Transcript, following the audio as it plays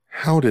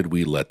How did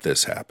we let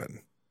this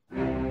happen?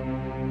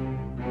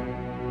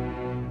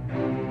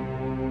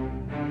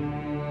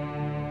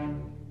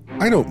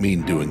 I don't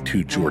mean doing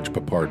two George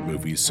Peppard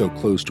movies so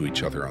close to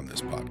each other on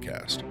this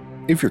podcast.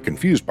 If you're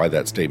confused by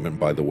that statement,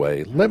 by the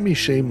way, let me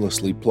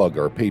shamelessly plug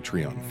our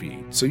Patreon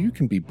feed so you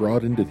can be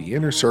brought into the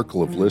inner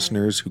circle of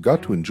listeners who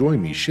got to enjoy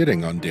me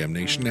shitting on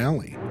Damnation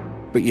Alley.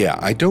 But yeah,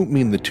 I don't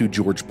mean the two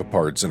George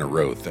Peppards in a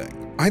row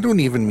thing. I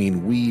don't even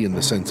mean we in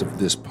the sense of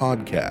this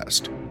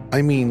podcast.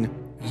 I mean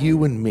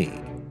you and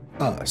me,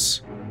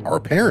 us, our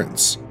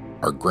parents,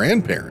 our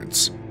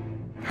grandparents.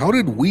 How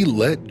did we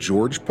let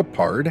George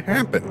Peppard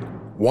happen?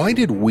 Why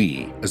did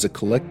we, as a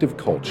collective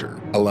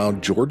culture, allow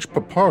George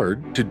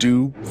Peppard to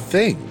do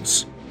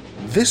things?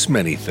 This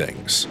many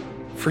things.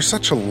 For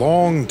such a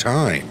long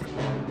time.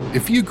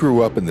 If you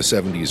grew up in the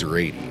 70s or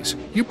 80s,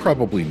 you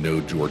probably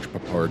know George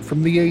Peppard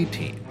from the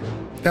A-Team.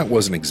 That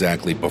wasn't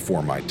exactly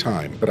before my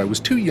time, but I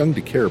was too young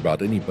to care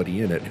about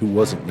anybody in it who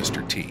wasn't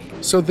Mr. T,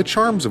 so the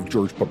charms of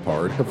George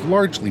Peppard have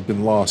largely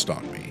been lost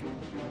on me.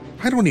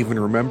 I don't even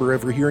remember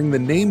ever hearing the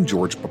name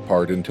George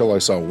Peppard until I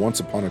saw Once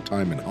Upon a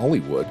Time in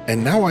Hollywood,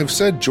 and now I've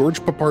said George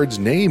Peppard's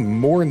name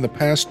more in the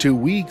past 2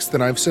 weeks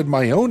than I've said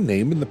my own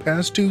name in the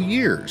past 2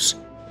 years.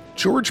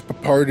 George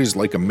Peppard is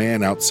like a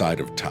man outside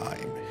of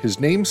time. His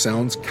name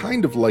sounds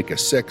kind of like a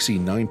sexy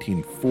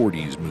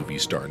 1940s movie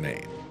star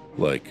name,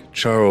 like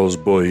Charles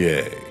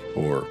Boyer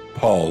or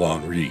Paul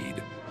Henri.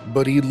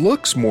 But he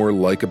looks more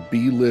like a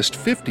B-list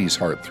 50s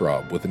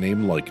heartthrob with a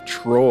name like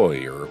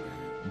Troy or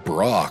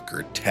Brock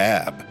or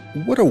Tab.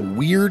 What a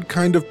weird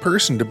kind of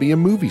person to be a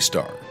movie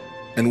star.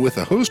 And with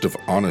a host of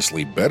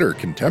honestly better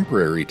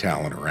contemporary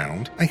talent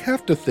around, I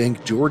have to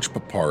think George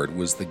Peppard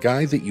was the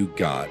guy that you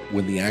got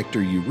when the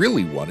actor you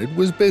really wanted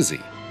was busy.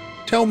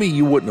 Tell me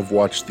you wouldn't have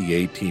watched The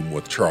A-Team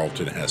with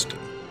Charlton Heston,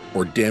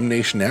 or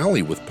Damnation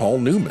Alley with Paul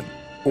Newman,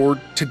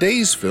 or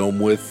today's film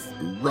with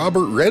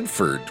Robert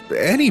Redford,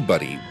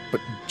 anybody,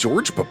 but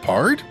George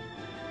Peppard?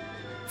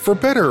 For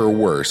better or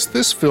worse,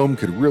 this film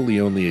could really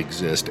only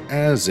exist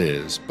as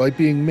is by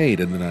being made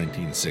in the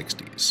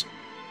 1960s.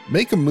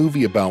 Make a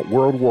movie about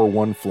World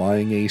War I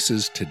flying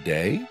aces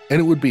today, and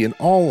it would be an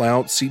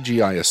all-out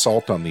CGI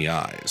assault on the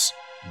eyes.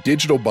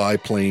 Digital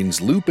biplanes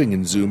looping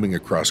and zooming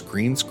across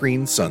green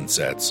screen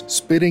sunsets,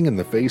 spitting in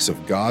the face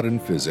of God and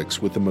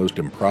physics with the most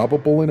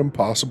improbable and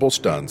impossible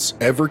stunts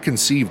ever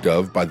conceived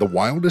of by the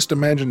wildest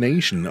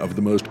imagination of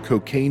the most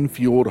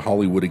cocaine-fueled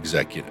Hollywood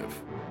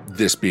executive.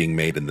 This being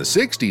made in the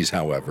 60s,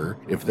 however,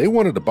 if they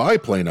wanted a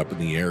biplane up in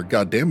the air,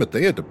 goddammit,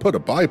 they had to put a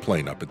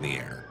biplane up in the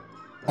air.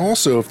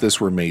 Also, if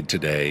this were made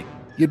today,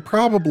 you'd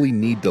probably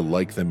need to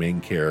like the main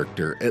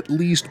character at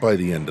least by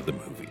the end of the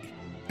movie.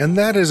 And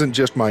that isn't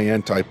just my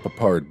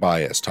anti-Peppard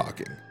bias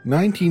talking.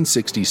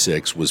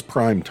 1966 was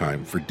prime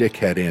time for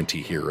dickhead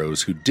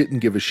anti-heroes who didn't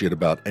give a shit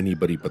about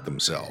anybody but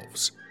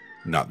themselves.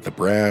 Not the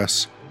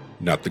brass,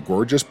 not the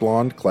gorgeous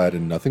blonde clad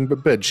in nothing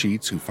but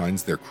bedsheets who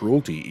finds their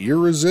cruelty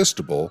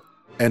irresistible,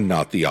 and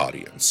not the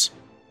audience.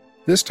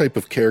 This type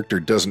of character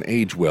doesn't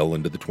age well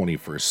into the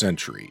 21st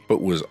century,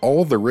 but was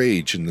all the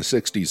rage in the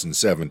 60s and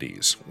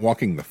 70s,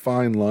 walking the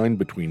fine line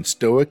between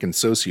stoic and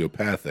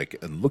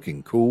sociopathic and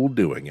looking cool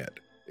doing it.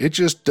 It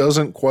just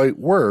doesn't quite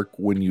work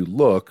when you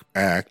look,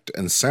 act,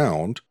 and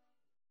sound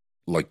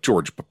like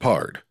George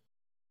Peppard.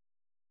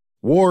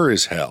 War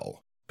is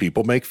hell.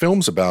 People make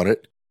films about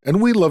it, and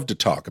we love to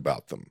talk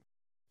about them.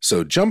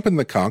 So jump in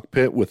the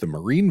cockpit with a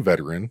Marine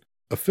veteran,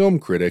 a film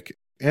critic,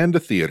 and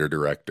a theater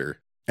director,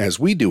 as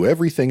we do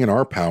everything in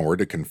our power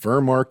to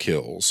confirm our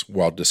kills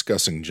while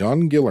discussing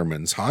John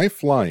Guillermin's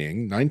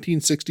high-flying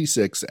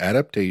 1966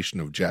 adaptation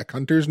of Jack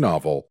Hunter's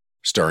novel,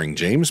 starring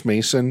James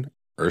Mason,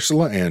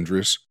 Ursula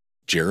Andress,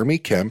 Jeremy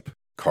Kemp,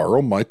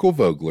 Carl Michael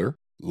Vogler,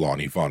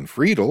 Lonnie von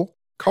Friedel,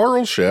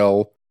 Carl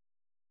Schell,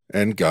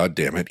 and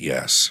goddammit,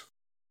 yes,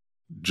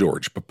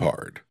 George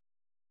Peppard.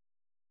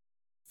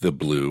 The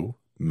Blue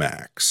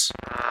Max.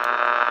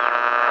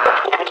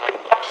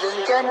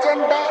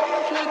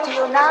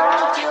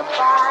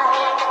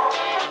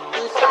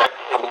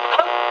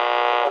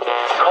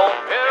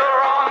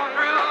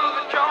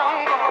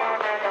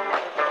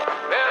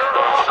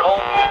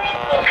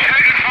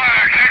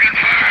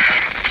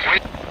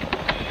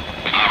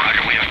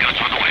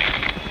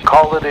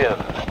 Call it in.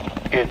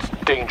 It's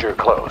danger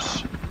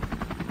close.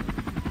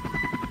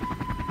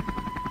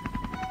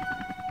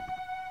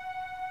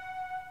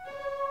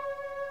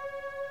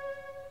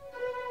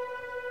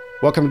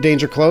 Welcome to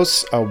Danger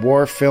Close, a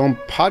war film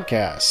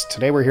podcast.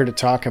 Today we're here to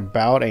talk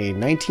about a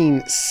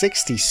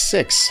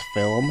 1966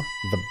 film,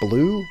 The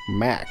Blue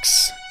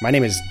Max. My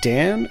name is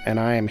Dan, and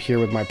I am here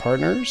with my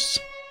partners,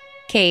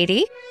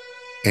 Katie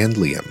and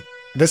Liam.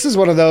 This is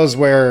one of those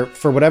where,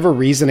 for whatever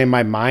reason in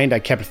my mind, I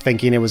kept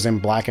thinking it was in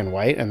black and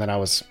white, and then I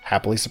was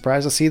happily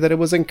surprised to see that it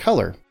was in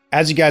color.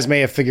 As you guys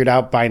may have figured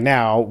out by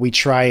now, we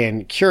try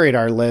and curate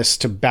our list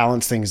to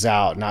balance things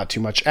out. Not too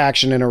much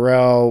action in a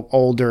row,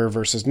 older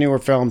versus newer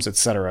films,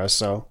 etc.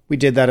 So we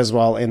did that as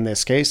well in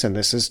this case, and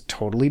this is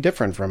totally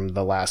different from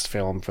the last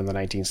film from the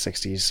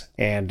 1960s.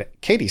 And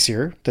Katie's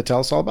here to tell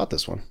us all about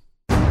this one.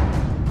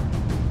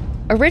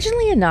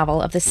 Originally a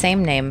novel of the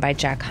same name by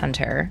Jack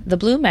Hunter, The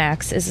Blue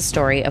Max is a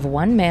story of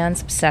one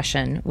man's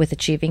obsession with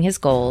achieving his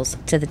goals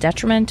to the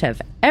detriment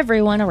of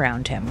everyone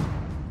around him.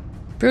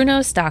 Bruno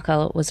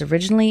Stachel was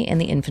originally in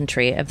the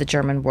infantry of the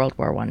German World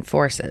War I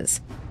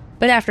forces,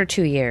 but after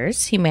 2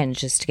 years, he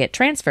manages to get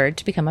transferred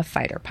to become a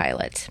fighter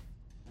pilot.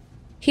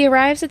 He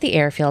arrives at the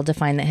airfield to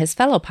find that his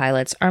fellow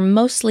pilots are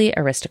mostly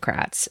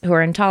aristocrats who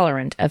are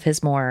intolerant of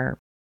his more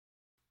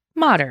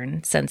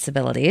modern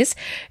sensibilities,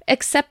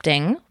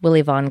 excepting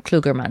Willy von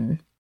Klugermann.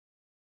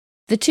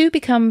 The two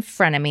become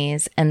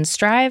frenemies and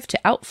strive to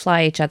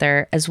outfly each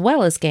other as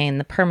well as gain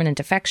the permanent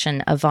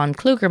affection of von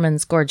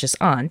Klugermann's gorgeous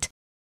aunt,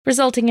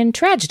 resulting in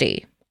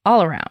tragedy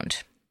all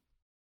around.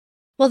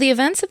 While the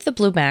events of the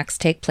Blue Max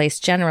take place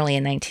generally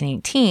in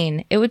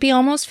 1918, it would be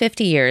almost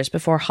 50 years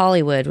before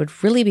Hollywood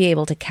would really be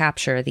able to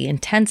capture the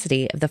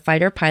intensity of the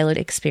fighter pilot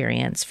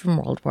experience from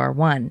World War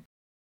I.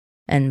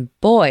 And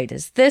boy,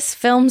 does this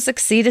film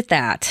succeed at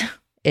that.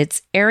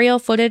 Its aerial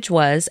footage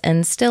was,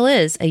 and still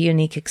is, a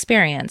unique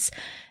experience,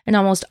 and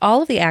almost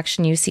all of the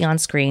action you see on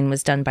screen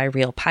was done by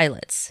real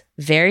pilots.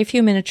 Very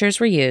few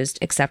miniatures were used,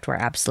 except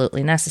where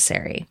absolutely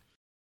necessary.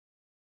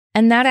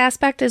 And that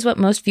aspect is what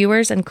most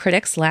viewers and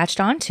critics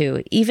latched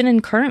onto, even in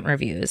current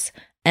reviews,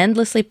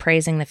 endlessly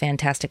praising the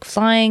fantastic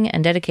flying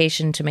and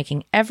dedication to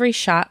making every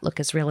shot look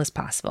as real as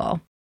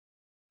possible.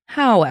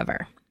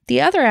 However, the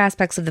other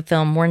aspects of the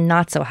film were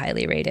not so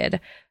highly rated,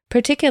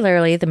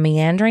 particularly the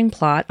meandering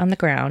plot on the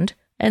ground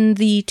and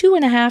the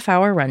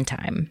 2.5-hour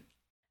runtime.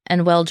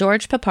 And while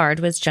George Peppard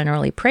was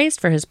generally praised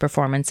for his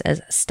performance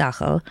as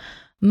Stachel,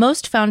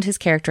 most found his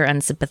character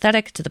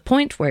unsympathetic to the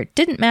point where it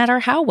didn't matter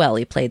how well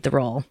he played the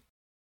role.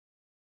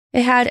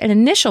 It had an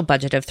initial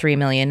budget of $3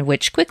 million,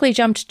 which quickly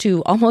jumped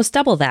to almost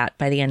double that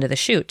by the end of the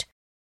shoot,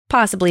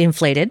 possibly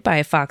inflated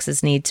by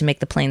Fox's need to make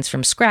the planes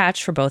from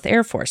scratch for both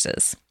air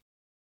forces.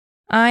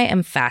 I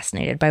am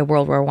fascinated by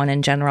World War I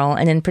in general,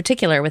 and in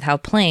particular with how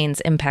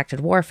planes impacted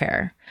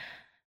warfare.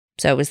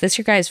 So, was this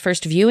your guys'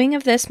 first viewing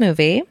of this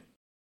movie?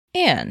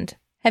 And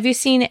have you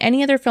seen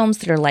any other films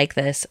that are like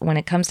this when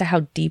it comes to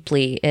how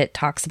deeply it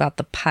talks about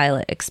the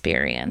pilot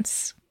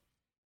experience?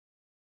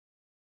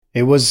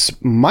 It was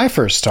my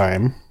first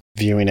time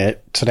viewing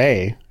it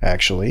today,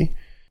 actually.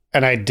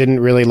 And I didn't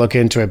really look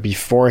into it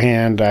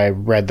beforehand. I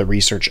read the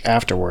research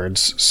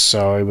afterwards.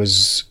 So it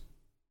was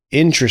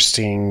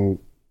interesting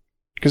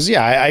because,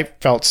 yeah, I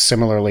felt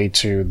similarly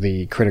to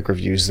the critic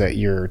reviews that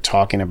you're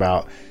talking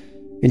about.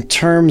 In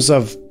terms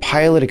of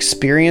pilot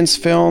experience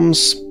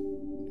films,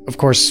 of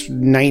course,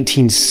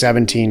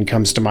 1917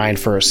 comes to mind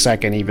for a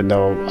second, even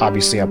though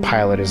obviously a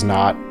pilot is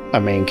not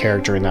a main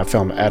character in that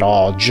film at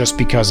all, just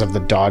because of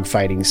the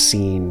dogfighting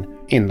scene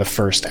in the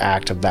first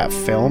act of that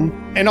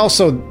film. And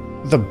also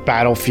the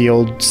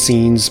battlefield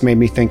scenes made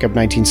me think of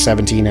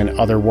 1917 and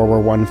other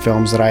World War I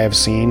films that I have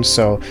seen.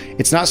 So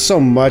it's not so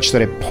much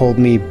that it pulled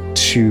me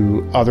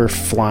to other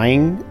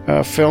flying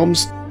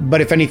films,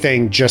 but if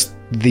anything, just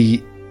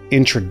the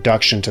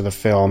introduction to the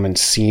film and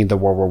seeing the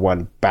World War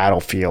I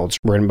battlefields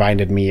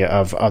reminded me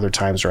of other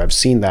times where I've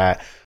seen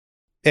that.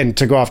 And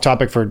to go off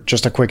topic for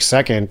just a quick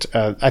second,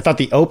 I thought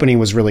the opening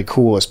was really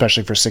cool,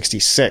 especially for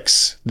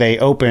 66. They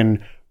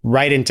open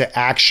right into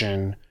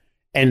action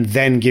and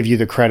then give you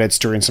the credits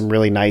during some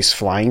really nice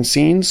flying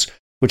scenes,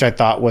 which I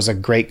thought was a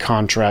great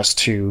contrast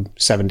to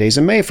 7 Days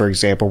in May, for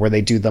example, where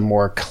they do the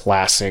more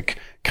classic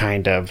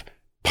kind of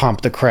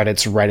pump the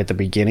credits right at the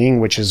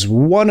beginning, which is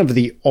one of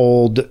the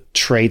old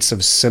traits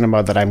of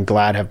cinema that I'm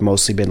glad have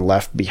mostly been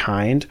left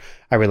behind.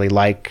 I really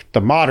like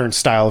the modern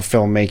style of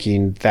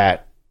filmmaking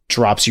that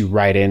drops you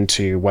right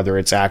into whether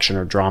it's action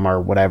or drama or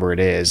whatever it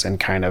is, and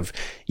kind of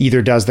either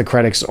does the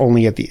credits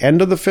only at the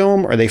end of the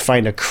film, or they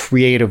find a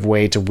creative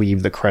way to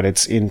weave the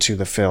credits into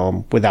the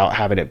film without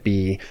having it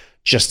be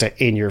just an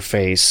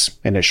in-your-face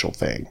initial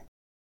thing.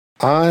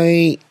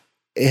 I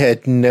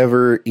had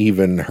never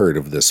even heard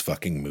of this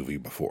fucking movie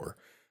before.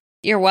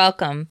 You're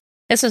welcome.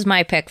 This was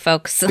my pick,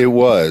 folks. It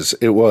was.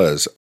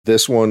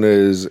 This one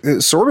is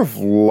sort of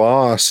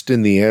lost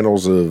in the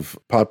annals of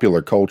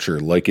popular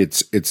culture. Like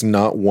it's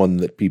not one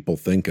that people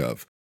think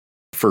of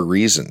for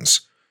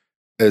reasons.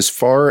 As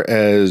far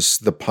as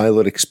the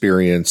pilot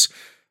experience,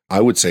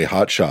 I would say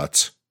Hot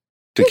Shots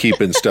to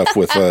keep in stuff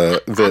with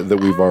that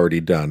we've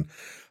already done.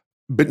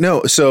 But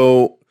no,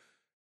 so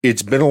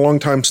it's been a long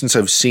time since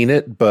I've seen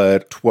it,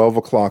 but 12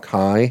 O'Clock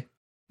High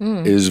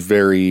is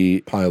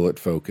very pilot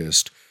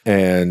focused,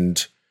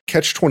 and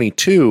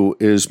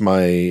Catch-22 is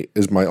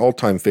my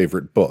all-time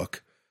favorite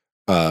book.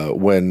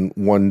 When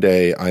one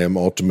day I am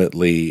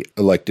ultimately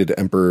elected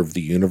Emperor of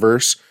the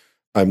Universe,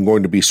 I'm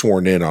going to be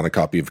sworn in on a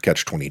copy of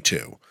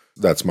Catch-22.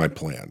 That's my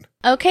plan.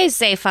 Okay,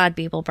 Zaphod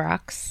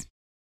Beeblebrox.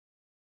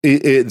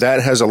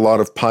 That has a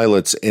lot of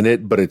pilots in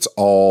it, but it's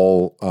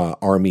all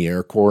Army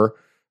Air Corps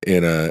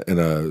in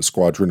a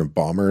squadron of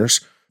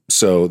bombers.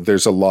 So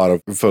there's a lot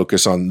of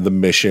focus on the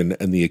mission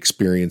and the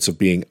experience of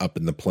being up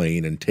in the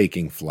plane and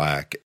taking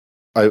flak.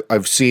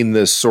 I've seen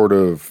this sort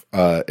of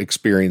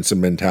experience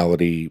and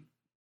mentality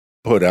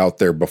put out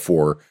there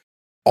before.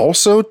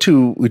 Also,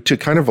 to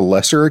kind of a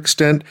lesser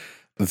extent,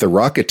 The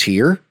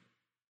Rocketeer,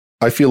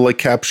 I feel like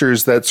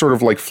captures that sort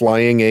of like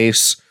Flying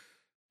Ace,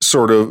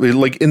 sort of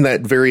like in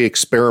that very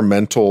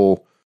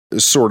experimental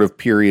sort of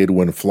period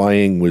when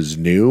flying was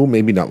new,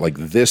 maybe not like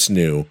this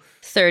new.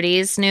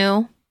 30s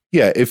new.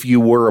 Yeah, if you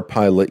were a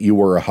pilot, you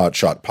were a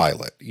hotshot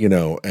pilot, you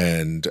know,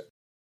 and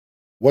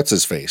what's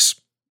his face?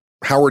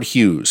 Howard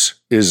Hughes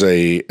is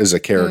a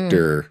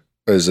character,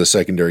 as a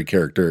secondary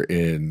character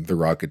in The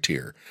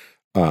Rocketeer.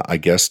 I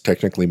guess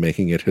technically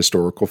making it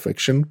historical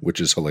fiction, which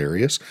is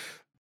hilarious.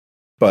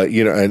 But,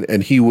 you know,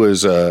 and he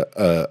was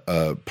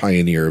a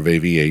pioneer of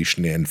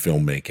aviation and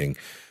filmmaking.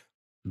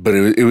 But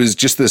it was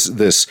just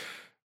this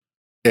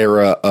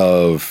era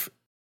of,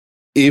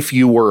 if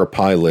you were a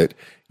pilot,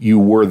 you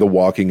were the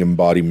walking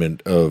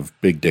embodiment of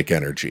big dick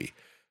energy.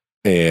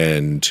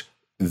 And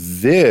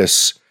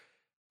this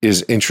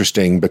is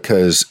interesting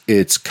because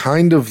it's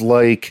kind of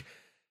like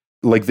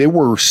they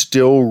were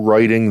still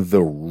writing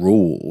the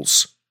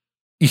rules.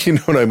 You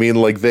know what I mean?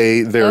 Like there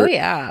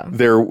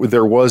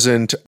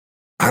wasn't,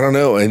 I don't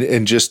know.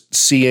 And just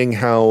seeing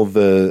how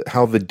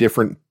the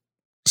different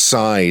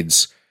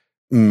sides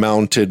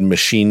mounted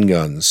machine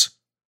guns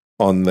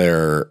on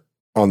their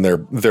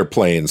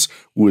planes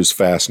was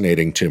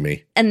fascinating to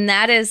me. And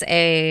that is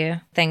a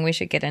thing we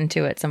should get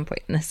into at some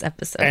point in this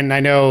episode. And I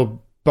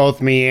know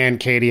both me and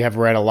Katie have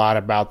read a lot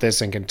about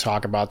this and can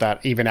talk about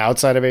that even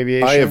outside of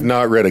aviation. I have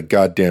not read a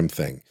goddamn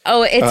thing.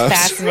 Oh, it's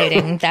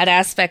fascinating, that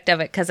aspect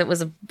of it, because it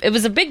was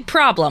a big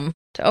problem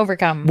to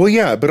overcome. Well,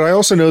 yeah, but I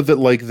also know that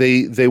like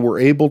they were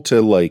able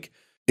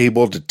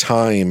to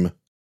time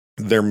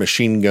their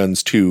machine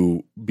guns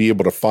to be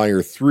able to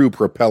fire through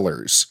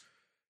propellers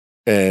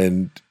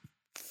and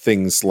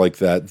things like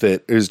that.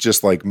 That is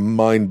just like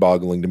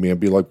mind-boggling to me. I'd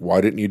be like, why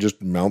didn't you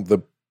just mount the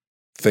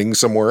thing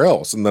somewhere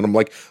else? And then I'm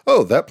like,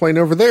 oh, that plane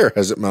over there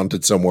has it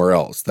mounted somewhere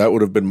else. That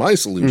would have been my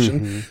solution.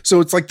 Mm-hmm. So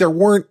it's like there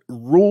weren't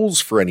rules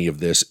for any of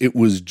this. It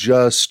was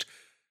just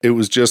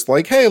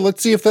like, hey,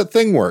 let's see if that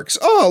thing works.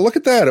 Oh, look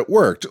at that, it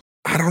worked.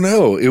 I don't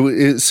know.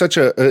 It's such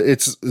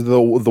it's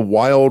the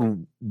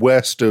Wild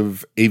West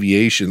of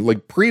aviation,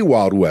 like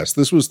pre-Wild West.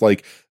 This was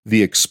like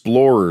the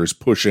explorers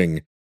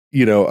pushing,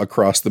 you know,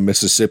 across the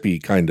Mississippi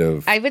kind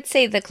of. I would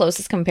say the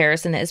closest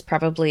comparison is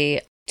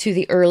probably to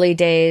the early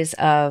days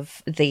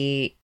of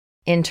the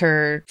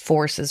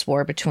inter-forces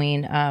war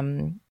between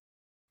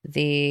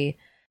the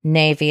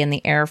Navy and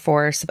the Air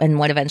Force and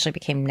what eventually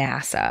became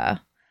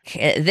NASA.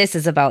 This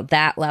is about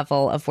that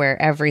level of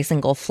where every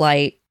single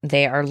flight,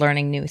 they are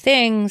learning new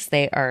things,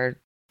 they are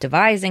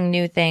devising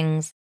new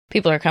things.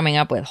 People are coming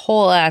up with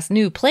whole-ass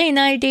new plane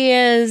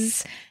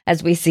ideas,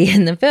 as we see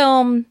in the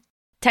film.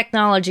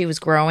 Technology was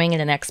growing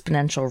at an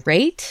exponential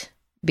rate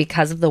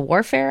because of the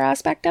warfare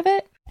aspect of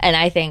it. And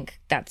I think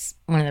that's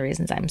one of the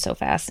reasons I'm so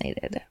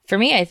fascinated. For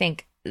me, I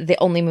think the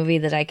only movie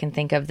that I can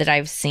think of that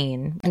I've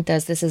seen and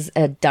does this is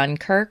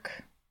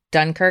Dunkirk.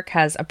 Dunkirk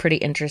has a pretty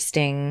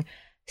interesting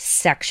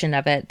section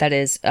of it that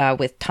is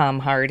with Tom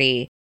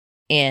Hardy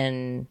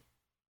in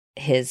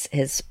his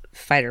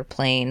fighter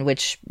plane,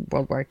 which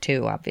World War II,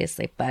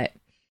 obviously, but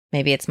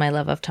maybe it's my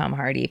love of Tom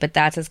Hardy. But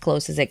that's as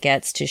close as it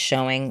gets to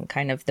showing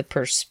kind of the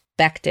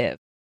perspective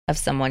of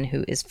someone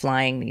who is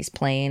flying these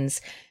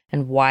planes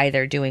and why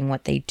they're doing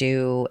what they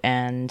do.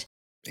 And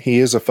he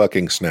is a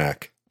fucking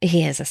snack.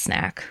 He is a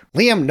snack.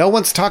 Liam, no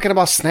one's talking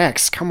about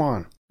snacks. Come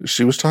on.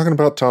 She was talking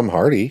about Tom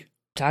Hardy.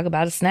 Talk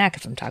about a snack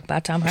if I'm talking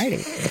about Tom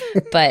Hardy.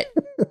 But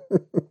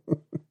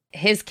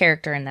his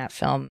character in that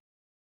film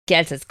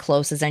gets as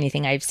close as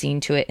anything I've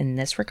seen to it in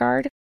this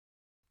regard.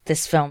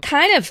 This film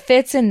kind of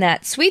fits in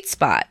that sweet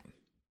spot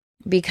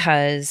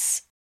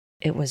because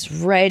it was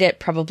right at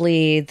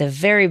probably the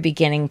very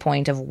beginning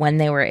point of when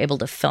they were able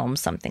to film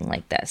something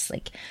like this.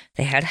 Like,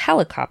 they had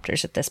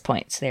helicopters at this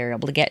point, so they were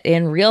able to get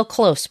in real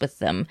close with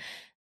them.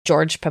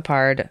 George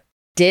Peppard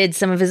did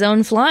some of his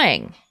own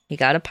flying. He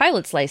got a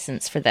pilot's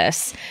license for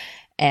this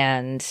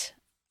and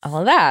all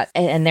of that.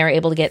 And they're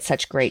able to get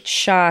such great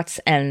shots,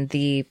 and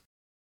the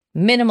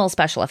minimal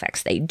special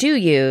effects they do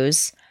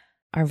use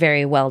are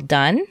very well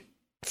done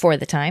for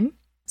the time.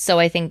 So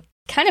I think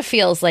kind of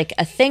feels like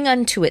a thing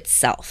unto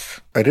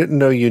itself. I didn't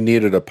know you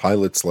needed a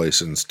pilot's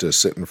license to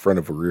sit in front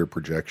of a rear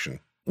projection.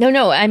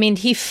 No. I mean,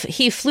 he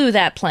flew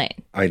that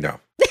plane. I know.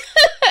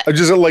 I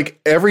just like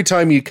every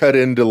time you cut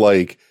into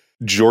like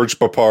George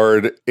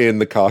Peppard in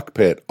the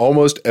cockpit,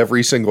 almost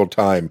every single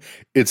time,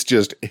 it's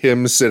just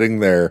him sitting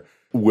there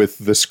with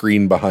the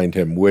screen behind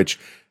him, which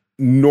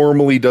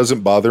normally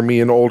doesn't bother me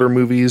in older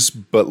movies.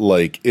 But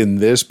like in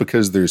this,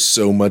 because there's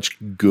so much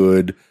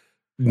good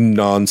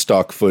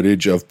non-stock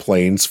footage of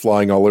planes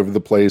flying all over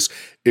the place,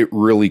 it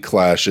really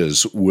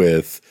clashes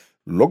with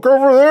look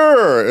over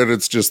there, and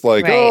it's just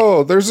like, right.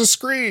 Oh, there's a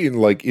screen,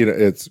 like, you know.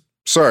 It's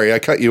sorry I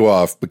cut you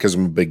off because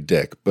I'm a big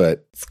dick,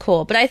 but it's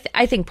cool. But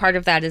I think part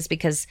of that is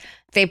because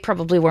they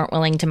probably weren't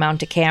willing to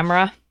mount a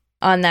camera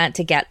on that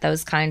to get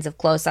those kinds of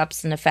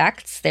close-ups and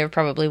effects. They were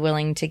probably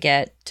willing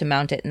to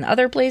mount it in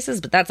other places,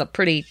 but that's a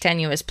pretty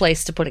tenuous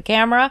place to put a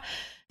camera.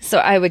 So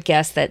I would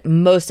guess that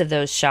most of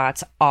those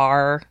shots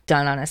are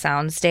done on a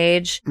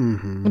soundstage.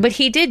 Mm-hmm. But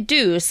he did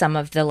do some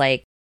of the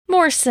like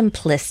more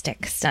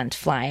simplistic stunt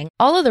flying.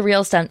 All of the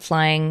real stunt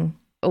flying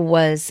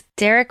was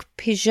Derek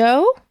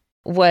Peugeot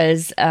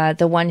was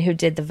the one who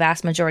did the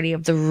vast majority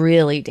of the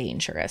really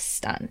dangerous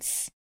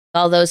stunts.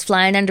 All those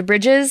flying under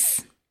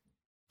bridges,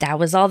 that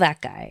was all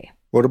that guy.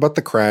 What about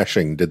the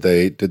crashing? Did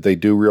they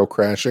do real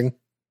crashing?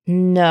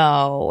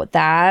 No,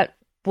 that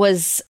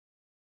was,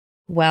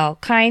 well,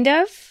 kind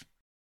of.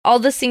 All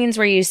the scenes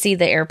where you see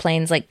the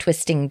airplanes like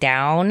twisting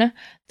down,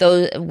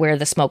 those where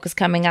the smoke is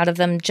coming out of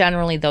them,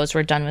 generally those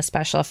were done with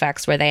special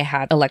effects where they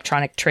had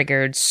electronic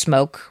triggered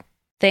smoke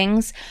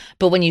things.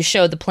 But when you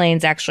show the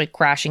planes actually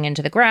crashing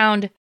into the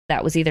ground,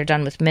 that was either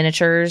done with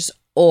miniatures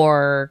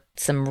or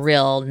some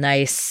real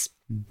nice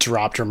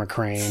dropped from a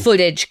crane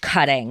footage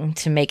cutting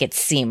to make it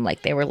seem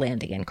like they were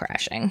landing and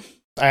crashing.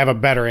 I have a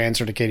better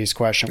answer to Katie's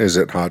question. Is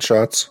it Hot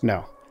Shots?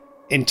 No.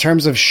 In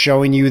terms of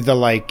showing you the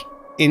like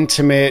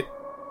intimate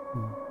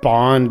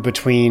bond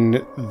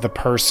between the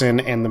person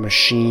and the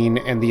machine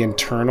and the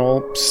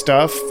internal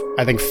stuff,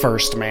 I think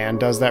First Man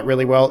does that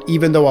really well.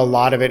 Even though a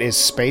lot of it is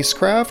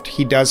spacecraft,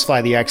 he does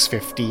fly the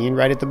X-15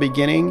 right at the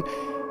beginning.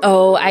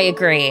 Oh, I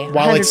agree. 100%.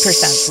 While it's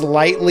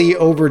slightly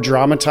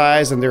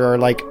over-dramatized and there are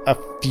like a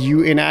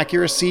few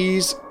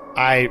inaccuracies,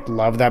 I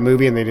love that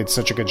movie and they did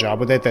such a good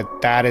job with it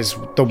that is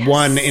the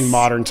one in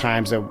modern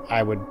times that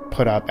I would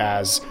put up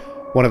as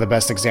one of the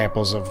best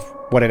examples of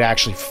what it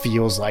actually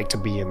feels like to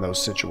be in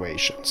those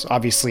situations.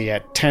 Obviously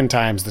at 10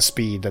 times the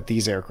speed that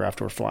these aircraft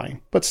were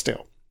flying, but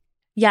still.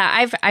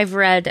 Yeah, I've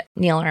read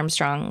Neil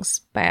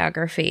Armstrong's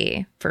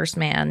biography, First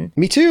Man.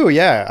 Me too,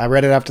 yeah. I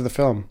read it after the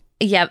film.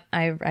 Yep,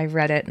 I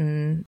read it,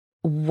 and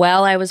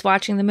while I was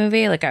watching the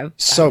movie, like I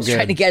was good.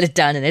 trying to get it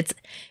done, and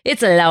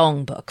it's a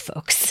long book,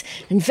 folks,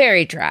 and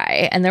very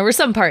dry. And there were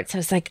some parts I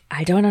was like,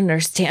 I don't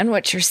understand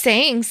what you're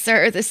saying,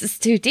 sir. This is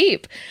too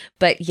deep.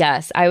 But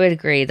yes, I would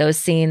agree. Those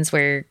scenes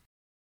where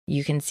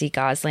you can see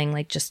Gosling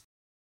like just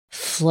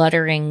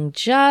fluttering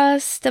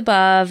just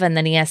above, and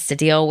then he has to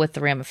deal with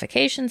the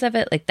ramifications of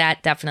it. Like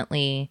that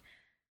definitely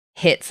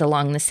hits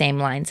along the same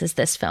lines as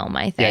this film,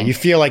 I think. Yeah, you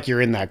feel like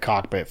you're in that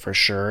cockpit for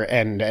sure,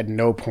 and at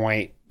no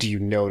point do you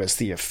notice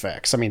the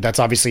effects. I mean, that's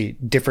obviously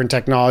different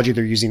technology.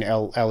 They're using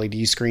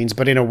LED screens,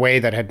 but in a way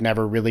that had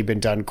never really been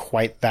done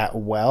quite that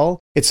well.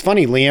 It's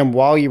funny, Liam,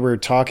 while you were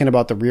talking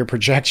about the rear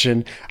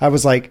projection, I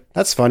was like,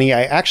 that's funny.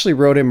 I actually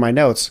wrote in my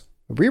notes,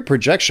 rear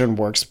projection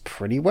works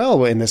pretty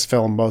well in this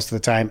film most of the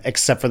time,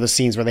 except for the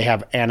scenes where they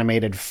have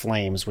animated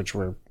flames, which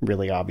were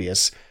really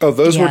obvious. Oh,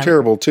 those were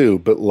terrible too,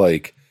 but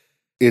like,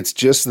 it's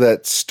just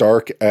that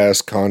stark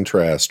ass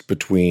contrast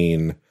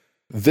between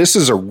this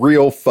is a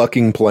real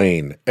fucking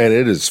plane and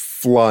it is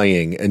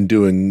flying and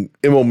doing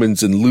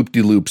Immelmans and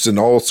loop-de-loops and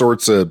all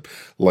sorts of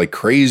like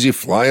crazy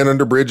flying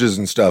under bridges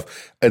and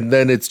stuff. And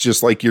then it's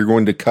just like you're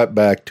going to cut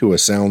back to a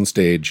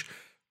soundstage.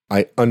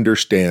 I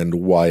understand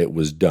why it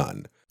was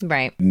done.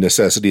 Right.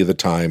 Necessity of the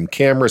time.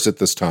 Cameras at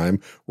this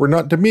time were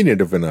not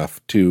diminutive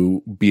enough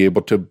to be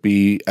able to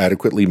be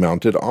adequately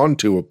mounted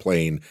onto a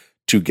plane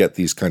to get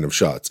these kind of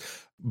shots.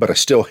 But I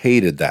still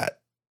hated that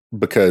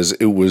because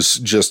it was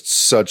just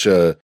such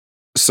a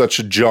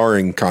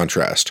jarring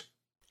contrast.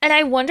 And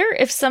I wonder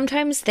if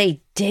sometimes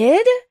they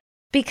did,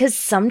 because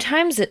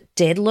sometimes it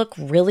did look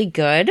really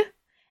good.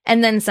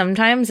 And then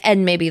sometimes,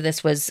 and maybe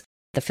this was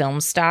the film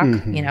stock,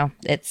 you know,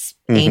 it's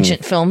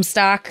ancient film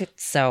stock.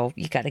 So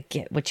you got to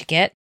get what you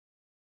get.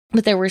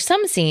 But there were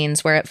some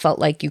scenes where it felt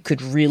like you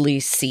could really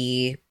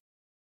see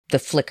the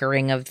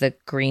flickering of the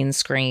green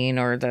screen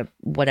or the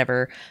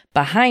whatever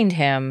behind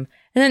him.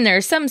 And then there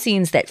are some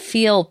scenes that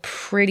feel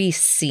pretty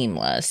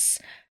seamless.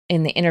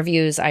 In the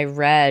interviews I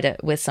read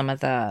with some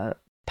of the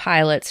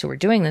pilots who were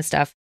doing this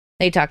stuff,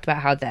 they talked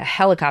about how the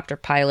helicopter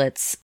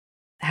pilots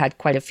had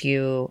quite a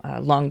few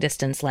long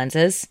distance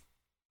lenses.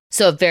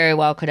 So it very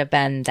well could have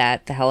been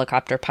that the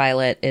helicopter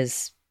pilot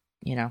is,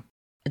 you know,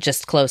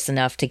 just close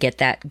enough to get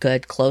that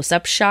good close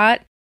up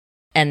shot.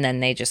 And then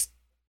they just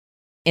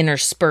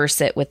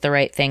intersperse it with the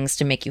right things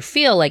to make you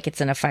feel like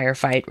it's in a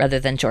firefight rather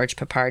than George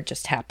Peppard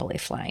just happily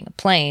flying a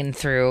plane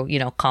through, you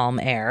know, calm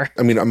air.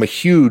 I mean, I'm a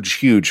huge,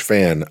 huge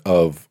fan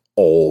of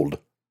old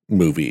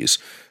movies,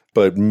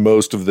 but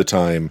most of the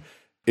time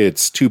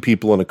it's two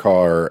people in a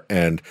car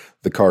and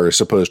the car is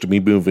supposed to be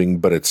moving,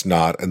 but it's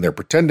not. And they're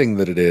pretending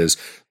that it is.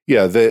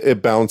 Yeah,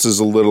 it bounces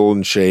a little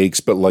and shakes,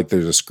 but like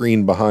there's a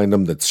screen behind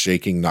them that's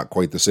shaking not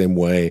quite the same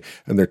way.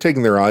 And they're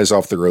taking their eyes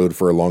off the road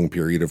for a long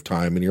period of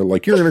time. And you're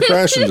like, you're going to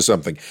crash into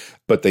something,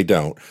 but they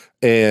don't.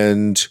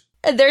 And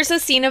there's a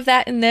scene of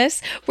that in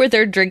this where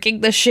they're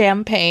drinking the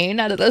champagne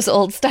out of those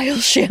old style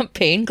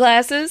champagne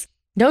glasses.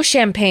 No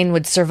champagne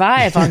would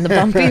survive on the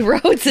bumpy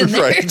roads in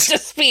there. Right.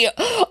 Just be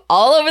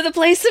all over the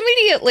place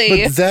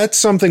immediately. But that's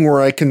something where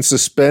I can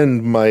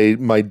suspend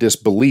my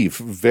disbelief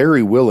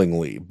very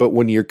willingly. But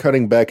when you're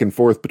cutting back and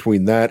forth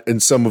between that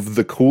and some of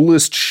the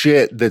coolest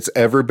shit that's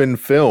ever been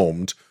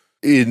filmed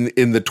in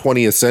the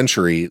 20th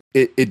century,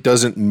 it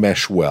doesn't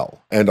mesh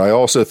well. And I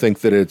also think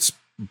that it's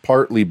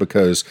partly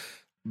because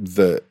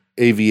the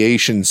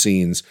aviation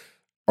scenes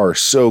are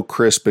so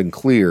crisp and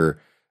clear,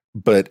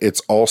 but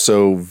it's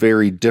also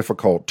very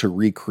difficult to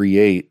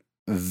recreate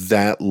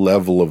that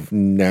level of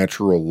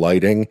natural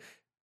lighting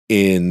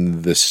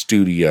in the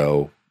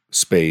studio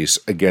space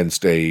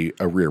against a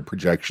rear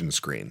projection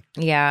screen.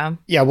 Yeah.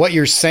 Yeah, what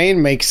you're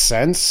saying makes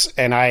sense,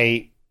 and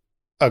I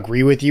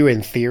agree with you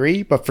in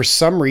theory, but for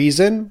some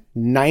reason,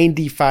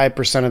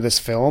 95% of this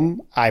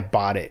film, I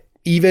bought it.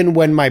 Even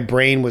when my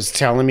brain was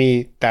telling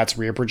me that's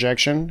rear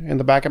projection in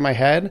the back of my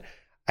head,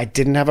 I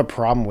didn't have a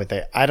problem with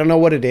it. I don't know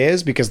what it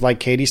is, because like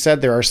Katie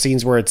said, there are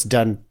scenes where it's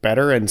done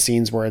better and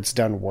scenes where it's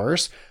done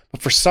worse.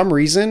 But for some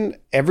reason,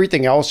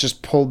 everything else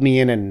just pulled me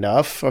in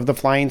enough of the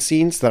flying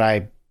scenes that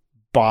I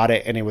bought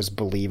it and it was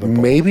believable.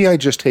 Maybe I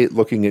just hate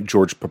looking at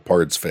George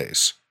Papard's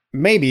face.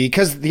 Maybe,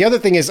 because the other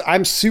thing is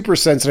I'm super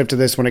sensitive to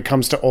this when it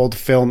comes to old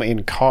film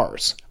in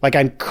cars. Like,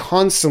 I'm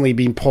constantly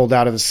being pulled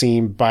out of the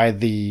scene by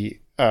the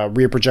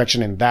rear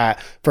projection in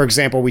that. For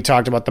example, we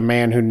talked about The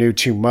Man Who Knew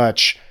Too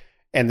Much,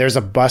 and there's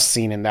a bus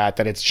scene in that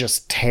it's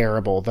just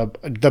terrible.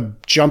 The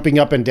jumping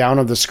up and down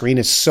of the screen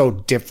is so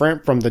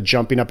different from the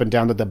jumping up and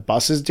down that the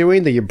bus is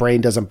doing that your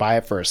brain doesn't buy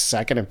it for a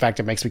second. In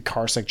fact, it makes me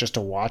car sick just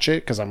to watch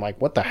it, because I'm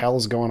like, what the hell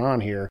is going on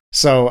here?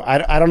 So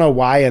I don't know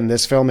why in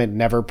this film it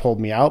never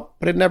pulled me out,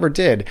 but it never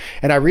did.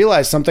 And I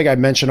realized something I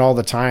mention all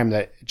the time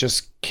that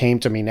just came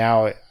to me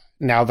now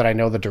that I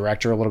know the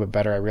director a little bit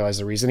better. I realize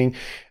the reasoning.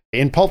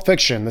 In Pulp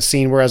Fiction, the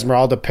scene where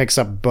Esmeralda picks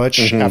up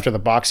Butch after the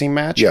boxing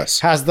match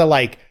has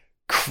the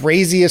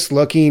craziest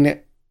looking.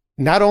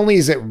 Not only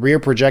is it rear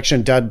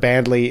projection done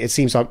badly, it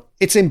seems like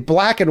it's in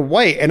black and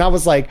white. And I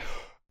was like,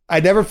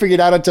 I never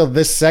figured out until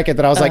this second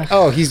that I was like,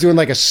 oh, he's doing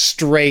like a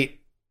straight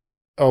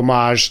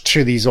homage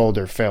to these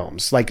older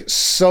films,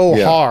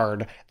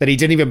 hard that he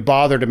didn't even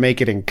bother to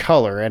make it in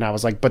color. And I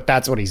was like, but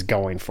that's what he's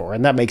going for.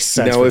 And that makes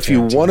sense. Now, if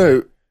you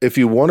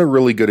want a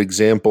really good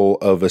example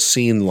of a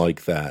scene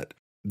like that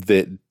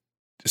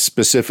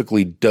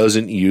specifically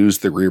doesn't use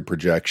the rear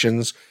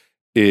projections,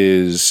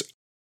 is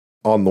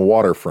On the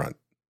Waterfront.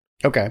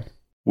 Okay.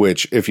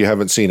 Which, if you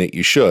haven't seen it,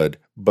 you should.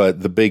 But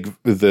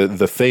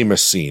the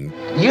famous scene.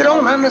 You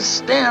don't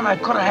understand. I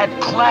could have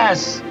had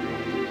class.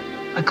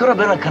 I could have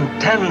been a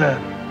contender.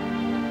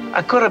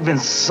 I could have been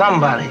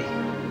somebody.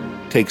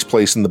 Takes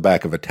place in the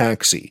back of a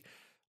taxi.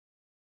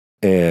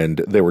 And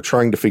they were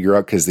trying to figure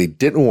out, because they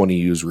didn't want to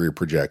use rear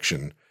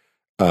projection,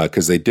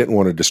 because they didn't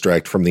want to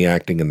distract from the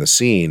acting in the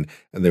scene,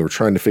 and they were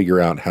trying to figure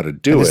out how to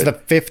do it. This is the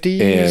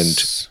 50s?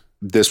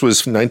 And this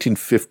was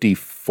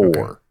 1954.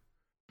 Okay.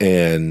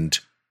 And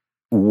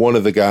one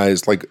of the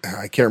guys, I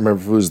can't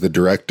remember if it was the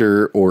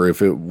director or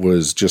if it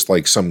was just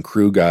some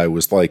crew guy,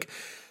 was like,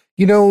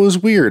 it was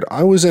weird.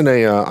 I was in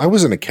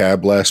a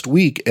cab last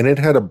week, and it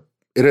had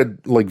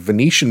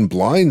Venetian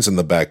blinds in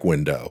the back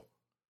window.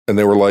 And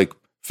they were like,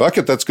 fuck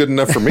it, that's good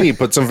enough for me.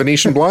 Put some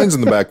Venetian blinds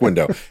in the back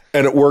window.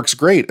 And it works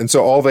great. And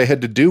so all they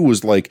had to do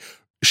was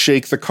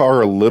shake the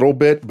car a little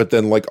bit, but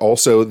then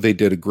also they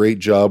did a great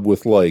job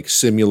with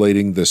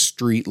simulating the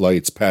street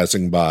lights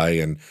passing by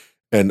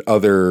and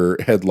other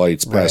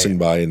headlights passing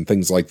by and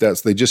things like that.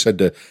 So they just had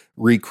to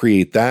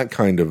recreate that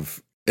kind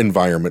of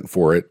environment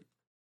for it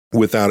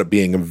without it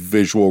being a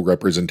visual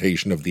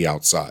representation of the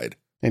outside.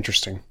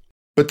 Interesting.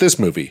 But this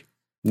movie,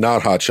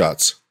 not Hot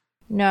Shots.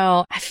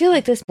 No, I feel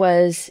like this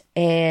was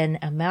an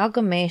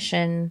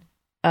amalgamation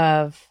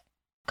of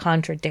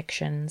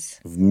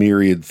contradictions. Of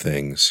myriad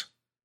things.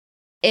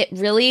 It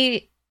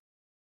really,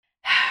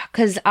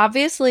 because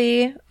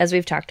obviously, as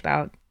we've talked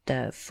about,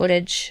 the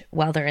footage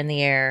while they're in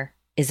the air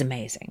is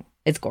amazing.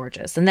 It's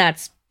gorgeous. And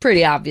that's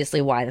pretty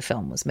obviously why the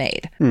film was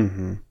made.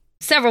 Mm-hmm.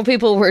 Several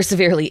people were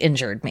severely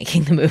injured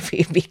making the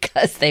movie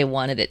because they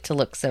wanted it to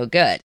look so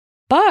good.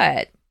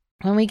 But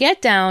when we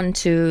get down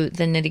to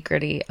the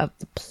nitty-gritty of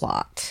the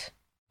plot,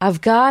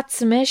 I've got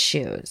some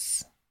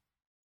issues.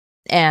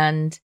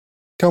 And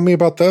tell me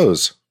about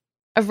those.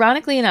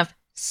 Ironically enough,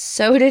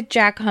 so did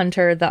Jack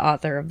Hunter, the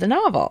author of the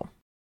novel.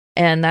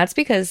 And that's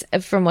because,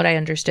 from what I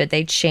understood,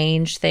 they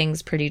changed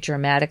things pretty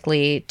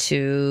dramatically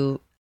to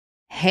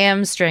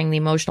hamstring the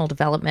emotional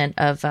development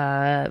of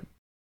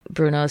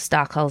Bruno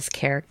Stockel's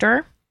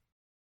character.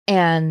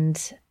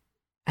 And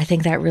I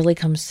think that really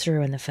comes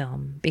through in the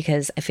film,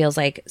 because it feels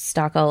like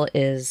Stockel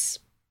is...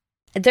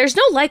 There's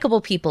no likable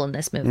people in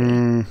this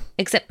movie,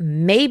 except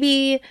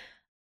maybe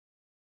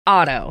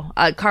Otto.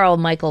 Carl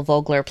Michael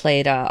Vogler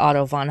played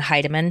Otto von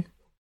Heidemann.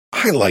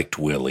 I liked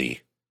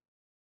Willie.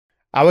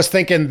 I was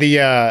thinking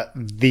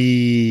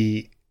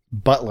the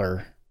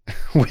butler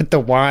with the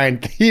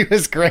wine. He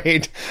was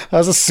great. That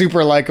was a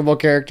super likable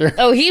character.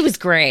 Oh, he was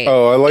great.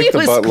 Oh, I like the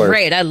butler. He was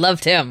great. I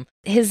loved him.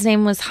 His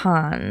name was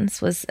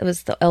Hans. It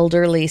was the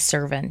elderly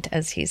servant,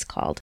 as he's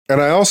called.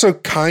 And I also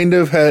kind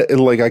of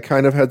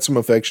had some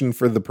affection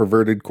for the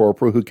perverted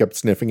corporal who kept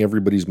sniffing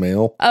everybody's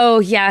mail. Oh,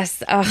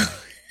 yes.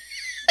 Oh.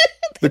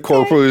 The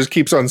corporal just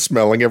keeps on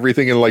smelling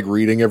everything and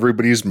reading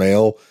everybody's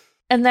mail.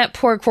 And that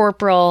poor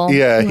corporal.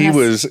 Yeah,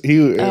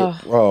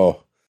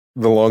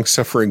 the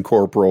long-suffering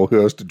corporal who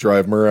has to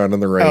drive him around in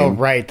the rain. Oh,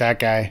 right, that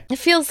guy. It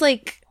feels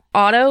like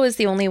Otto is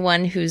the only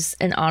one who's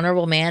an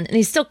honorable man, and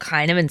he's still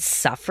kind of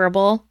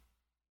insufferable.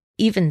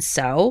 Even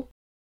so,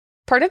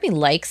 part of me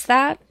likes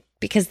that,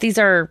 because these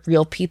are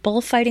real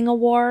people fighting a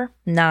war,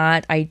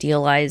 not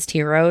idealized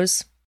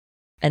heroes.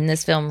 And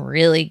this film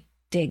really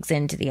digs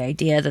into the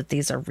idea that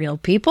these are real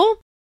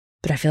people,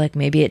 but I feel like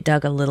maybe it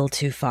dug a little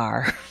too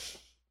far.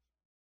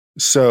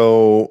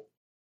 So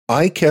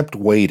I kept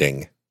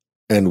waiting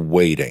and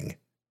waiting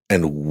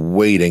and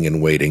waiting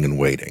and waiting and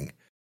waiting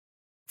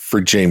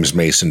for James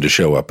Mason to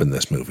show up in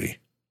this movie.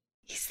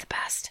 He's the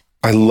best.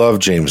 I love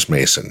James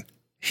Mason.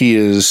 He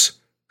is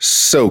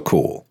so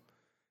cool.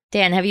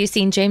 Dan, have you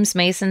seen James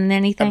Mason in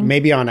anything?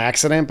 Maybe on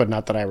accident, but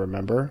not that I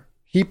remember.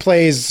 He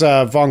plays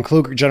General von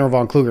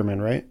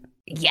Klugerman, right?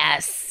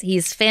 Yes,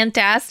 he's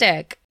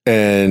fantastic.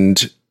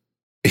 And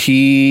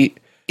he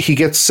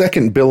gets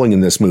second billing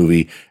in this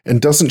movie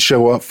and doesn't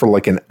show up for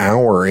like an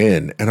hour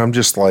in. And I'm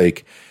just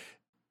like,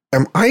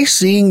 am I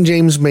seeing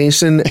James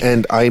Mason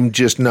and I'm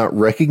just not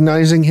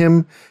recognizing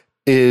him?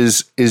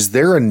 Is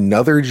there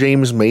another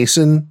James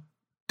Mason?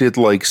 Did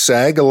like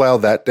SAG allow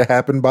that to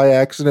happen by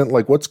accident?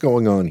 Like, what's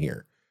going on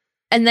here?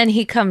 And then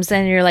he comes in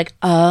and you're like,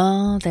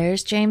 oh,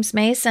 there's James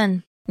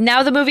Mason.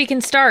 Now the movie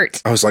can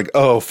start. I was like,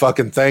 oh,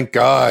 fucking thank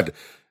God.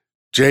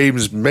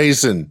 James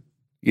Mason.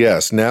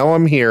 Yes, now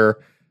I'm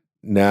here.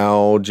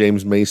 Now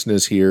James Mason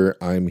is here.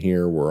 I'm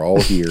here. We're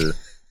all here.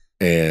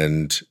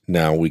 And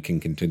now we can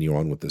continue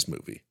on with this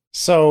movie.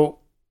 So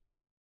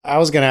I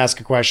was going to ask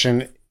a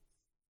question.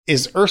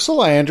 Is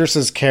Ursula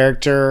Andress's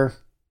character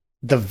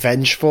the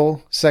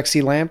vengeful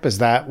sexy lamp? Is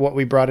that what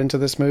we brought into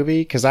this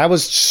movie? Because I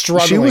was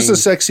struggling. She was a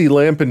sexy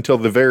lamp until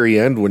the very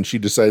end when she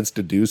decides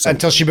to do something.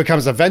 Until she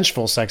becomes a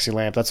vengeful sexy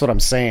lamp. That's what I'm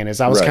saying.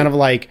 I was kind of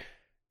like,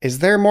 is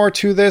there more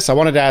to this? I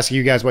wanted to ask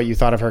you guys what you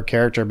thought of her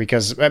character,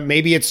 because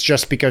maybe it's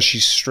just because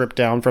she's stripped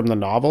down from the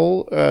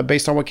novel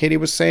based on what Katie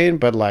was saying.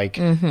 But like,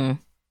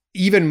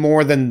 even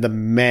more than the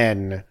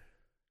men,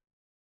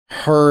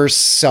 her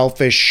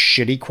selfish,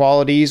 shitty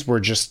qualities were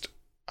just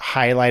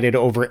highlighted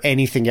over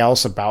anything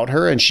else about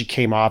her, and she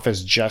came off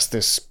as just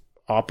this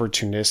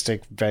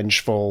opportunistic,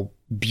 vengeful,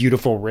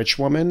 beautiful rich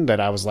woman that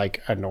I was like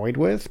annoyed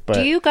with. But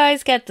do you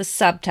guys get the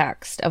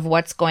subtext of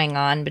what's going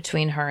on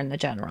between her and the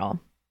general?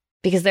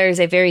 Because there is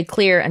a very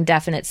clear and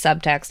definite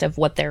subtext of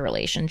what their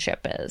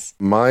relationship is.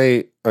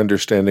 My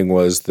understanding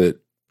was that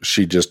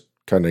she just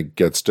kind of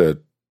gets to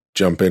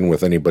jump in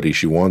with anybody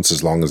she wants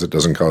as long as it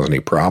doesn't cause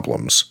any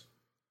problems.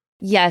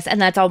 Yes,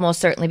 and that's almost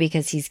certainly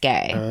because he's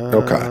gay.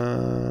 Okay.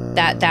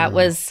 That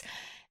was,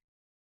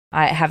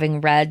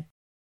 having read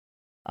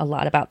a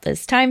lot about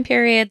this time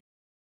period,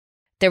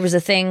 there was a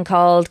thing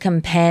called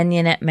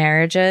companionate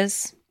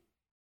marriages,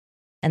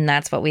 and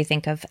that's what we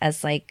think of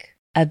as like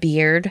a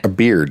beard. A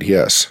beard,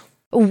 yes.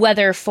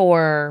 Whether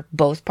for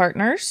both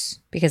partners,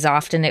 because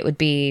often it would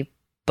be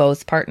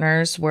both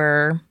partners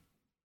were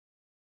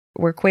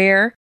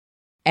queer,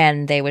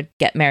 and they would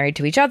get married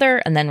to each other,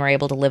 and then were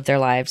able to live their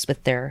lives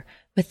with their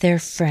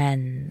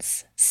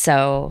friends.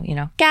 So,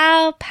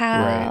 gal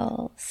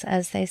pals,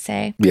 as they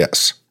say.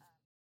 Yes.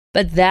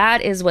 But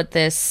that is what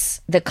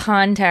the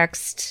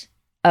context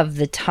of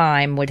the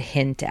time would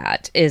hint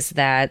at, is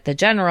that the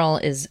general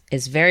is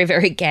very,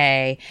 very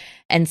gay.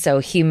 And so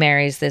he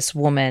marries this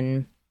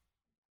woman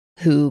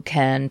who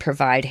can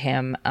provide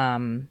him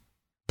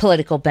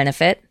political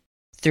benefit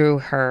through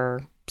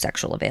her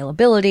sexual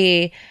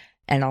availability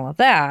and all of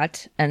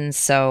that. And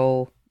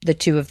so the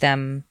two of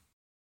them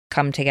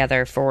come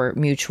together for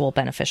mutual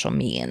beneficial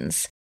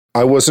means.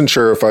 I wasn't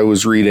sure if I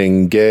was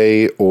reading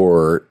gay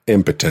or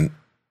impotent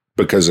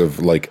because of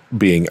like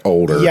being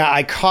older. Yeah,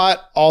 I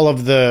caught all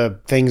of the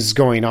things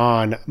going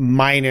on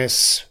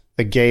minus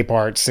the gay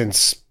part,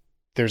 since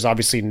there's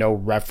obviously no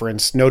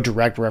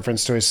direct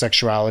reference to his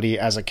sexuality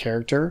as a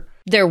character.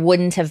 There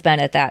wouldn't have been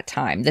at that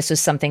time. This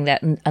was something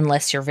that,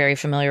 unless you're very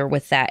familiar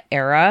with that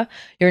era,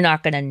 you're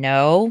not going to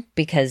know,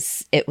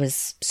 because it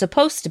was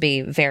supposed to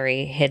be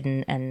very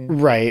hidden.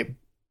 And right.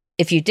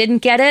 If you didn't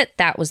get it,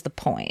 that was the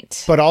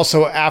point. But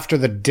also after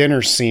the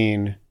dinner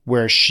scene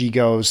where she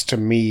goes to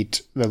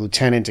meet the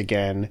lieutenant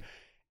again,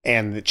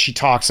 and she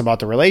talks about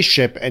the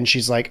relationship, and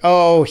she's like,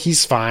 oh,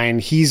 he's fine.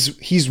 He's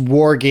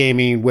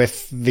wargaming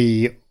with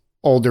the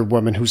older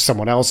woman who's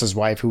someone else's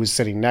wife who was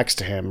sitting next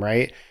to him,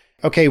 right?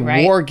 Okay,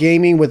 right.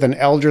 Wargaming with an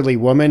elderly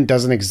woman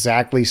doesn't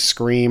exactly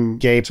scream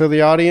gay to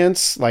the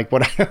audience. Like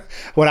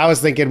what I was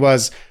thinking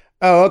was,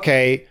 oh,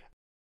 okay,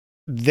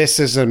 this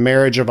is a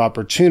marriage of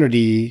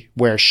opportunity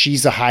where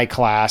she's a high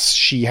class,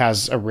 she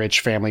has a rich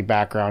family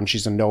background,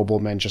 she's a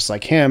nobleman just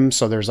like him,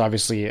 so there's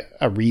obviously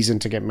a reason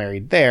to get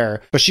married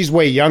there. But she's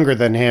way younger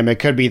than him. It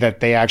could be that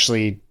they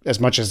actually, as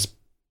much as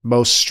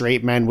most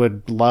straight men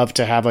would love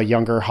to have a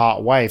younger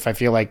hot wife, I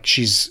feel like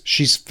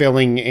she's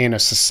filling in a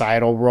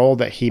societal role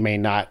that he may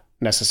not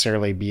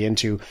necessarily be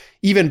into,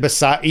 even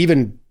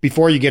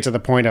before you get to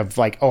the point of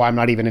like, oh, I'm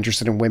not even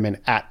interested in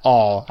women at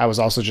all. I was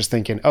also just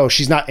thinking, oh,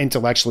 she's not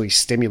intellectually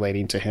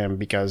stimulating to him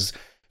because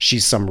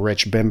she's some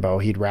rich bimbo.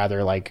 He'd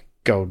rather like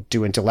go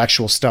do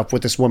intellectual stuff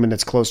with this woman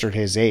that's closer to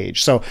his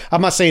age. So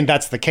I'm not saying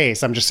that's the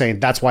case. I'm just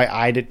saying that's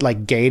why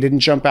gay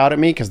didn't jump out at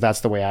me, because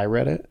that's the way I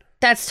read it.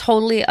 That's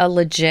totally a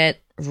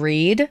legit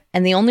read.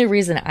 And the only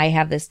reason I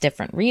have this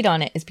different read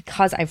on it is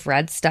because I've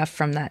read stuff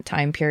from that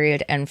time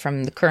period and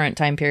from the current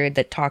time period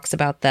that talks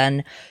about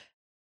then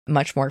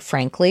much more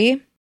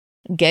frankly.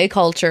 Gay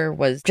culture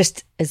was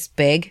just as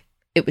big.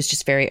 It was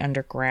just very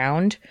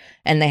underground.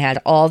 And they had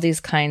all these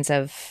kinds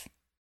of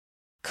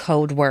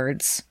code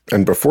words.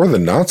 And before the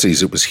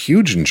Nazis, it was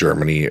huge in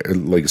Germany,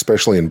 like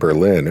especially in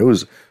Berlin.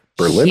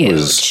 Berlin Huge.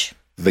 was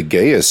the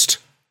gayest.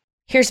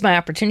 Here's my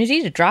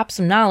opportunity to drop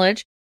some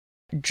knowledge.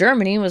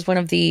 Germany was one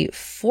of the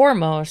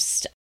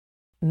foremost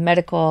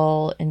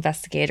medical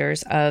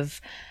investigators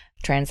of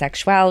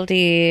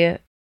transsexuality,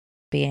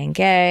 being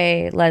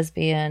gay,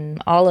 lesbian,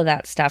 all of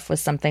that stuff was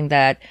something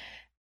that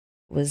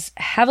was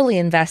heavily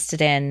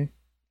invested in,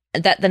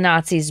 that the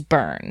Nazis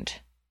burned.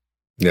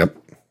 Yep.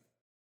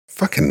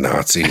 Fucking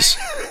Nazis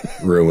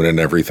ruining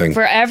everything.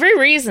 For every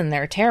reason,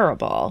 they're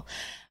terrible.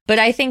 But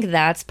I think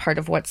that's part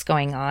of what's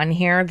going on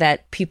here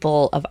that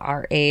people of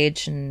our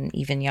age and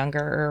even younger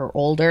or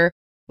older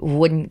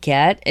wouldn't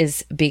get,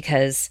 is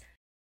because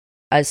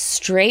a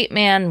straight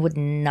man would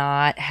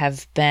not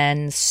have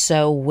been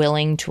so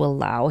willing to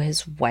allow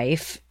his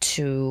wife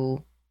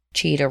to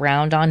cheat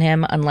around on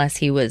him unless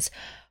he was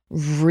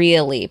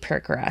really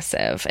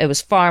progressive. It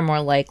was far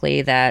more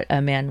likely that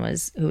a man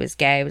who was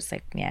gay was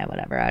like, yeah,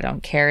 whatever, I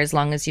don't care as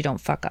long as you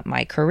don't fuck up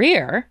my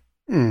career.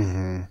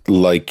 Mm-hmm.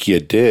 Like you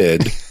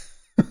did,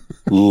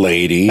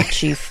 lady.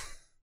 She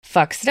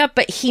fucks it up,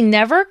 but he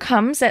never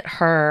comes at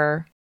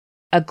her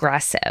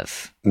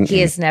aggressive. Mm-mm.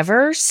 He is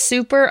never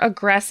super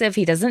aggressive.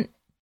 He doesn't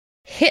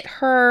hit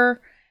her.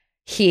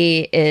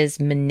 He is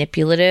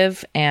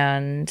manipulative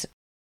and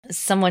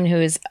someone who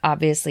is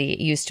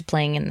obviously used to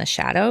playing in the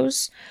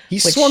shadows. He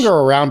swung her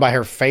around by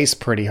her face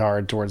pretty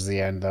hard towards the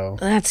end, though.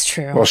 That's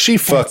true. Well, she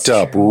fucked That's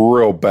up true.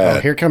 real bad. Oh,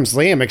 here comes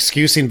Liam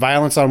excusing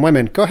violence on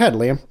women. Go ahead,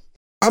 Liam.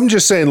 I'm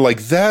just saying,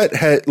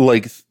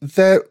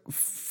 that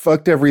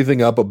fucked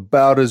everything up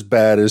about as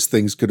bad as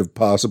things could have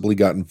possibly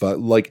gotten.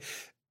 Like,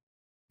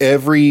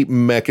 every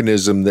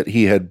mechanism that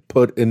he had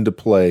put into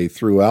play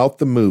throughout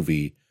the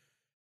movie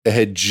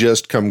had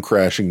just come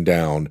crashing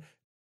down.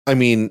 I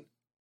mean,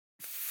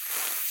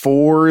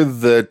 for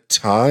the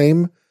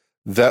time,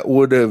 that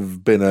would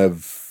have been a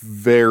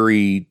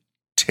very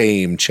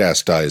tame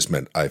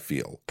chastisement, I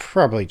feel.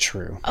 Probably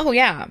true. Oh,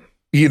 yeah.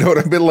 You know what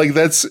I mean? Like,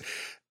 that's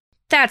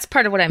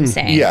part of what I'm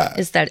saying. Yeah.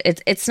 Is that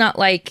it's not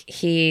like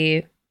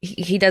he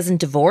doesn't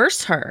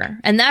divorce her.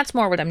 And that's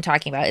more what I'm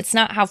talking about. It's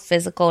not how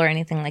physical or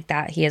anything like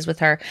that he is with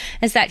her.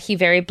 It's that he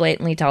very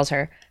blatantly tells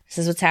her, this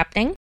is what's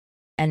happening.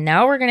 And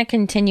now we're going to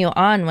continue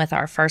on with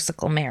our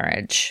farcical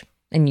marriage.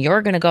 And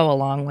you're going to go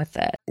along with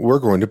it. We're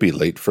going to be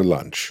late for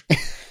lunch.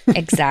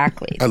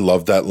 Exactly. I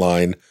love that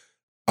line.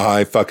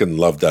 I fucking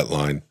love that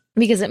line.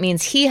 Because it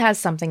means he has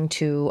something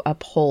to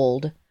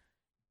uphold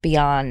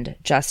beyond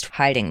just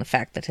hiding the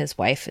fact that his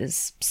wife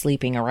is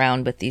sleeping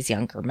around with these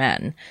younger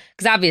men.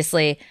 Because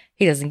obviously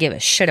he doesn't give a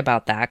shit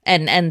about that.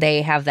 And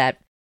they have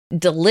that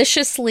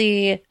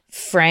deliciously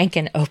frank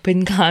and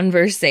open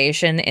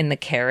conversation in the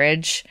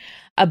carriage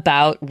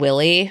about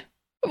Willie,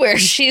 where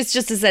she's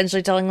just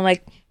essentially telling him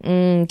like,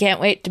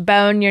 can't wait to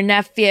bone your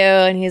nephew.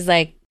 And he's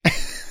like,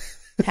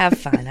 have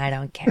fun. I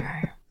don't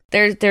care.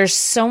 There's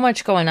so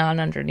much going on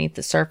underneath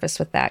the surface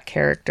with that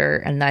character.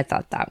 And I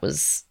thought that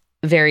was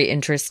very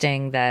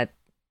interesting that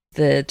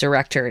the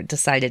director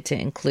decided to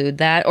include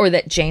that, or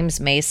that James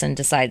Mason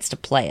decides to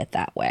play it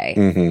that way.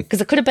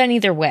 Because it could have been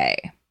either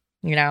way,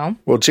 you know?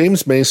 Well,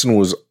 James Mason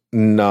was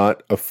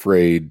not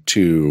afraid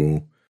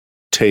to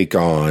take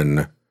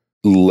on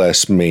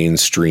less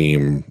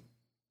mainstream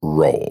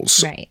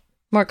roles. Right.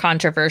 More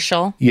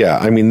controversial. Yeah,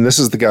 I mean, this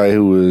is the guy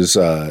who was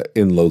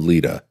in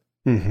Lolita.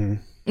 Mm-hmm.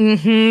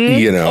 Mm-hmm.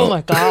 You know. Oh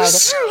my God.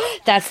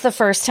 That's the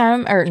first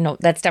time, or no,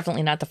 that's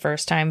definitely not the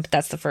first time, but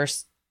that's the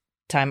first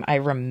time I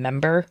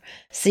remember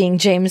seeing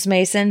James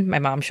Mason. My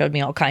mom showed me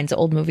all kinds of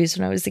old movies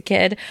when I was a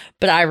kid,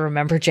 but I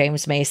remember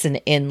James Mason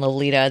in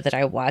Lolita that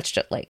I watched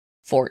at like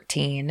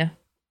 14.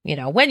 You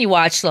know, when you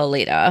watch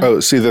Lolita. Oh,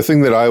 see, the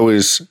thing that I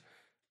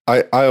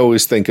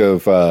always think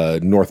of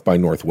North by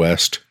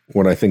Northwest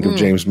when I think of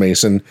James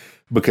Mason,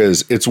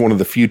 because it's one of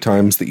the few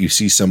times that you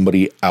see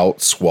somebody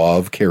out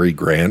suave Cary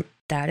Grant.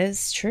 That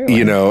is true.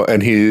 You know,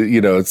 and he,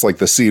 you know, it's like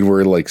the scene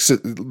where like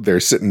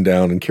they're sitting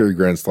down and Cary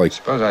Grant's like,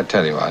 Suppose I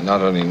tell you, I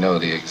not only know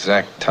the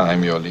exact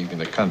time you're leaving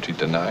the country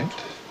tonight,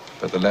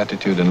 but the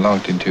latitude and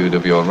longitude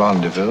of your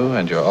rendezvous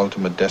and your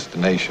ultimate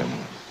destination.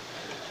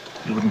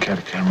 You wouldn't care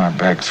to carry my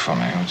bags for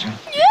me, would you?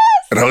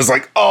 and I was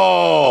like,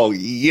 oh,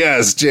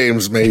 yes,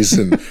 James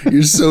Mason.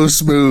 You're so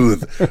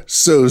smooth.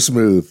 So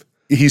smooth.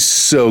 He's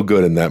so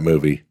good in that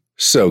movie.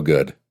 So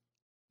good.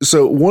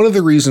 So one of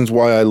the reasons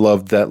why I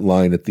loved that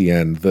line at the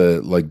end,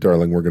 the like,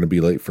 darling, we're going to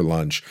be late for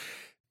lunch,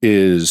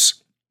 is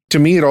to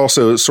me, it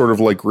also sort of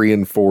like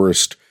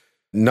reinforced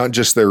not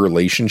just their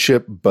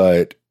relationship,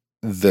 but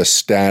the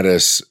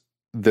status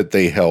that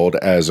they held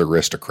as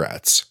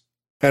aristocrats.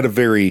 Had a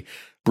very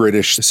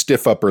British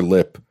stiff upper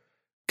lip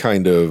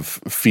kind of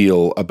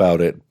feel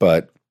about it,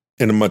 but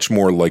in a much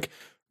more like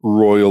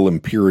royal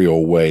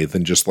imperial way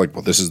than just like,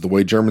 well, this is the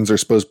way Germans are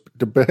supposed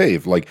to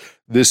behave. Like,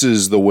 this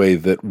is the way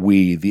that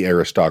we, the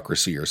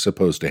aristocracy, are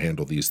supposed to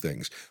handle these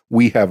things.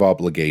 We have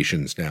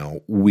obligations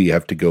now. We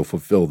have to go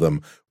fulfill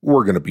them.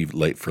 We're going to be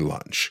late for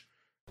lunch.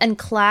 And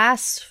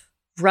class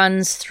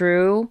runs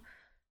through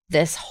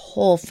this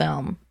whole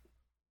film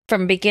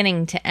from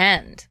beginning to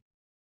end.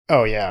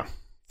 Oh, yeah,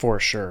 for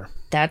sure.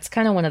 That's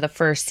kind of one of the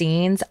first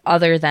scenes,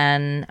 other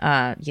than,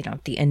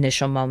 the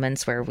initial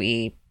moments where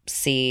we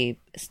see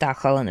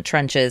Stachel in the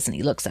trenches and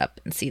he looks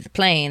up and sees the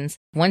planes.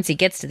 Once he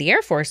gets to the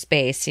Air Force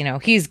Base,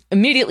 he's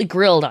immediately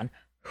grilled on,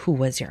 who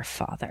was your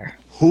father?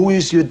 Who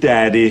is your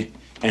daddy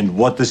and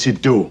what does he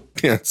do?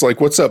 Yeah, it's like,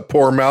 what's up,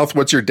 poor mouth?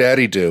 What's your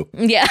daddy do?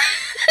 Yeah.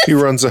 He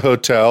runs a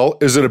hotel.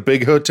 Is it a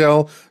big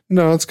hotel?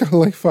 No, it's got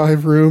like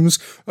 5 rooms.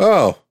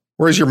 Oh,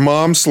 where's your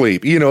mom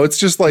sleep? It's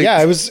just like...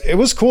 Yeah, it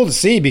was cool to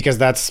see because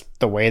that's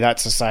the way that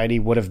society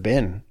would have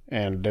been.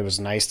 And it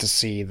was nice to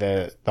see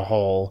the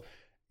whole...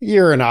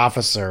 You're an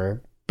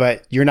officer,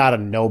 but you're not a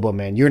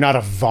nobleman. You're not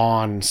a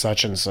Vaughn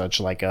such and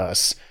such like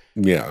us.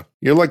 Yeah.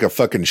 You're like a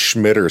fucking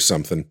Schmidt or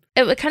something.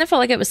 It kind of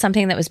felt like it was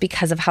something that was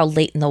because of how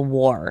late in the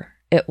war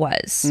it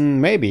was.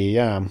 Maybe,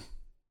 yeah.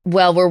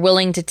 Well, we're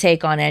willing to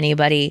take on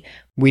anybody.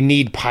 We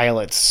need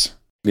pilots.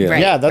 Yeah,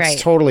 Right, yeah, that's right.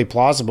 totally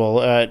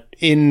plausible.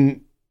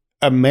 In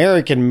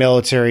American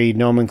military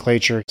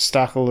nomenclature,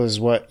 Stachel is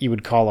what you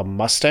would call a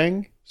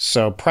Mustang.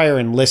 So prior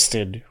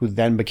enlisted, who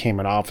then became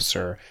an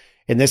officer.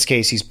 In this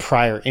case, he's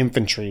prior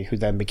infantry, who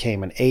then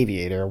became an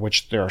aviator,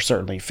 which there are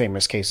certainly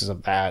famous cases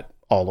of that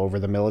all over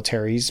the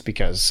militaries,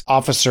 because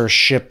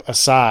officership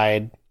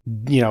aside,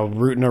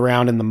 rooting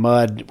around in the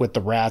mud with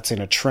the rats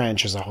in a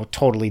trench is a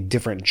totally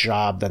different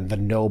job than the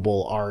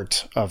noble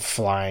art of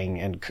flying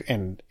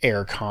and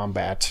air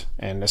combat.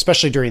 And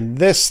especially during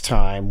this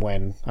time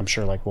when, I'm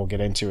sure like we'll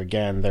get into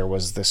again, there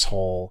was this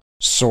whole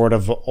sort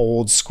of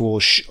old school,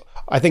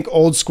 I think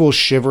old school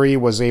chivalry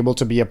was able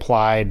to be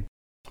applied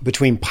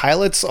between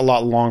pilots a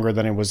lot longer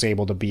than it was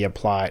able to be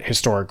applied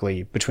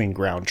historically between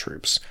ground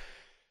troops.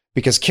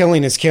 Because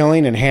killing is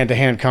killing and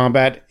hand-to-hand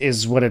combat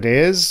is what it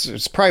is.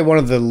 It's probably one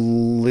of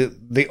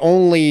the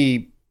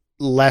only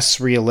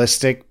less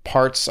realistic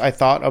parts, I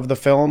thought, of the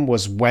film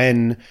was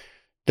when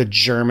the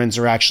Germans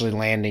are actually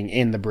landing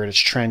in the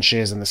British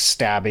trenches and the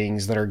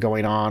stabbings that are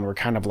going on were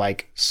kind of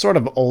like sort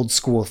of old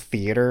school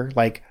theater,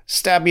 like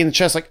stab me in the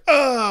chest, like,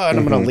 and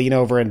I'm going to lean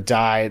over and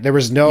die. There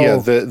was no... Yeah,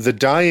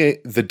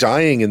 the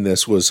dying in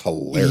this was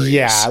hilarious.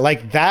 Yeah,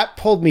 like that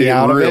pulled me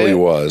out really of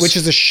it. Was. Which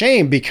is a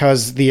shame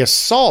because the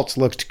assault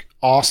looked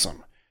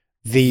awesome.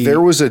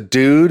 There was a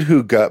dude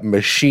who got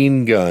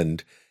machine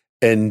gunned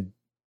and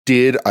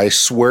did, I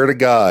swear to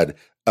God,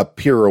 a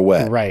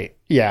pirouette. Right,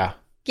 yeah.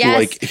 Yes,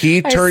 like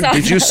he turned,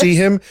 did you see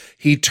him?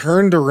 He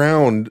turned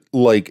around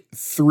like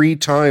 3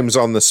 times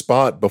on the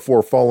spot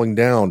before falling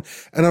down.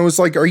 And I was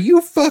like, are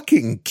you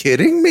fucking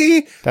kidding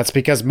me? That's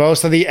because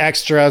most of the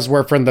extras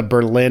were from the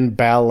Berlin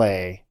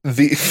Ballet.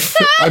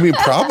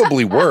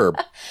 Probably were.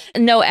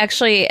 No,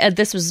 actually,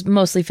 this was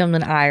mostly filmed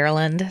in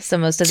Ireland. So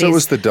most of So these... it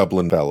was the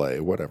Dublin Ballet,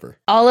 whatever.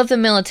 All of the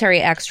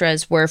military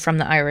extras were from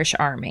the Irish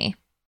Army.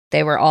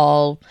 They were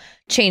all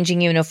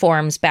changing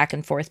uniforms back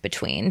and forth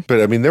between.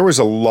 But there was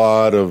a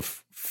lot of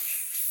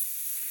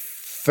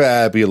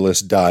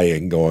fabulous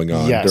dying going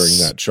on during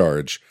that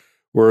charge,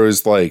 where it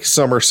was like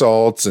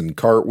somersaults and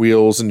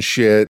cartwheels and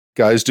shit,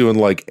 guys doing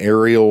like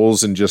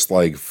aerials and just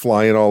like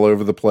flying all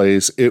over the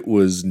place. It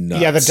was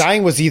nuts. Yeah, the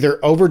dying was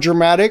either over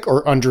dramatic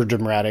or under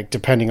dramatic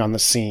depending on the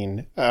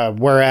scene,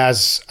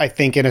 whereas I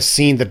think in a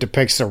scene that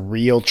depicts a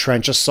real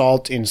trench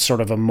assault in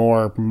sort of a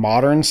more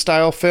modern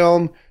style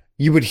film,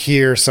 you would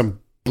hear some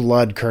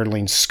blood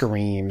curdling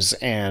screams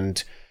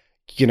and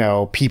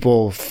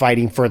people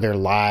fighting for their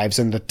lives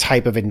and the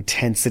type of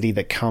intensity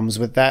that comes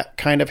with that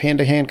kind of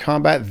hand-to-hand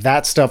combat.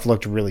 That stuff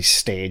looked really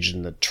staged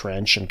in the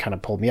trench and kind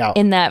of pulled me out.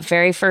 In that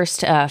very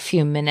first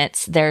few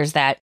minutes, there's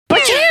that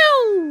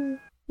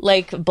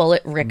like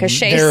bullet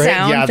ricochet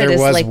sound that is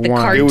like the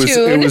cartoon.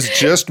 It was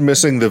just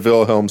missing the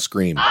Wilhelm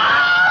scream.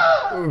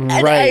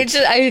 Right.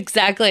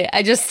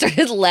 I just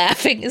started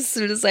laughing as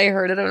soon as I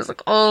heard it. I was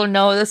like, oh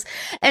no, this.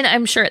 And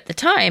I'm sure at the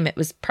time it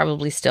was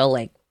probably still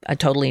like a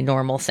totally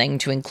normal thing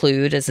to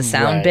include as a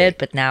sound bit,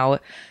 but now,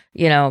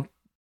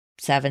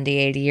 70,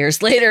 80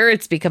 years later,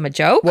 it's become a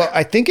joke. Well,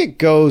 I think it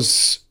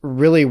goes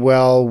really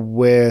well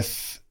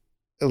with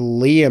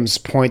Liam's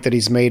point that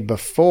he's made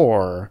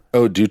before.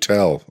 Oh, do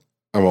tell.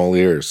 I'm all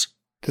ears.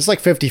 This is like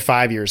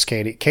 55 years,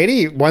 Katie.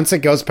 Katie, once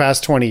it goes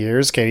past 20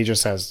 years, Katie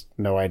just has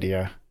no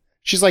idea.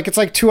 She's like, it's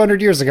like 200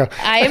 years ago.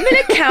 I am an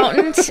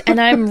accountant and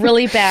I'm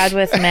really bad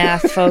with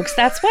math, folks.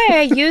 That's why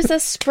I use a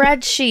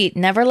spreadsheet.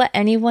 Never let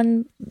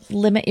anyone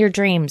limit your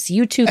dreams.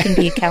 You too can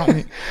be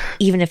accountant,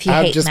 even if you hate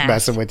math. I'm just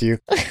messing with you.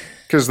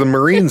 Because the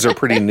Marines are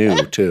pretty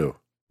new, too.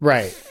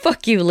 Right.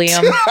 Fuck you,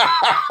 Liam.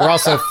 We're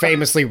also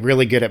famously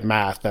really good at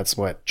math. That's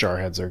what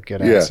jarheads are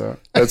good at. Yeah, So.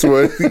 that's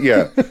what,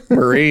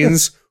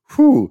 Marines,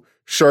 whew.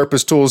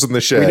 Sharpest tools in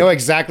the shed. We know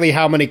exactly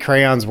how many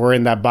crayons were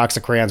in that box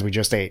of crayons we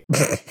just ate.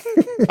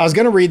 I was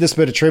going to read this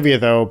bit of trivia,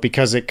 though,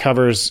 because it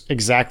covers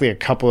exactly a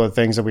couple of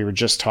things that we were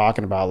just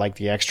talking about, like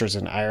the extras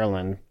in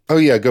Ireland. Oh,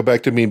 yeah. Go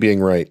back to me being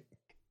right.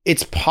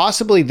 It's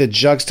possibly the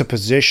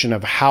juxtaposition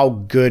of how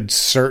good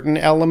certain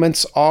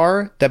elements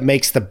are that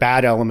makes the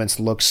bad elements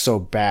look so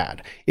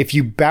bad. If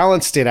you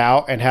balanced it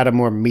out and had a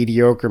more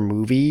mediocre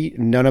movie,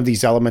 none of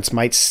these elements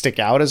might stick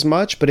out as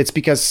much, but it's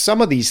because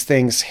some of these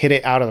things hit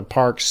it out of the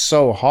park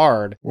so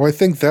hard. Well, I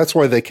think that's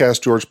why they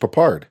cast George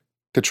Peppard,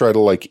 to try to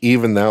like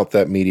even out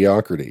that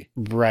mediocrity.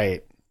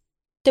 Right.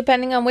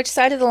 Depending on which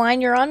side of the line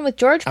you're on with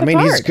George Peppard. I mean,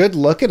 he's good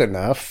looking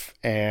enough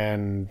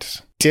and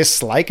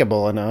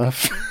dislikable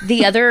enough.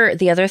 The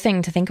other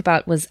thing to think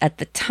about was at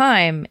the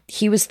time,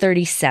 he was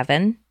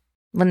 37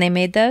 when they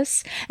made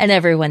this, and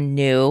everyone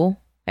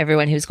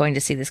who's going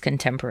to see this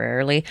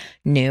contemporarily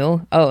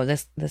knew, oh,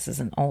 this is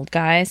an old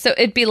guy. So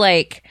it'd be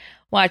like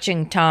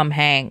watching Tom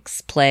Hanks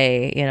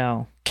play,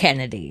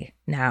 Kennedy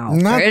now.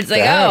 Not it's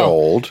that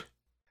old.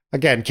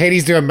 Again,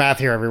 Katie's doing math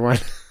here, everyone.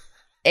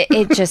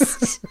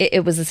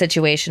 It was a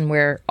situation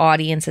where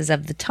audiences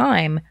of the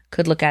time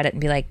could look at it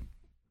and be like,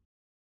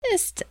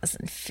 this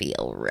doesn't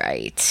feel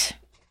right.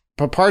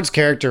 Peppard's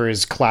character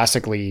is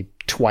classically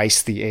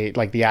twice the age,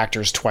 like the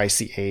actor's twice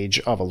the age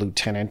of a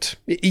lieutenant.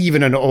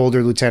 Even an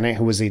older lieutenant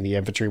who was in the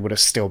infantry would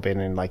have still been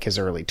in like his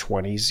early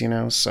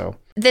 20s, so.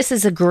 This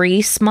is a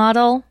Grease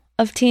model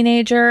of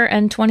teenager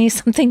and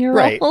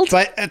 20-something-year-old. Right,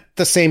 but at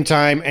the same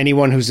time,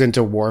 anyone who's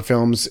into war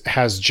films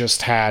has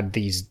just had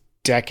these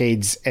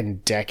decades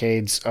and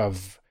decades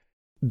of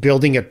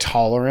building a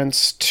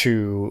tolerance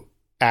to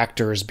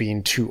actors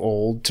being too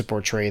old to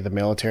portray the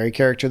military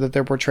character that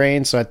they're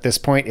portraying. So at this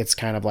point, it's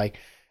kind of like,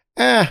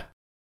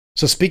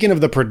 So speaking of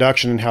the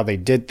production and how they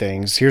did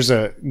things, here's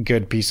a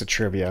good piece of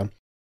trivia.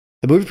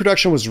 The movie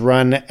production was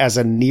run as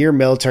a near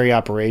military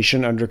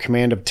operation under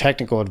command of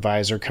technical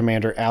advisor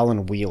Commander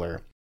Alan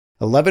Wheeler.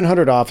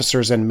 1,100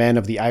 officers and men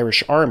of the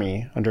Irish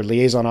Army, under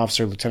liaison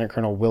officer Lieutenant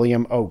Colonel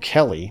William O.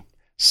 Kelly,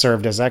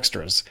 served as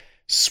extras,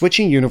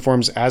 switching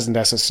uniforms as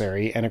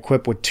necessary and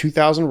equipped with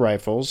 2,000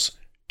 rifles,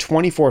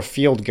 24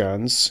 field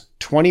guns,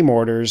 20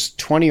 mortars,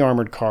 20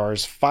 armored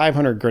cars,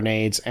 500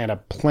 grenades, and a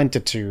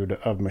plentitude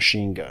of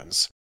machine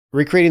guns.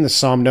 Recreating the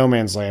Somme no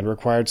man's land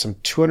required some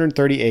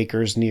 230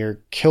 acres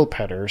near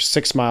Kilpetter,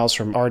 6 miles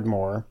from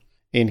Ardmore,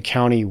 in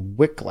County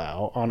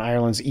Wicklow on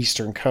Ireland's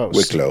eastern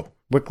coast.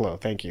 Wicklow,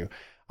 thank you.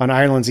 On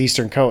Ireland's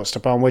eastern coast,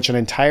 upon which an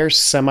entire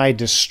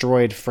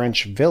semi-destroyed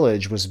French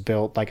village was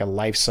built like a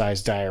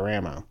life-size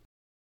diorama.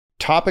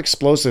 Top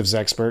explosives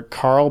expert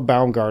Karl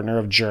Baumgartner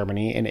of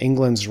Germany and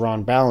England's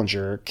Ron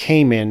Ballinger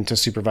came in to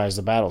supervise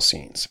the battle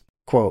scenes.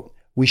 Quote,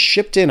 "We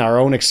shipped in our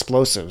own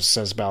explosives,"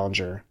 says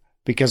Ballinger,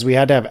 "because we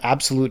had to have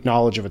absolute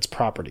knowledge of its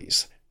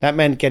properties. That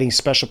meant getting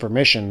special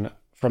permission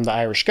from the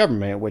Irish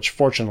government, which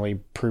fortunately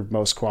proved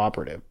most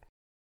cooperative.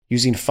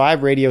 Using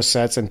 5 radio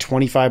sets and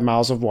 25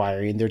 miles of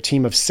wiring, their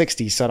team of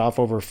 60 set off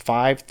over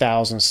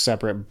 5,000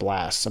 separate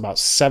blasts, about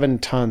 7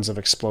 tons of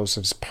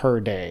explosives per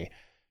day,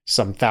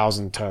 some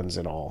 1,000 tons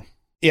in all."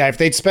 Yeah, if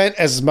they'd spent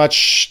as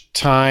much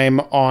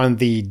time on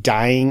the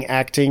dying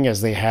acting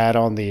as they had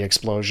on the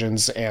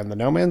explosions and the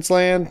no man's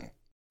land,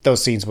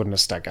 those scenes wouldn't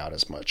have stuck out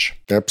as much.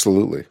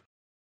 Absolutely.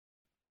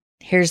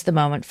 Here's the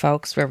moment,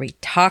 folks, where we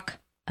talk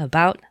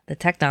about the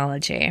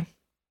technology.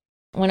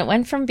 When it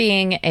went from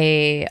being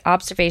a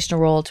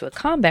observational role to a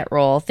combat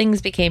role,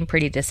 things became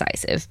pretty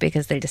decisive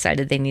because they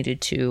decided they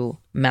needed to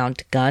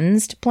mount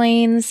guns to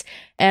planes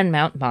and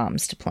mount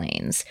bombs to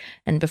planes.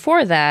 And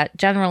before that,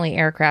 generally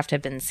aircraft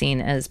had been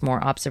seen as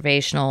more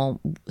observational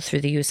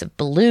through the use of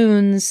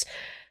balloons,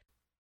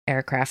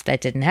 aircraft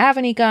that didn't have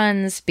any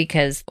guns,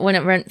 because when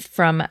it went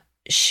from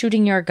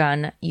shooting your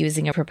gun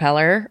using a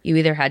propeller, you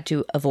either had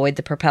to avoid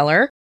the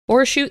propeller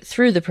or shoot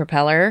through the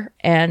propeller,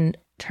 and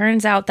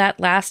turns out that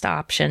last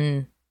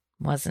option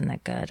wasn't a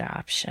good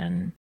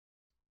option.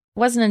 It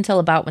wasn't until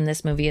about when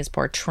this movie is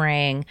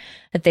portraying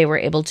that they were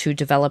able to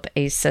develop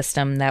a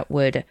system that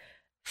would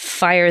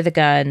fire the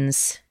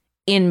guns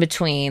in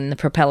between the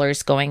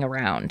propellers going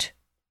around.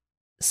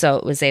 So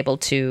it was able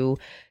to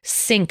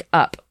sync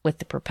up with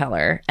the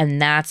propeller.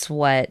 And that's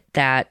what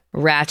that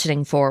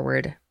ratcheting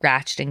forward,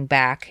 ratcheting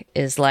back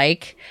is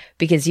like,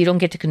 because you don't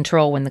get to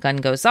control when the gun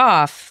goes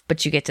off,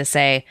 but you get to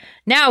say,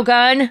 "Now,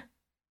 gun,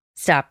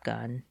 stop,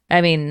 gun."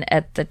 I mean,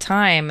 at the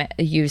time,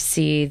 you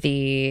see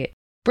the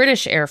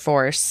British Air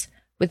Force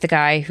with the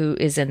guy who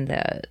is in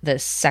the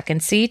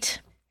second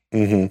seat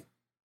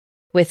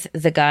with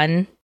the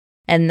gun.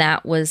 And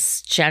that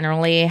was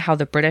generally how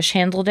the British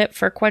handled it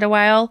for quite a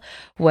while,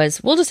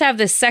 was we'll just have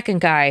this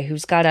second guy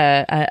who's got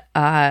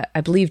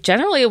I believe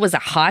generally it was a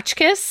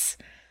Hotchkiss,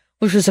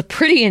 which was a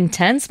pretty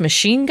intense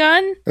machine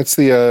gun. That's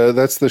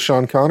the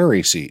Sean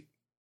Connery seat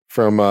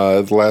from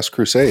The Last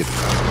Crusade.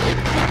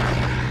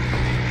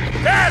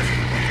 Dad,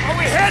 are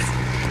we hit?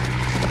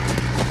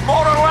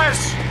 More or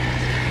less.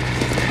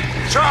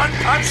 John,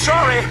 I'm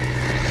sorry.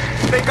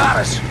 They got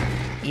us.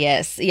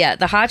 Yes. Yeah.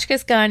 The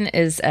Hotchkiss gun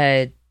is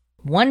a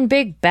one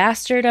big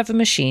bastard of a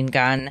machine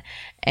gun.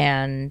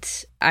 And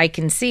I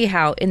can see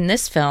how in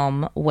this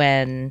film,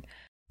 when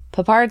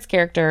Peppard's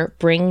character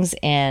brings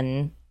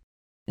in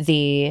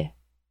the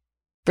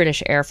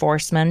British Air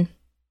Forceman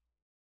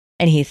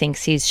and he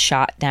thinks he's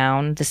shot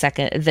down the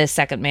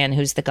second man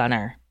who's the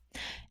gunner,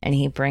 and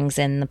he brings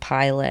in the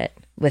pilot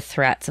with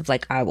threats of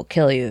like, I will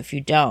kill you if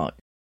you don't.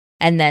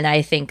 And then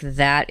I think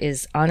that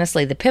is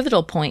honestly the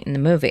pivotal point in the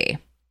movie,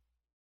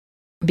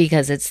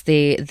 because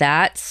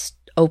that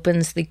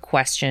opens the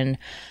question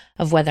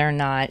of whether or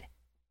not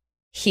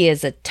he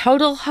is a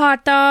total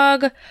hot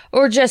dog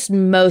or just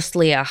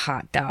mostly a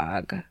hot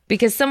dog.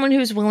 Because someone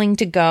who's willing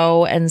to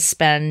go and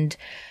spend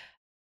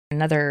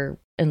another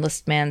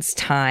enlisted man's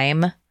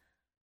time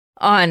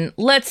on,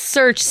 let's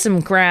search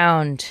some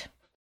ground.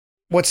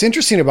 What's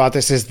interesting about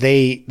this is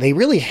they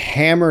really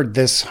hammered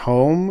this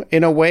home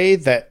in a way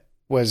that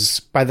was,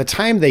 by the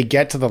time they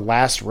get to the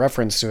last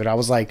reference to it, I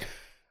was like,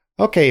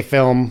 okay,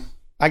 film,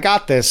 I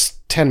got this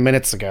 10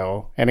 minutes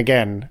ago. And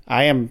again,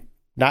 I am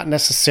not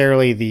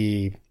necessarily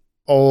the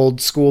old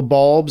school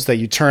bulbs that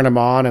you turn them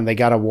on and they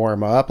got to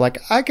warm up. Like,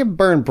 I can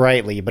burn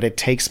brightly, but it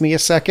takes me a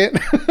second.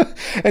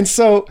 And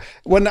so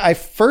when I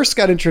first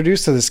got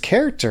introduced to this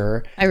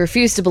character, I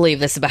refuse to believe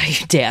this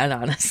about you, Dan,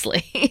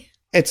 honestly.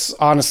 It's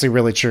honestly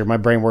really true. My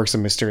brain works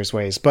in mysterious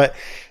ways. But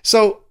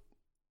so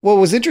what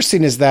was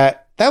interesting is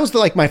that was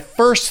like my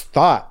first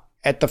thought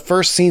at the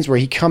first scenes where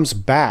he comes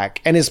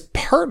back and his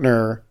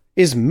partner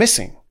is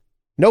missing.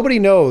 Nobody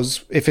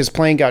knows if his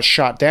plane got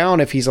shot down,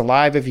 if he's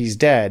alive, if he's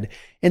dead.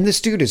 And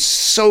this dude is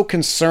so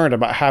concerned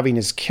about having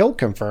his kill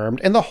confirmed.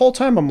 And the whole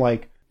time I'm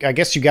like, I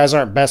guess you guys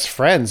aren't best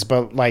friends,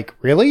 but like,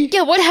 really?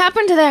 Yeah, what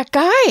happened to that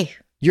guy?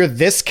 You're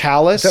this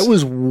callous? That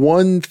was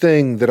one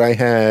thing that I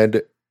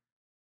had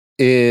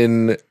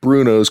in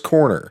Bruno's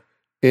corner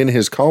in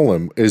his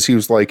column, is he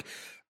was like,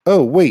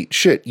 oh, wait,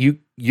 shit, you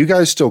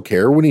guys still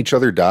care when each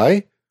other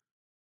die?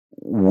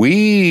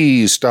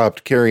 We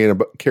stopped caring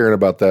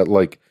about that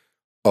like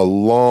a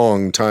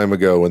long time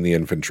ago in the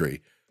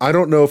infantry. I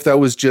don't know if that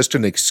was just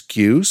an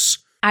excuse.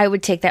 I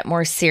would take that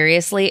more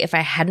seriously if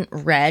I hadn't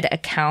read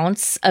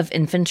accounts of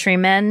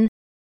infantrymen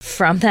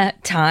from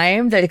that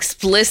time that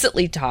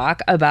explicitly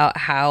talk about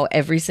how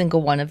every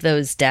single one of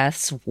those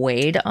deaths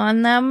weighed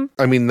on them.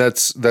 I mean,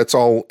 that's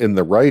all in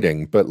the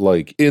writing, but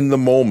like in the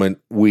moment,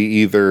 we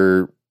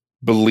either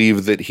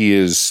believe that he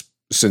is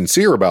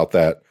sincere about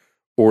that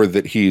or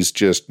that he's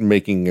just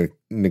making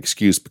an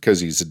excuse because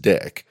he's a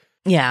dick.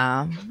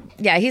 Yeah.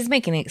 Yeah, he's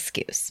making an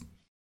excuse.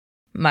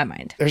 My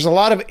mind. There's a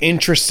lot of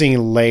interesting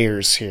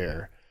layers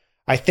here.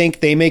 I think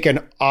they make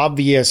an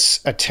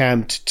obvious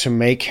attempt to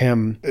make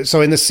him...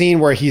 So in the scene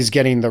where he's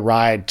getting the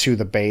ride to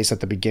the base at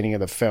the beginning of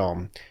the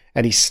film,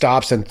 and he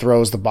stops and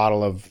throws the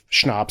bottle of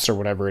schnapps or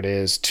whatever it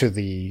is to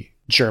the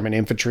German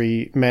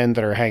infantrymen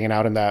that are hanging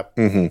out in that,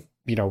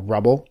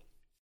 rubble.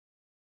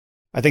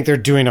 I think they're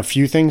doing a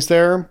few things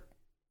there.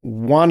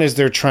 One is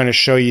they're trying to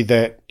show you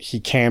that he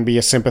can be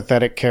a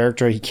sympathetic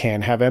character. He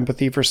can have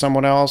empathy for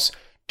someone else.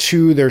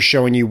 Two, they're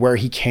showing you where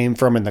he came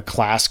from in the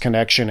class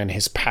connection and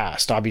his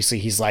past. Obviously,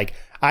 he's like,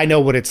 I know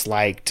what it's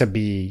like to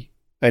be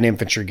an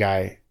infantry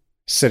guy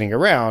sitting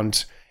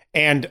around.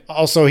 And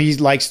also he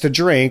likes to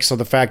drink. So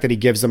the fact that he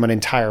gives them an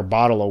entire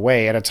bottle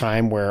away at a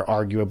time where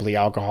arguably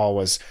alcohol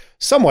was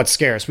somewhat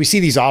scarce. We see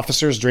these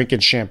officers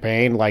drinking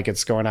champagne like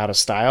it's going out of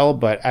style.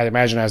 But I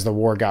imagine as the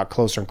war got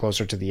closer and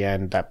closer to the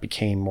end, that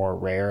became more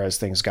rare as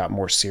things got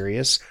more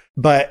serious.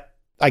 But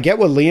I get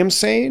what Liam's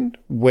saying,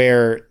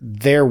 where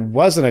there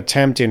was an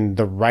attempt in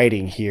the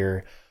writing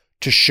here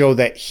to show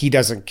that he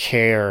doesn't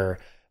care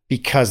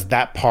because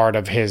that part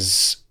of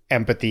his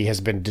empathy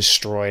has been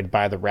destroyed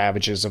by the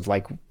ravages of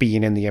like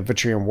being in the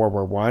infantry in World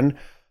War I.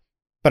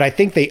 But I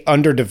think they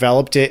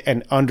underdeveloped it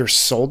and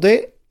undersold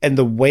it. And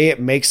the way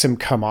it makes him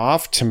come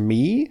off to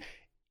me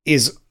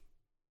is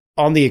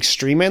on the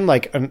extreme end,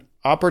 like an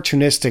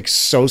opportunistic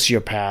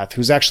sociopath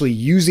who's actually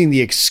using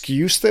the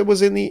excuse that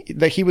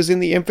he was in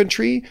the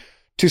infantry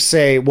to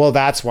say, well,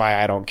 that's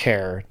why I don't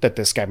care that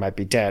this guy might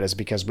be dead, is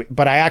because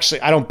but I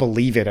don't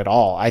believe it at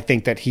all. I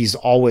think that he's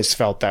always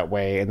felt that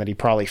way and that he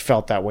probably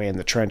felt that way in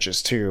the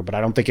trenches too. But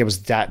I don't think it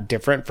was that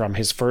different from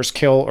his first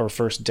kill or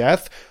first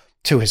death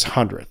to his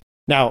 100th.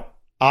 Now,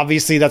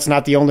 obviously that's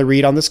not the only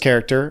read on this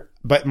character,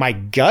 but my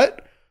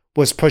gut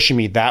was pushing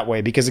me that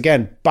way because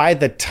again, by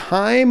the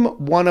time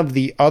one of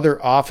the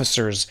other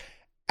officers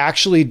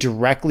actually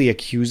directly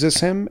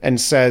accuses him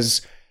and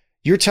says,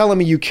 you're telling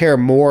me you care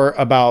more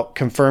about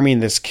confirming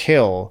this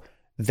kill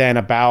than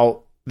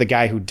about the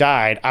guy who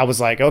died, I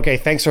was like, okay,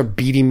 thanks for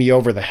beating me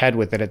over the head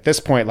with it. At this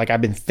point, like I've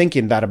been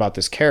thinking that about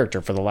this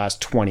character for the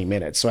last 20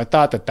 minutes. So I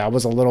thought that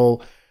was a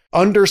little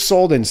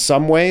undersold in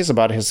some ways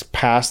about his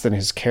past and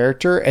his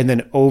character, and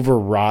then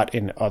overwrought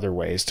in other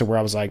ways to where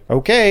I was like,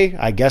 okay,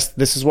 I guess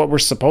this is what we're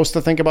supposed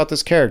to think about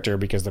this character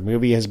because the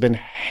movie has been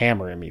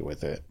hammering me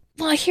with it.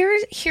 Well,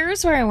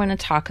 here's where I want to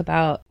talk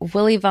about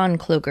Willy von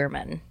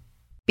Klugerman.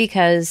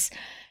 Because,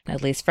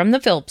 at least from the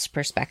film's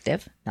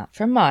perspective, not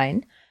from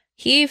mine,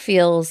 he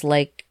feels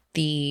like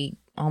the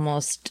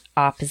almost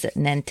opposite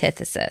and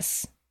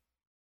antithesis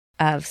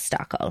of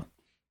Stockel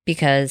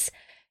because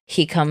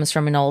he comes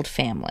from an old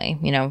family.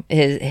 You know,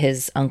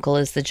 his uncle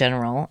is the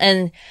general.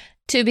 And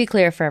to be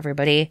clear for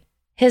everybody,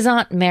 his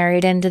aunt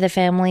married into the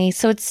family,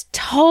 so it's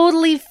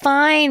totally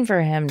fine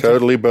for him.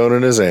 Totally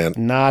boning his aunt.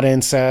 Not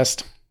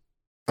incest.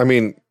 I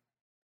mean,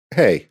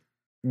 hey,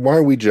 why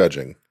are we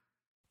judging?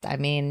 I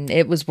mean,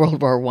 it was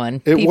World War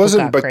I. It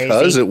wasn't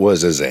because it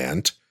was his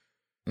aunt.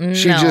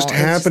 She just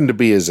happened to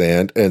be his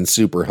aunt and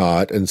super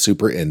hot and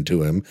super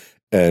into him,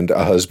 and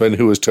a husband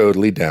who was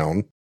totally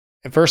down.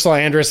 If Ursula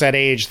Andress at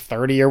age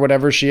 30 or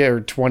whatever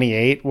or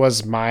 28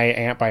 was my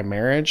aunt by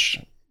marriage,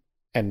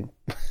 and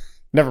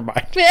never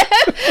mind.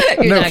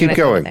 No, keep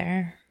going.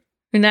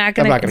 We're not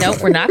going to.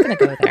 Nope, we're not going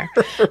to go there.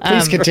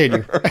 Please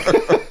continue.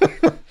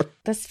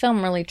 This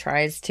film really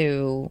tries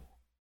to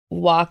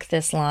walk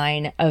this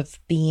line of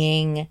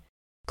being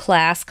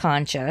class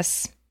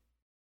conscious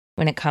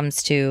when it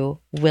comes to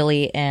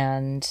Willie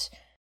and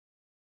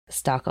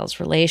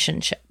Stockel's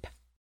relationship.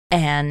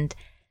 And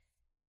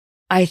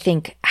I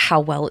think how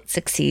well it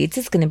succeeds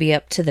is going to be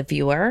up to the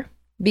viewer,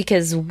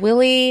 because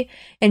Willie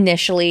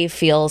initially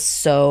feels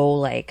so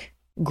like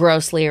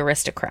grossly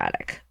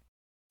aristocratic.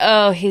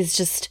 Oh, he's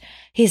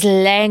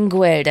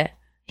languid.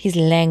 He's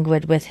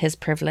languid with his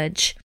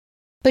privilege.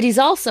 But he's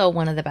also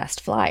one of the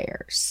best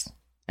flyers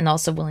and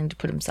also willing to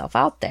put himself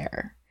out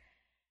there.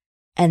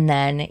 And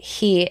then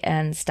he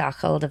and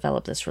Stockel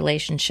develop this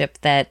relationship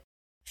that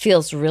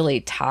feels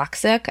really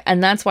toxic.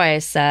 And that's why I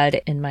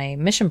said in my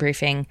mission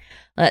briefing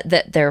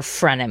that they're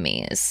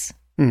frenemies.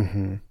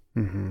 Mm-hmm.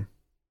 Mm-hmm.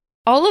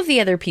 All of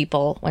the other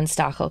people, when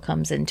Stockel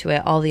comes into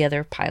it, all the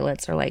other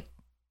pilots are like,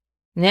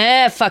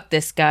 nah, fuck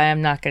this guy.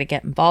 I'm not going to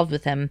get involved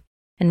with him.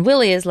 And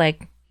Willie is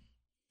like,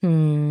 I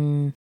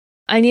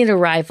need a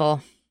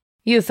rival.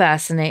 You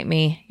fascinate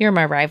me. You're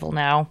my rival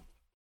now.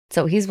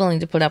 So he's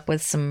willing to put up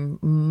with some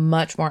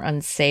much more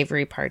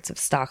unsavory parts of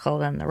Stockel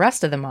than the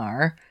rest of them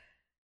are.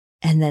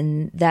 And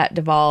then that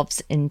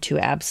devolves into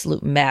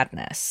absolute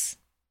madness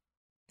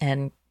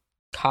and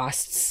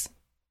costs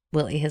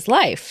Willie his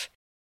life.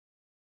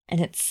 And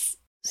it's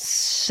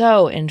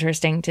so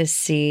interesting to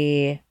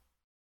see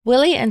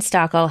Willie and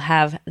Stockel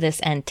have this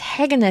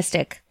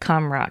antagonistic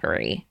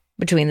camaraderie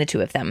between the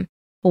two of them,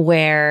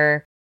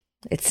 where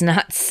it's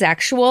not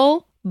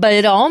sexual, but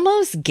it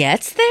almost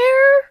gets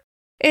there.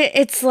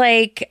 It's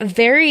like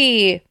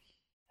very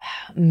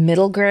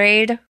middle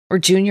grade or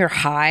junior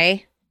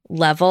high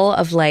level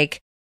of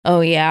like, oh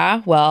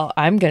yeah, well,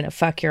 I'm going to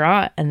fuck your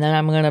aunt and then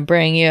I'm going to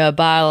bring you a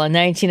bottle of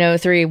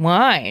 1903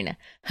 wine.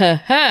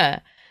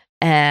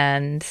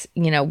 And,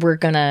 you know, we're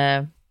going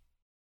to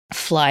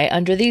fly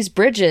under these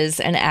bridges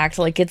and act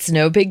like it's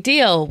no big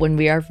deal when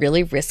we are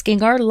really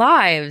risking our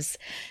lives.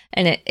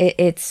 And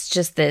it's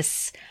just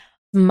this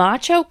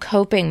macho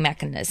coping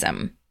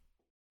mechanism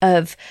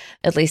of,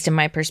 at least in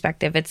my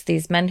perspective, it's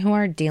these men who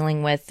are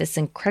dealing with this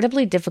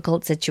incredibly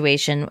difficult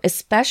situation,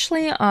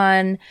 especially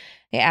on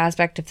the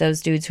aspect of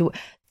those dudes who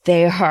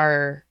they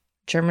are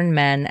German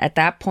men. At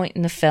that point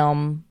in the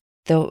film,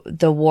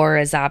 the war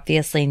is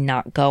obviously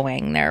not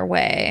going their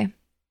way.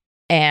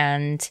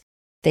 And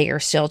they are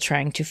still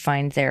trying to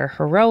find their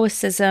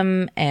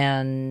heroicism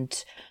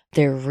and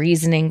their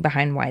reasoning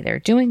behind why they're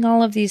doing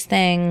all of these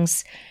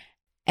things.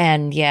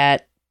 And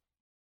yet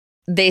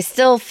they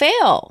still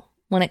fail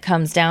when it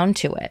comes down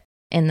to it,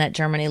 in that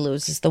Germany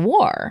loses the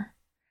war.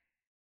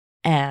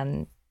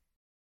 And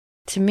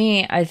to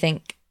me, I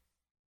think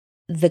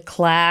the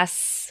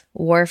class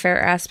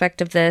warfare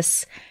aspect of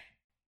this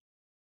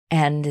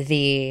and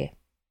the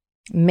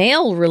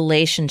male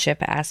relationship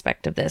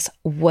aspect of this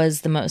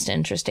was the most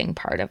interesting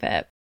part of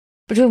it.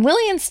 Between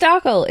Willie and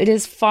Stockel, it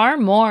is far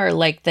more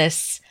like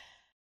this,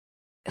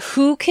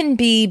 who can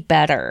be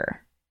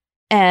better?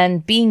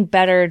 And being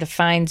better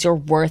defines your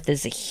worth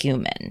as a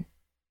human.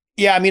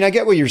 Yeah, I mean, I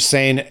get what you're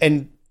saying.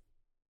 And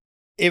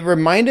it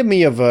reminded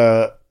me of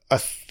a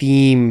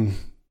theme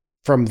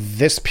from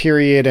this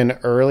period and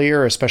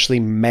earlier, especially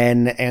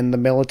men and the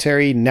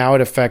military. Now it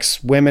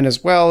affects women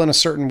as well in a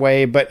certain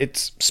way, but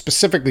it's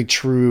specifically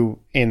true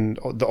in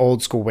the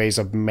old school ways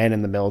of men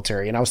in the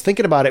military. And I was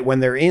thinking about it when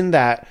they're in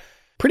that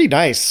pretty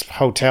nice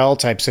hotel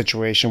type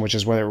situation, which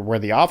is where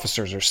the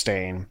officers are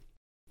staying.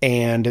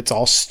 And it's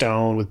all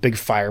stone with big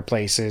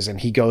fireplaces. And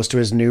he goes to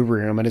his new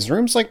room, and his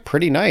room's like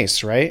pretty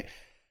nice, right?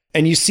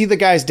 And you see the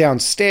guys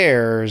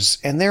downstairs,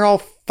 and they're all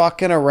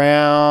fucking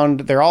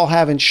around. They're all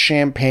having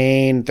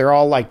champagne. They're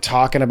all like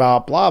talking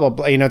about blah, blah,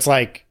 blah. You know, it's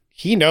like,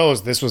 he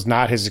knows this was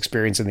not his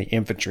experience in the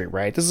infantry,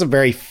 right? This is a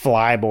very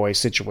flyboy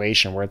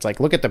situation where it's like,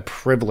 look at the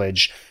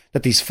privilege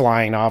that these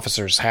flying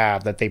officers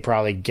have, that they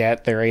probably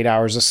get their 8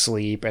 hours of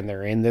sleep and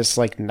they're in this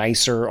like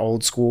nicer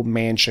old school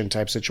mansion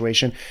type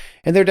situation.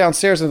 And they're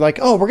downstairs and they're like,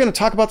 oh, we're going to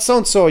talk about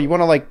so-and-so. You want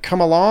to like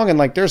come along? And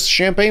like, there's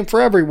champagne for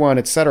everyone,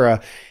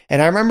 etc.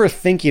 And I remember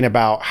thinking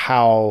about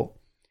how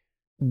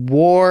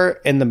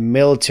war and the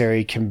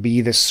military can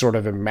be this sort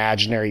of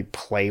imaginary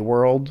play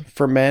world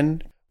for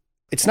men.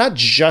 it's not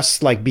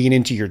just like being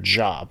into your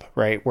job,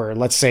 right? Where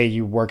let's say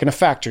you work in a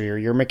factory or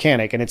you're a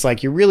mechanic and it's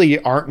like you really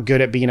aren't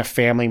good at being a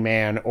family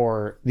man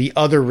or the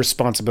other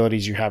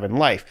responsibilities you have in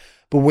life.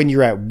 But when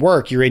you're at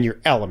work, you're in your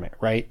element,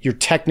 right? You're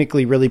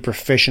technically really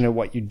proficient at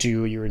what you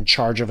do. You're in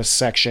charge of a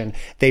section.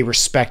 They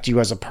respect you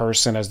as a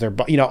person, as their,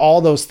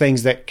 all those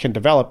things that can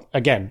develop.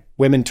 Again,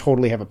 women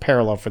totally have a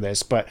parallel for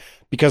this, but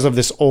because of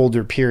this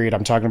older period,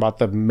 I'm talking about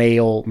the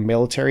male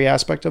military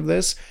aspect of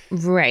this.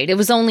 Right. It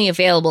was only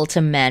available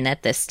to men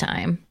at this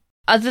time.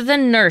 Other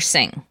than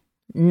nursing.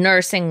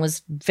 Nursing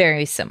was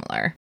very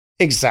similar.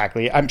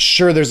 Exactly. I'm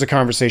sure there's a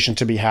conversation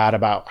to be had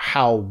about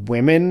how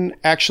women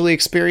actually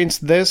experience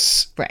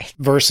this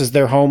versus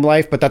their home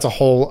life, but that's a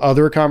whole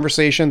other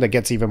conversation that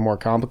gets even more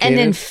complicated.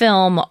 And in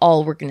film,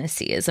 all we're going to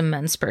see is a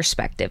men's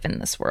perspective in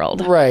this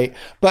world. Right.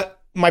 But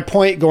my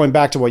point, going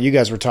back to what you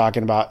guys were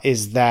talking about,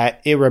 is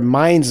that it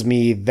reminds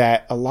me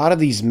that a lot of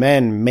these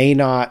men may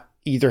not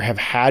either have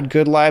had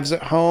good lives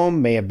at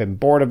home, may have been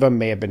bored of them,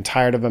 may have been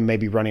tired of them,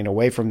 maybe running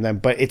away from them.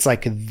 But it's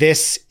like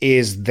this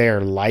is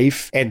their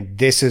life and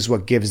this is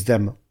what gives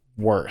them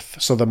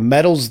worth. So the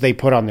medals they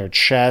put on their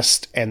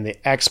chest and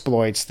the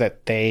exploits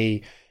that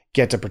they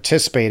get to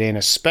participate in,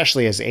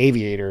 especially as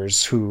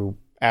aviators who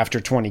after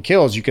 20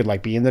 kills, you could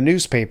like be in the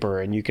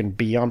newspaper and you can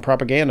be on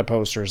propaganda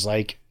posters.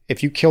 Like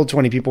if you killed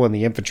 20 people in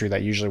the infantry,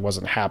 that usually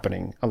wasn't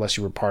happening unless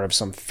you were part of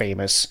some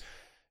famous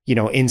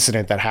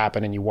incident that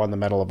happened and you won the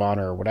Medal of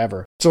Honor or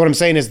whatever. So what I'm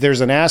saying is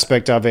there's an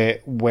aspect of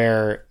it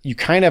where you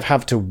kind of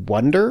have to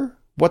wonder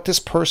what this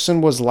person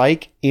was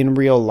like in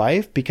real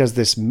life, because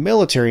this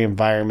military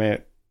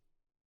environment,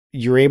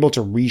 you're able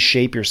to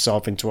reshape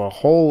yourself into a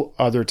whole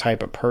other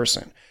type of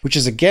person, which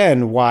is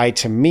again why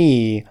to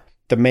me,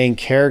 the main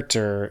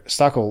character,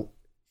 Stockwell,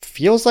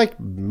 feels like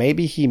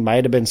maybe he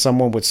might have been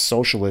someone with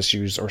social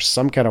issues or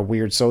some kind of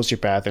weird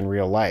sociopath in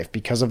real life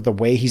because of the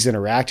way he's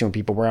interacting with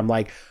people, where I'm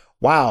like,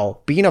 wow,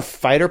 being a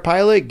fighter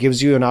pilot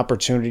gives you an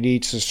opportunity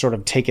to sort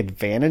of take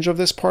advantage of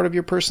this part of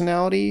your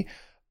personality.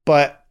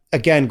 But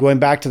again, going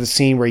back to the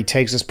scene where he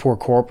takes this poor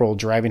corporal,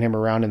 driving him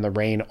around in the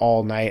rain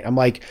all night, I'm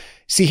like,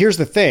 see, here's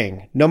the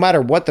thing. No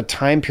matter what the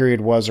time period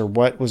was or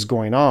what was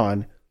going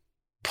on,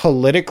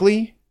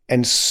 politically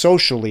and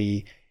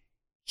socially,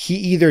 he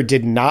either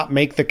did not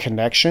make the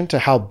connection to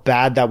how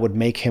bad that would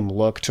make him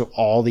look to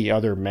all the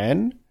other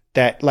men,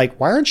 that like,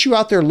 why aren't you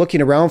out there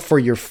looking around for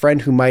your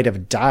friend who might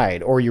have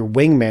died or your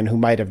wingman who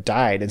might have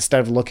died instead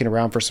of looking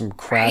around for some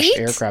crashed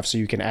aircraft so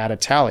you can add a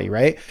tally,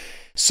 right?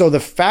 So the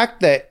fact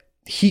that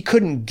he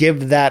couldn't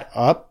give that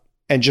up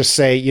and just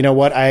say, you know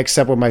what, I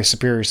accept what my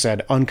superior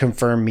said.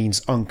 Unconfirmed means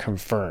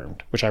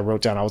unconfirmed, which I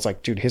wrote down. I was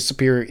like, dude, his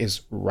superior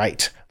is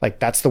right. Like,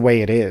 that's the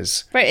way it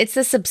is. Right. It's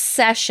this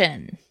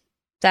obsession.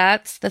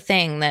 That's the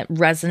thing that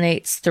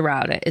resonates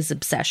throughout it, is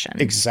obsession.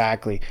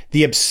 Exactly.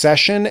 The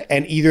obsession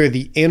and either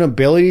the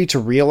inability to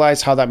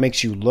realize how that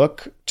makes you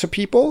look to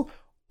people,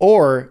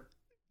 or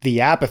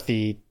the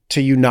apathy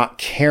to you not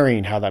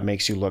caring how that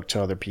makes you look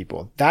to other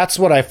people. That's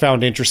what I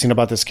found interesting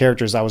about this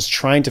character, is I was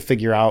trying to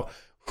figure out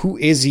who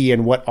is he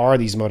and what are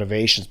these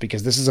motivations,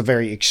 because this is a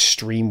very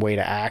extreme way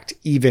to act,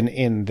 even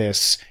in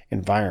this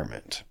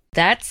environment.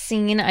 That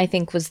scene, I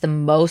think, was the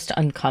most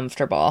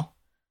uncomfortable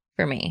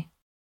for me.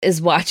 Is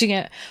watching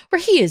it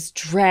where he is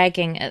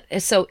dragging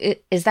it. So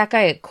is that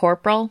guy a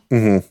corporal?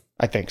 Mm-hmm.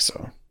 I think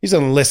so. He's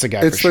an enlisted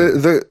guy. It's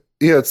for sure.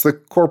 It's the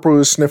corporal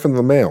who's sniffing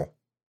the mail.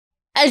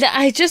 And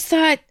I just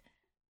thought,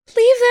 leave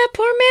that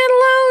poor man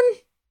alone.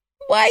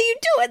 Why are you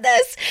doing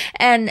this?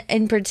 And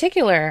in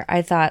particular,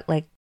 I thought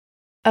like,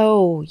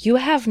 oh, you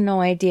have no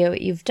idea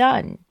what you've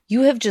done.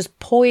 You have just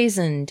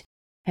poisoned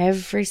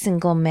every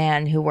single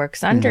man who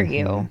works under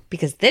you,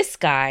 because this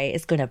guy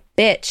is going to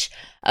bitch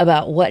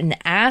about what an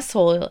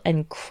asshole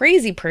and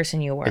crazy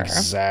person you were.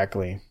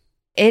 Exactly.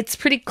 It's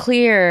pretty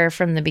clear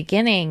from the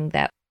beginning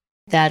that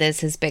that is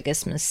his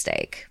biggest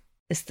mistake,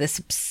 is this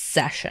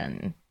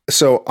obsession.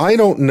 So I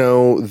don't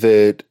know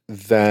that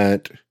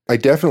I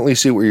definitely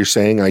see what you're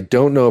saying. I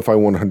don't know if I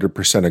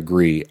 100%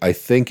 agree. I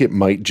think it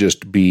might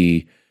just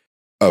be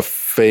a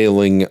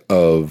failing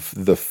of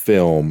the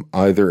film,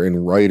 either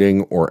in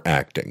writing or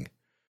acting.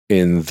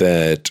 In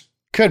that,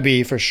 could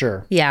be, for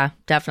sure. Yeah,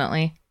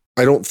 definitely.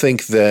 I don't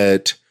think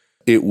that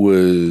it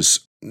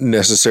was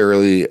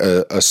necessarily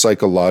a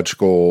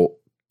psychological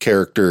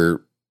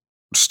character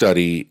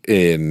study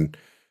in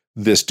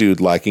this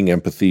dude lacking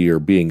empathy or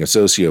being a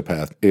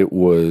sociopath. It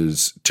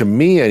was, to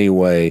me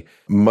anyway,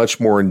 much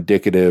more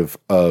indicative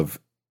of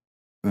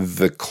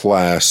the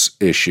class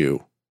issue,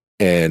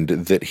 and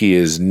that he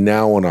is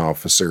now an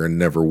officer and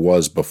never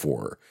was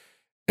before.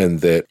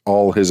 And that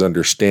all his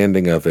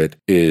understanding of it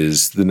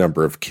is the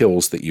number of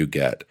kills that you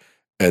get.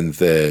 And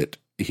that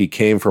he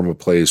came from a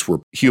place where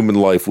human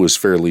life was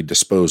fairly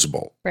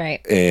disposable. Right.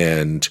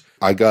 And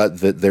I got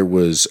that there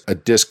was a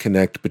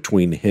disconnect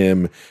between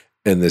him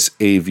and this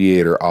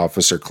aviator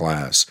officer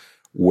class,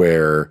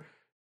 where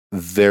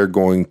they're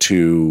going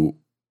to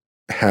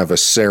have a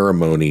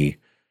ceremony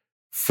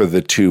for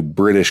the two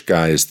British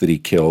guys that he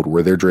killed,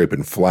 where they're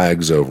draping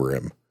flags over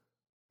him.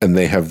 And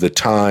they have the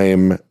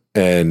time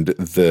And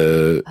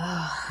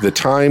the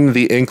time,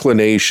 the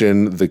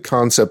inclination, the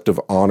concept of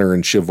honor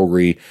and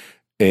chivalry,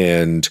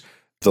 and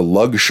the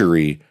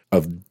luxury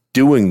of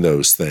doing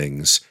those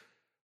things,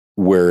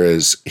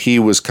 whereas he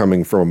was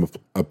coming from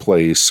a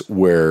place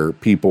where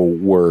people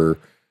were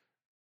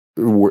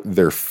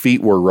their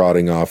feet were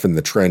rotting off in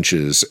the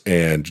trenches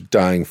and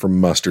dying from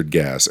mustard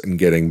gas and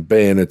getting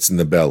bayonets in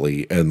the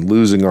belly and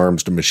losing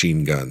arms to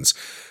machine guns.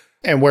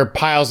 And where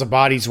piles of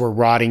bodies were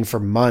rotting for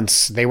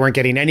months. They weren't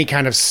getting any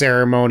kind of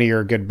ceremony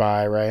or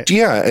goodbye, right?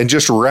 Yeah, and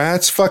just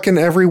rats fucking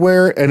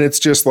everywhere. And it's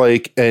just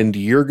like, and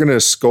you're going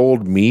to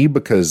scold me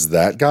because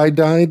that guy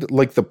died?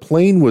 Like, the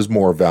plane was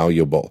more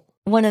valuable.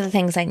 One of the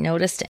things I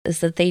noticed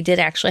is that they did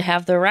actually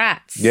have the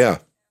rats. Yeah.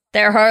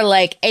 There are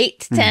like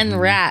 8 to 10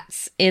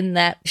 rats in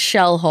that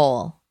shell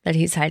hole that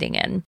he's hiding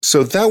in.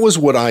 So that was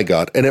what I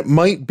got. And it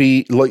might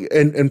be like,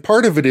 and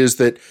part of it is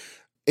that,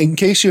 in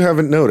case you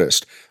haven't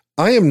noticed,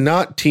 I am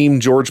not Team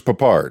George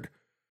Peppard.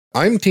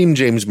 I'm Team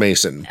James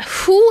Mason.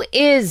 Who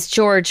is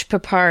George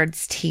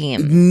Peppard's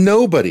team?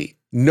 Nobody.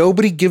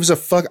 Nobody gives a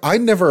fuck. I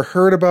never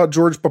heard about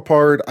George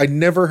Peppard. I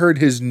never heard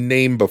his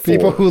name before.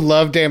 People who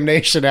love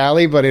Damnation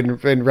Alley, but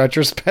in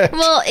retrospect.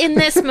 Well, in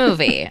this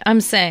movie,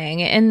 I'm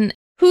saying, and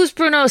who's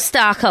Bruno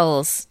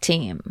Stachel's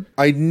team?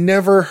 I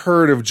never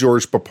heard of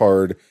George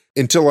Peppard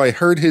until I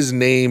heard his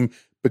name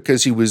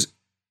because he was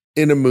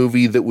in a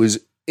movie that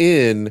was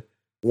in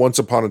Once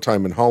Upon a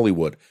Time in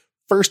Hollywood.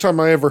 First time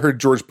I ever heard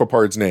George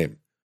Peppard's name.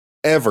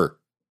 Ever.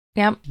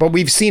 Yep. But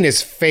we've seen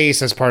his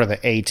face as part of the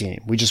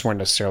A-Team. We just weren't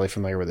necessarily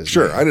familiar with his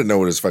name. I didn't know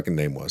what his fucking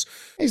name was.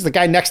 He's the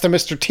guy next to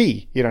Mr.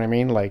 T. You know what I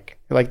mean? Like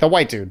the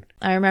white dude.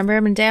 I remember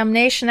him in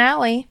Damnation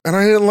Alley. And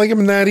I didn't like him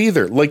in that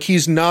either. Like,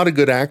 he's not a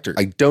good actor.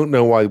 I don't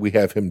know why we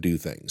have him do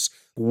things.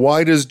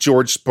 Why does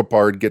George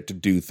Peppard get to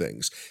do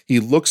things?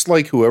 He looks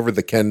like whoever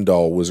the Ken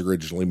doll was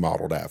originally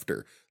modeled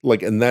after.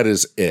 Like, and that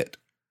is it.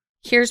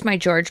 Here's my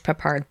George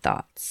Peppard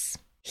thoughts.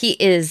 He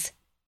is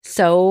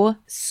so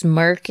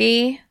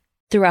smirky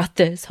throughout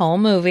this whole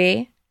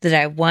movie that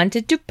I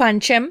wanted to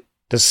punch him.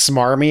 Does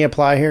smarmy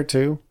apply here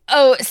too?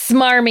 Oh,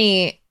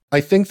 smarmy.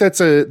 I think that's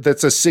a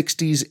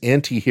 60s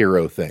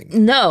anti-hero thing.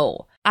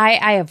 No,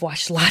 I have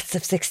watched lots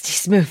of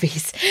 60s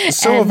movies.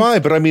 So have I,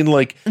 but I mean,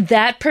 like,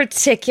 that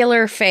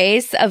particular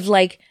face of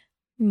like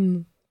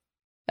I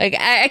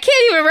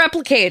can't even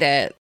replicate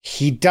it.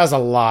 He does a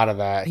lot of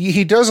that.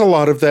 He does a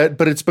lot of that,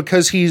 but it's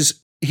because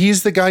he's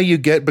the guy you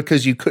get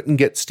because you couldn't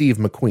get Steve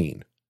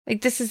McQueen.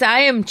 Like, this is I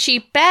am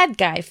cheap bad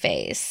guy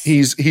face.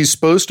 He's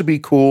supposed to be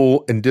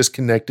cool and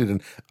disconnected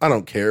and I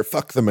don't care,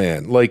 fuck the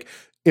man. Like,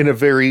 in a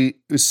very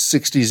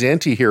 60s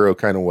anti-hero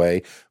kind of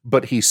way,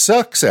 but he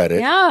sucks at it.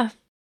 Yeah,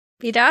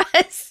 he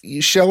does.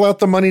 You shell out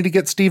the money to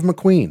get Steve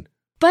McQueen.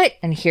 But,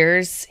 and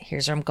here's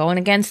where I'm going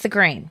against the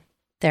grain.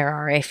 There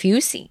are a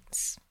few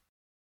scenes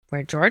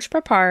where George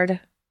Peppard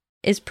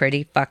is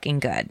pretty fucking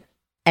good.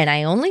 And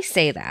I only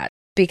say that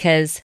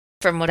because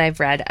from what I've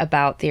read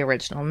about the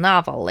original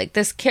novel, like,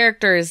 this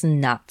character is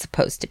not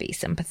supposed to be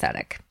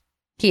sympathetic.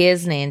 He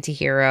is an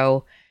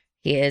anti-hero.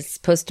 He is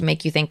supposed to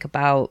make you think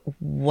about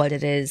what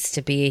it is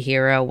to be a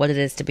hero, what it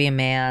is to be a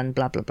man,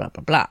 blah, blah, blah,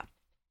 blah, blah.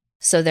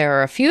 So there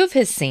are a few of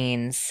his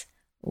scenes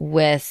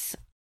with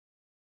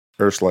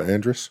Ursula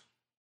Andress.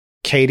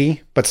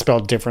 Katie, but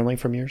spelled differently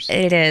from yours.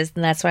 It is,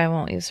 and that's why I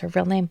won't use her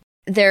real name.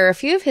 There are a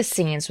few of his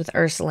scenes with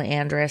Ursula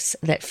Andress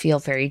that feel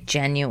very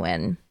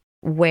genuine,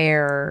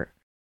 where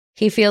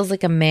he feels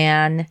like a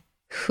man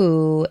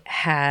who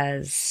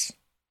has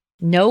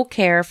no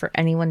care for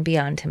anyone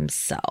beyond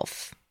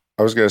himself.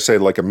 I was going to say,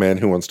 like, a man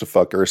who wants to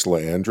fuck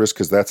Ursula Andress,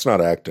 because that's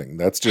not acting.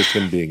 That's just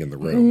him being in the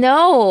room.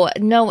 No.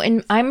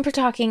 And I'm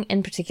talking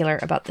in particular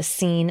about the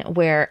scene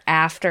where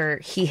after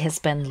he has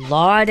been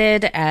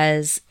lauded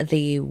as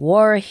the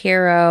war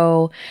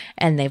hero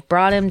and they've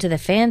brought him to the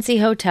fancy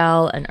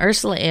hotel and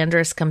Ursula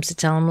Andress comes to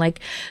tell him, like,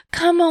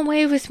 come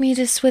away with me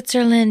to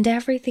Switzerland.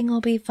 Everything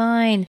will be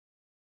fine.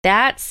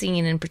 That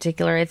scene in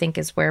particular, I think,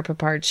 is where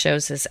Peppard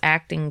shows his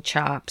acting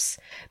chops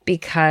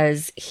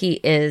because he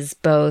is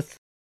both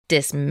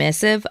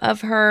dismissive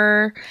of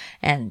her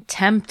and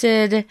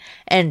tempted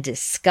and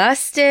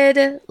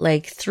disgusted.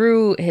 Like,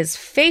 through his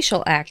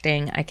facial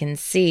acting, I can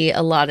see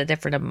a lot of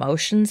different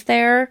emotions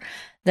there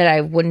that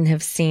I wouldn't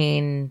have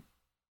seen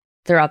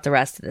throughout the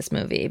rest of this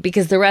movie,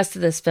 because the rest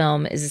of this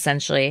film is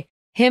essentially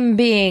him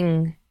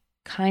being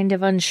kind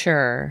of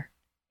unsure,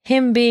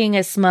 him being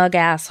a smug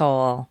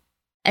asshole,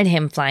 and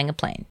him flying a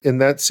plane. In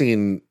that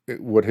scene,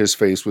 what his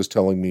face was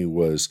telling me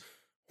was,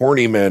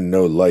 horny men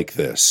know like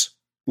this.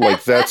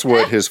 Like, that's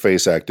what his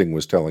face acting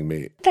was telling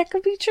me. That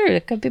could be true.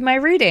 It could be my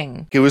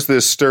reading. It was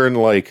this stern,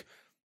 like,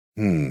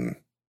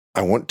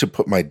 I want to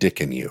put my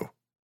dick in you,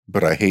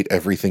 but I hate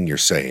everything you're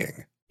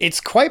saying. It's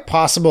quite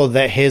possible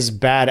that his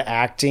bad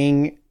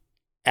acting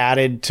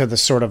added to the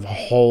sort of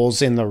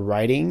holes in the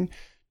writing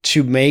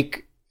to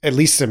make, at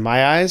least in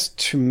my eyes,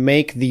 to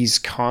make these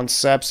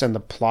concepts and the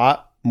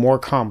plot more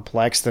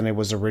complex than it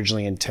was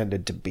originally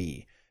intended to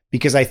be.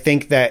 Because I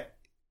think that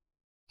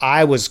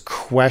I was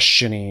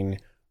questioning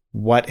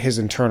what his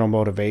internal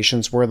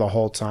motivations were the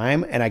whole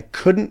time, and I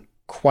couldn't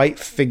quite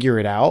figure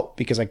it out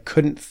because I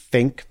couldn't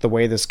think the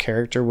way this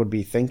character would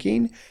be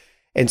thinking.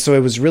 And so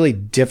it was really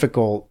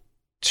difficult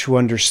to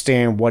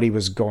understand what he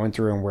was going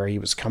through and where he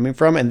was coming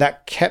from. And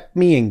that kept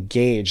me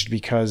engaged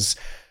because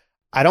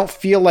I don't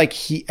feel like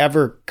he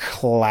ever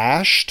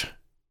clashed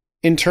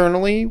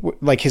internally.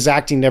 Like his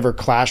acting never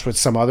clashed with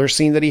some other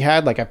scene that he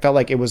had. Like I felt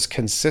like it was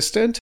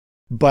consistent.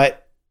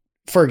 But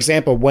for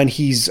example, when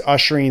he's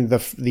ushering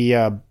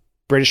the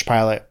British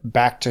pilot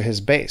back to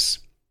his base,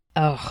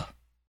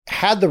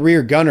 had the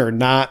rear gunner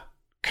not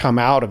come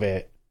out of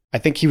it, I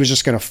think he was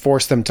just going to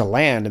force them to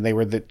land and they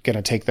were going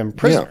to take them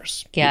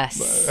prisoners.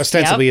 Yes.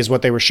 Ostensibly is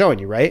what they were showing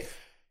you, right?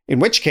 In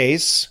which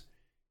case,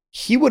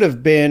 he would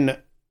have been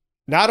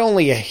not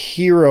only a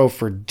hero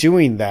for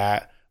doing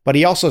that, but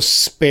he also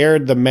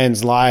spared the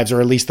men's lives, or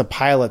at least the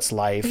pilot's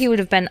life. He would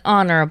have been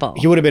honorable.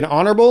 He would have been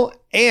honorable,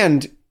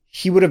 and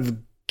he would have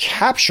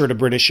captured a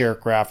British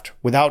aircraft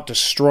without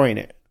destroying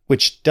it,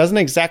 which doesn't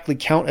exactly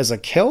count as a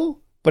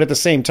kill, but at the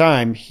same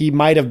time, he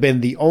might have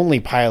been the only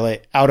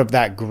pilot out of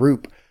that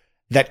group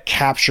that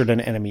captured an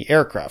enemy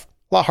aircraft.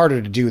 A lot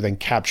harder to do than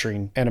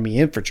capturing enemy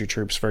infantry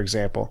troops, for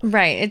example.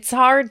 Right. It's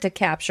hard to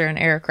capture an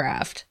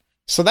aircraft.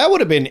 So that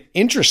would have been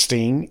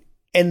interesting.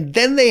 And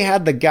then they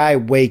had the guy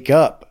wake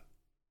up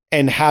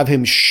and have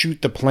him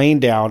shoot the plane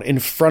down in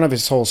front of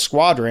his whole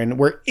squadron,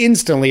 where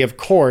instantly, of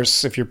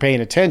course, if you're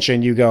paying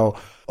attention, you go,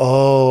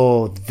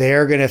 oh,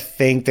 they're going to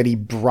think that he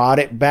brought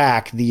it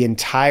back the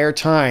entire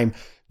time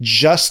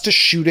just to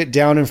shoot it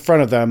down in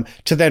front of them,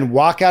 to then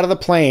walk out of the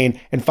plane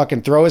and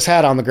fucking throw his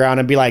hat on the ground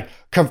and be like,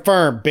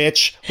 confirm,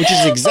 bitch, which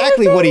is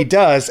exactly what he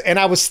does. And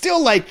I was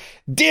still like,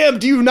 damn,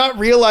 do you not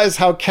realize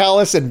how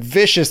callous and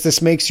vicious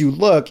this makes you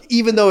look?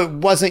 Even though it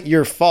wasn't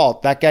your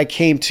fault, that guy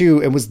came to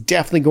and was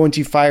definitely going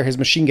to fire his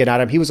machine gun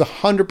at him. He was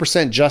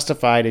 100%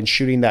 justified in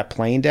shooting that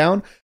plane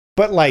down.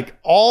 But like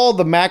all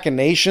the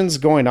machinations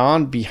going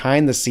on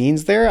behind the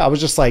scenes there, I was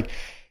just like,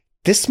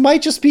 this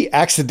might just be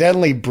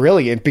accidentally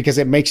brilliant because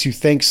it makes you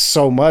think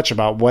so much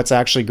about what's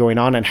actually going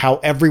on and how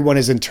everyone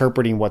is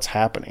interpreting what's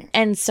happening.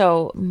 And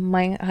so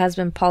my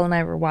husband, Paul, and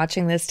I were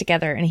watching this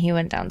together, and he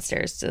went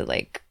downstairs to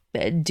like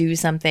do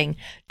something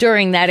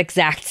during that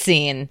exact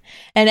scene.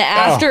 And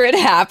after it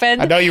happened,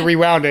 I know you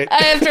rewound it.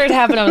 After it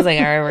happened, I was like,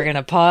 all right, we're going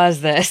to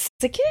pause this.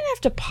 It's like, you didn't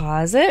have to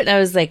pause it. And I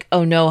was like,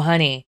 oh no,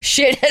 honey,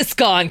 shit has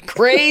gone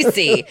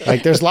crazy.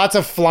 Like there's lots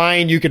of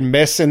flying you can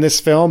miss in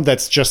this film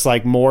that's just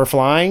like more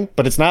flying,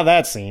 but it's not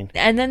that scene.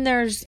 And then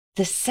there's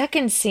the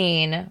second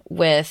scene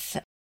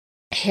with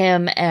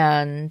him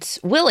and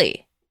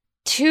Willie.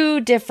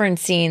 Two different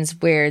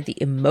scenes where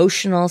the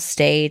emotional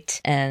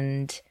state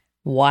and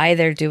why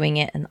they're doing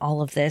it and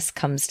all of this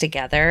comes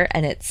together.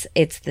 And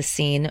it's the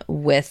scene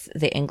with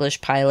the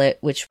English pilot,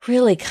 which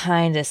really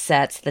kind of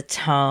sets the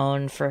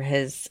tone for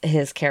his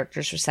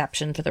character's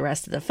reception for the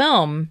rest of the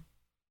film.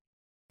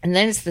 And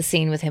then it's the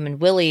scene with him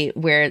and Willie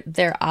where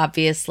they're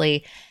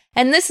obviously,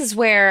 and this is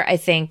where I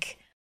think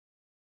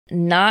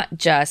not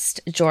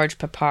just George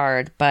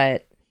Peppard,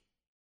 but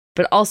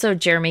also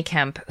Jeremy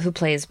Kemp, who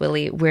plays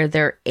Willie, where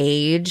their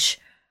age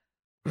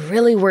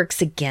really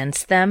works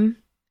against them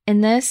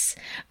in this,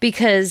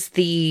 because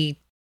the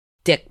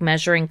dick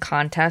measuring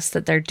contest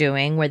that they're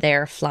doing where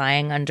they're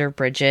flying under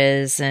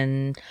bridges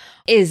and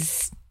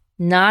is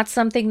not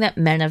something that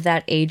men of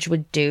that age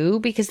would do,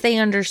 because they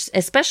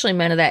especially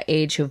men of that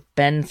age who've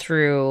been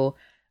through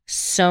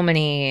so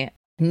many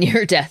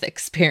near-death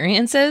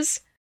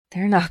experiences.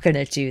 They're not going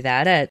to do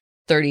that at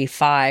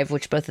 35,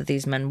 which both of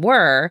these men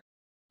were,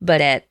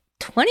 but at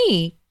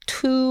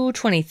 22,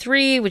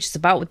 23, which is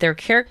about what their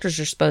characters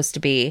are supposed to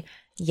be.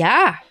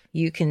 Yeah,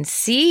 you can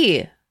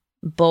see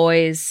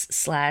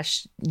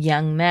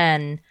boys/young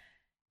men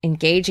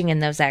engaging in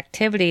those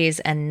activities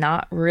and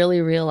not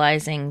really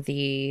realizing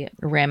the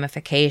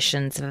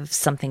ramifications if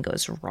something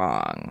goes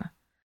wrong.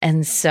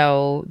 And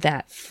so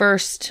that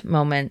first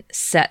moment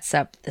sets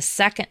up the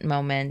second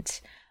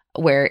moment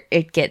where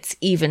it gets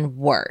even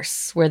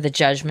worse, where the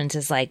judgment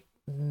is like,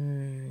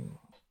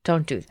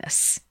 don't do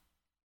this.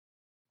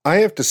 I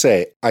have to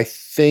say, I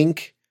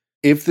think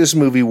if this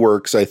movie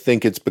works, I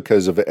think it's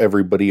because of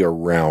everybody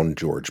around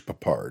George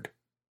Peppard.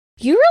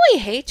 You really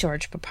hate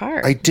George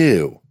Peppard. I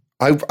do.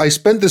 I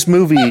spent this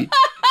movie...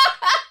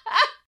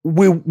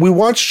 we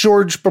watched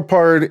George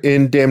Peppard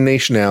in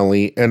Damnation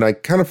Alley, and I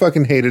kind of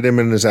fucking hated him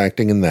and his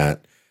acting in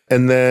that.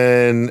 And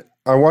then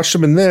I watched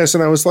him in this,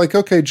 and I was like,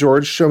 okay,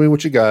 George, show me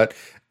what you got.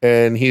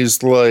 And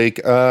he's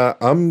like,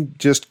 I'm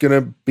just going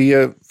to be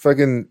a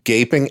fucking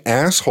gaping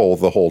asshole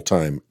the whole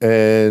time.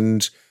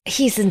 And...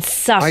 he's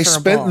insufferable. I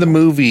spent the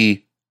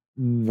movie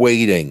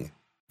waiting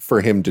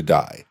for him to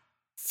die.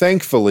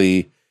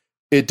 Thankfully,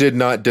 it did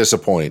not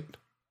disappoint.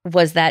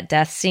 Was that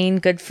death scene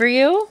good for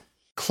you?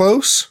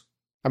 Close.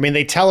 I mean,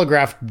 they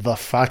telegraphed the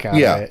fuck out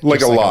of it.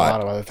 Like a lot. A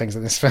lot of other things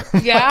in this film.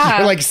 Yeah.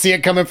 You like see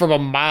it coming from a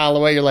mile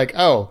away. You're like,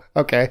 oh,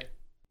 okay.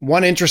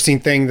 One interesting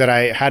thing that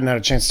I hadn't had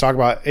a chance to talk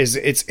about is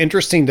it's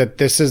interesting that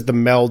this is the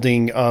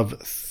melding of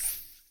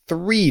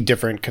three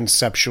different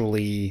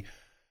conceptually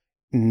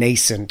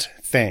nascent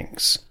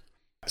things.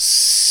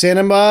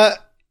 Cinema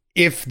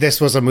if this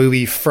was a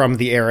movie from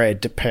the era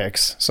it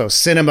depicts. So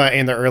cinema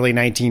in the early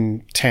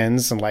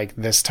 1910s and like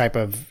this type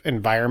of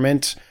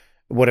environment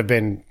would have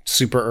been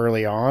super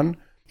early on.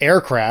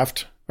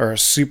 Aircraft are a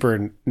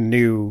super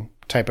new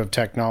type of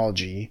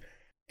technology.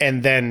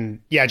 And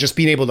then, yeah, just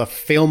being able to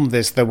film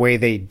this the way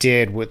they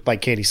did with, like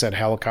Katie said,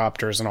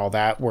 helicopters and all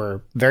that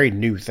were very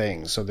new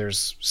things. So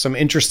there's some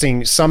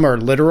interesting, some are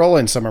literal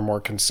and some are more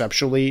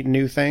conceptually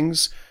new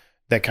things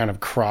that kind of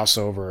cross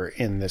over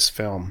in this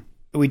film.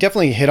 We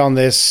definitely hit on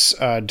this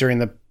during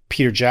the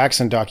Peter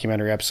Jackson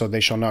documentary episode,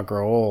 They Shall Not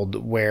Grow Old,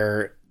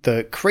 where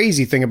the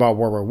crazy thing about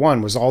World War I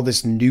was all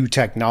this new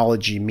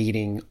technology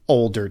meeting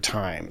older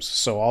times.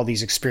 So all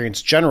these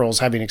experienced generals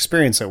having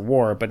experience at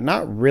war, but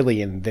not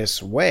really in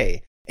this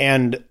way.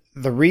 And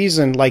the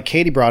reason, like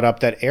Katie brought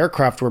up, that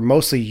aircraft were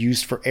mostly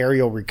used for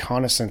aerial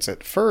reconnaissance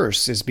at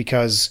first is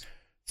because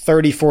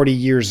 30, 40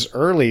 years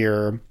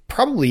earlier,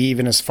 probably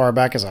even as far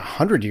back as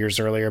 100 years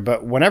earlier,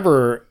 but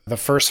whenever the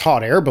first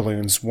hot air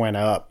balloons went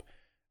up,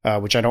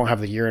 which I don't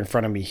have the year in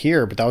front of me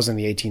here, but that was in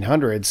the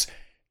 1800s,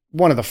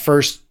 one of the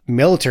first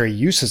military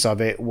uses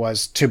of it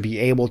was to be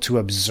able to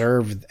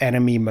observe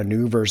enemy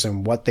maneuvers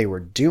and what they were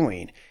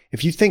doing.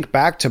 If you think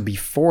back to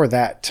before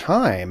that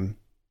time,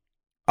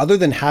 other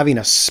than having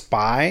a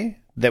spy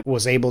that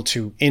was able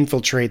to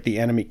infiltrate the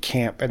enemy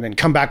camp and then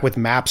come back with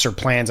maps or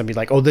plans and be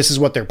like, oh, this is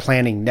what they're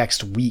planning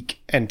next week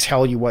and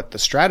tell you what the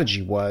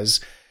strategy was.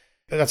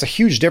 That's a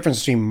huge difference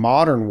between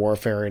modern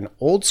warfare and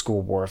old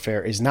school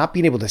warfare, is not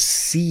being able to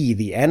see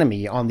the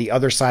enemy on the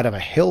other side of a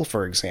hill,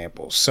 for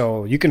example.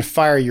 So you can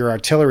fire your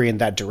artillery in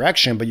that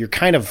direction, but you're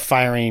kind of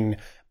firing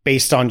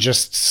based on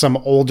just some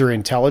older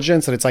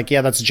intelligence. And it's like,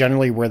 yeah, that's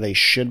generally where they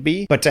should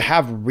be. But to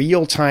have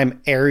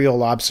real-time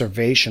aerial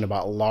observation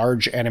about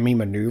large enemy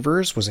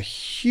maneuvers was a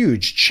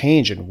huge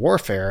change in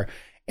warfare.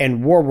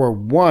 And World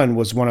War I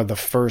was one of the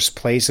first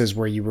places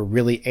where you were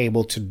really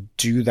able to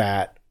do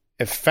that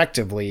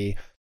effectively,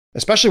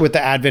 especially with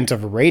the advent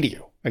of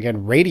radio.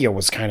 Again, radio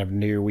was kind of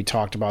new. We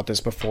talked about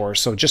this before.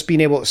 So just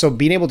being able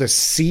to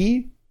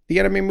see the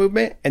enemy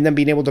movement and then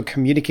being able to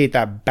communicate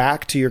that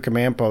back to your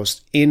command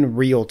post in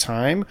real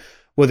time,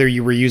 whether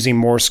you were using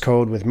Morse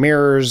code with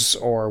mirrors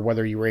or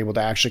whether you were able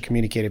to actually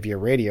communicate it via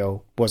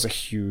radio, was a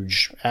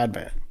huge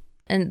advent.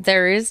 And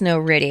there is no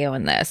radio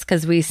in this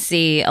because we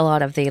see a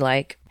lot of the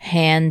like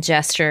hand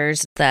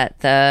gestures that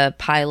the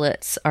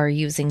pilots are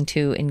using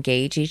to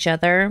engage each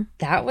other.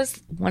 That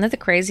was one of the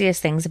craziest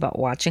things about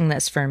watching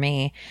this for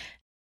me.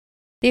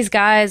 These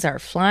guys are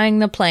flying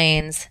the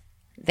planes.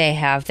 They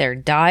have their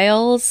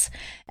dials,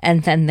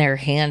 and then their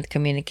hand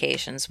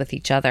communications with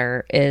each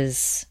other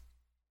is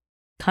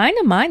kind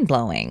of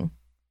mind-blowing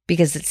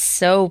because it's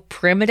so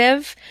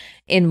primitive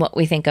in what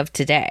we think of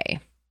today.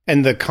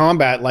 And the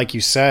combat, like you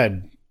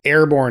said,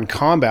 airborne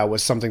combat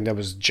was something that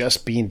was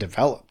just being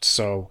developed.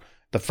 So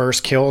the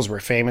first kills were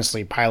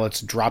famously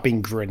pilots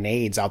dropping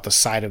grenades out the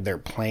side of their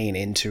plane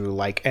into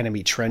like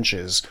enemy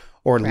trenches,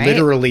 or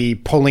literally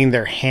pulling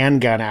their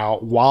handgun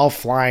out while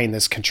flying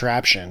this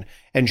contraption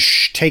and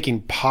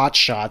taking pot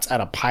shots at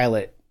a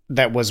pilot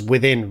that was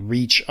within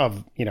reach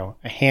of,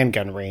 a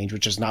handgun range,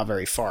 which is not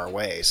very far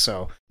away.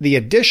 So the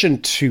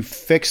addition to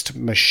fixed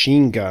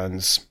machine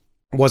guns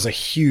was a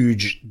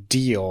huge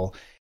deal.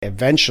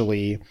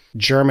 Eventually,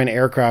 German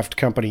aircraft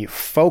company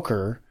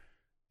Fokker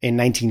in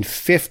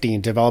 1950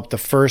 developed the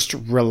first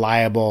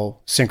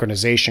reliable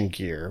synchronization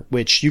gear,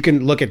 which you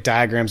can look at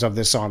diagrams of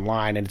this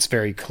online, and it's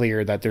very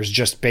clear that there's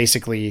just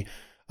basically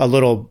a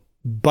little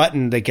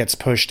button that gets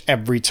pushed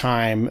every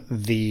time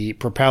the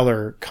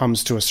propeller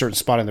comes to a certain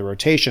spot in the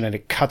rotation, and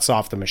it cuts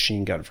off the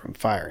machine gun from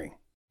firing.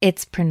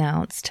 It's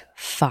pronounced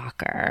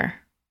Fokker.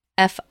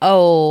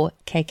 F-O-K-K-E-R.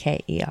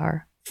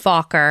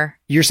 Fokker.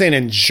 You're saying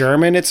in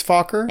German it's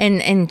Fokker? In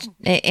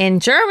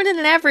German and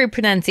in every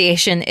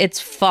pronunciation,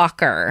 it's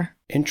Fokker.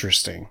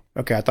 Interesting.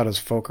 Okay, I thought it was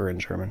Fokker in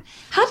German.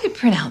 How do you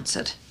pronounce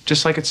it?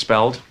 Just like it's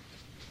spelled.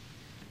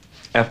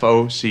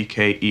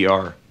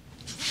 F-O-C-K-E-R.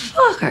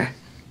 Fokker.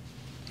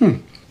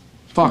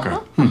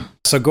 Fokker.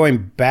 So going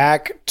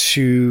back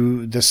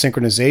to the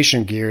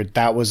synchronization gear,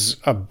 that was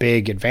a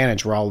big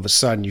advantage where all of a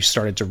sudden you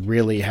started to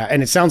really have,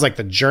 and it sounds like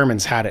the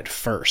Germans had it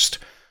first.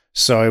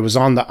 So it was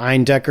on the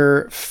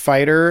Eindecker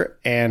fighter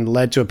and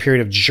led to a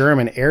period of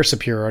German air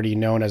superiority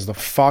known as the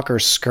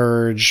Fokker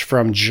Scourge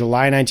from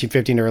July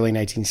 1915 to early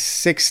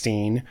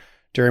 1916,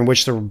 during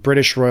which the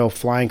British Royal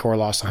Flying Corps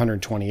lost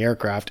 120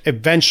 aircraft.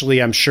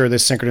 Eventually, I'm sure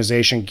this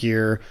synchronization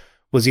gear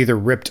was either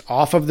ripped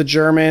off of the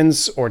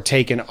Germans or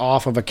taken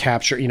off of a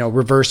capture,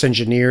 reverse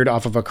engineered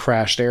off of a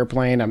crashed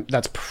airplane.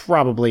 That's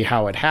probably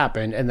how it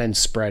happened, and then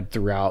spread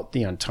throughout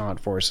the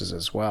Entente forces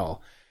as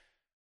well.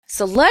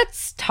 So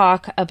let's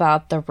talk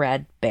about the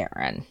Red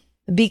Baron,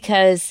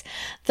 because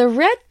the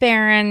Red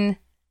Baron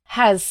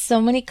has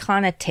so many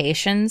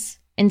connotations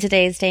in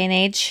today's day and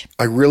age.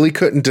 I really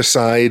couldn't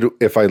decide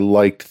if I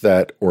liked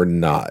that or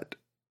not.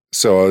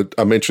 So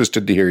I'm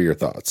interested to hear your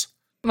thoughts.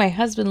 My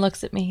husband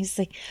looks at me. He's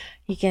like,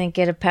 "You gonna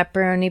get a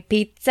pepperoni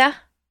pizza?"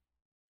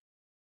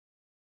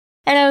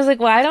 And I was like,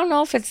 well, I don't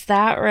know if it's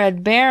that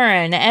Red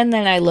Baron. And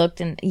then I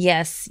looked and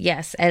yes,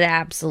 it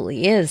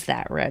absolutely is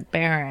that Red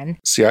Baron.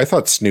 See, I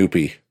thought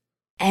Snoopy.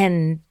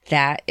 And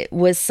that it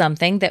was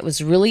something that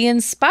was really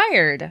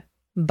inspired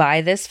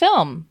by this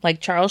film.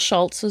 Like Charles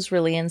Schultz was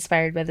really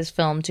inspired by this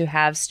film to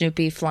have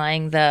Snoopy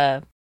flying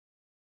the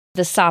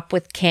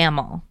Sopwith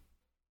Camel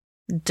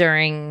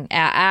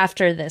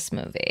after this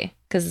movie.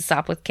 Because the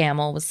Sopwith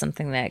Camel was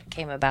something that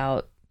came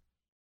about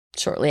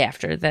shortly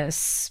after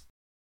this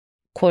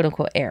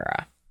quote-unquote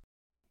era.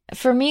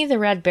 For me, the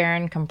Red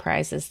Baron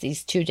comprises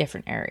these two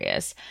different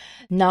areas.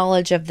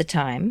 Knowledge of the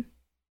time,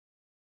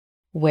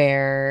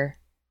 where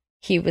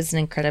he was an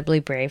incredibly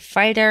brave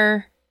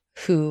fighter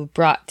who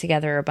brought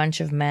together a bunch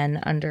of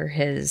men under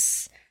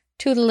his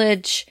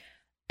tutelage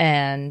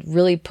and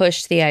really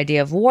pushed the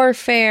idea of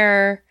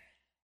warfare.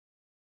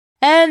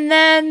 And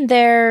then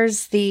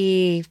there's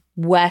the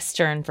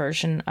Western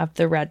version of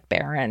the Red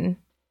Baron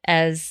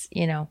as,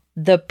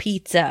 the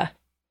pizza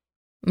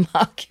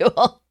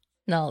mocule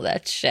and all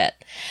that shit.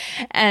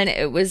 And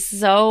it was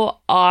so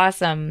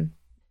awesome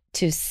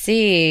to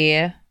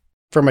see.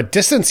 From a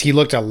distance, he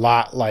looked a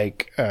lot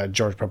like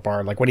George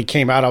Papard. Like when he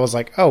came out, I was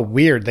like, oh,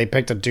 weird. They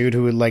picked a dude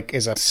who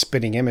is a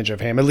spitting image of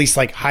him, at least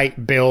like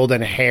height, build,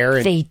 and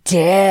hair. They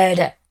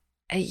did.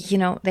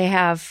 They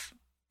have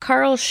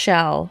Carl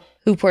Schell,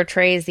 who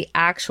portrays the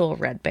actual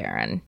Red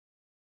Baron,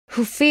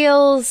 who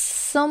feels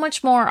so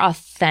much more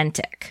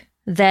authentic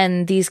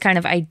than these kind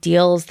of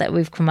ideals that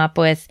we've come up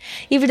with.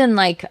 Even in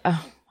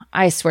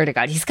I swear to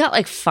God, he's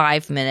got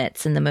 5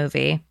 minutes in the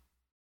movie.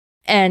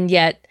 And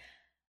yet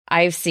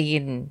I've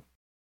seen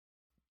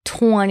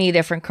 20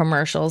 different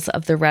commercials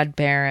of the Red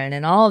Baron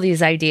and all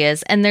these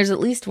ideas. And there's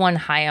at least one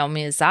Hayao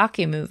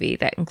Miyazaki movie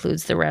that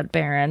includes the Red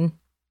Baron.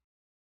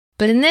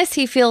 But in this,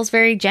 he feels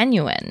very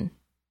genuine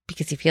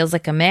because he feels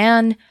like a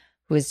man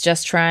who is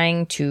just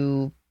trying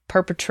to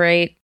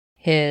perpetrate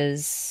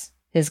his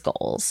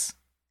goals.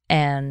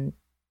 And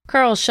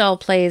Carl Schell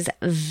plays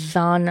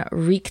Von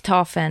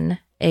Richthofen,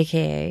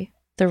 aka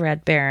the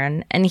Red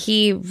Baron, and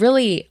he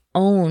really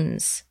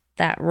owns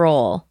that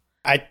role.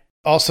 I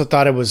also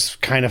thought it was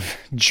kind of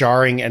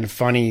jarring and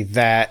funny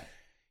that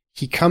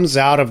he comes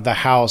out of the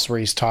house where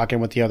he's talking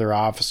with the other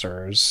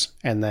officers,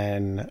 and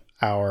then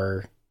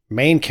our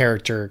main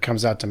character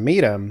comes out to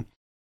meet him,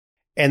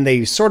 and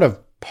they sort of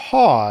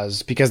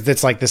pause because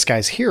it's like this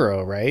guy's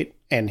hero, right?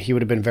 And he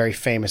would have been very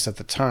famous at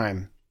the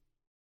time.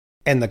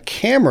 And the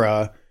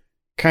camera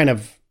kind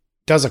of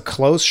does a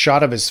close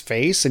shot of his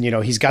face, and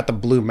he's got the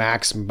Blue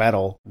Max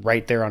medal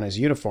right there on his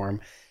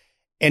uniform,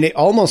 and it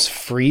almost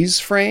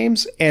freeze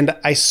frames. And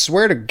I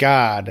swear to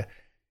God,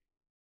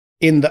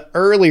 in the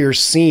earlier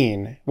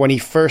scene when he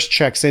first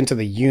checks into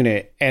the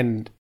unit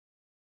and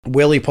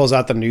Willie pulls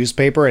out the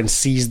newspaper and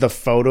sees the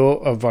photo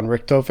of Von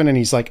Richthofen, and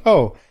he's like,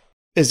 oh,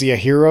 is he a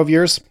hero of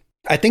yours?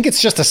 I think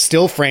it's just a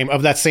still frame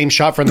of that same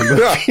shot from the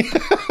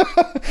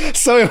movie.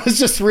 So it was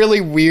just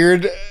really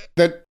weird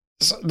that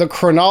the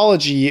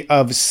chronology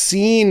of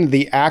seeing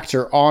the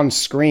actor on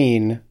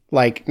screen,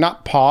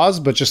 not pause,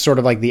 but just sort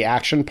of the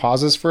action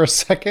pauses for a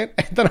second.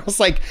 And then I was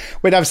like,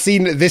 wait, I've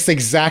seen this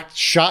exact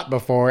shot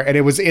before, and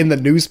it was in the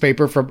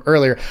newspaper from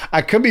earlier.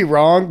 I could be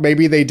wrong.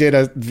 Maybe they did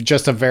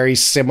just a very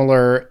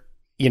similar,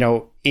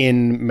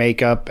 in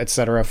makeup,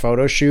 etc.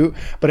 photo shoot,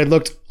 but it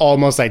looked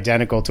almost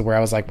identical to where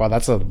I was like, wow,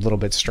 that's a little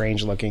bit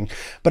strange looking.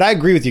 But I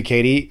agree with you,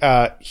 Katie.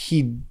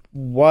 He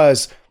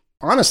was,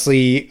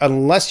 honestly,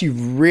 unless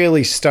you've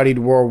really studied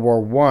World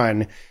War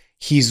I,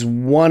 he's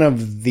one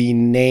of the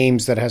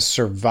names that has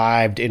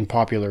survived in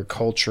popular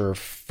culture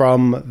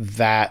from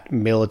that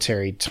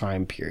military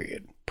time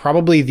period.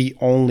 Probably the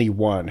only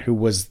one who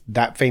was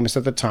that famous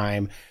at the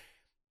time,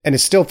 and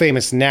is still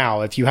famous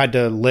now. If you had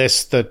to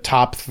list the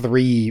top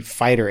 3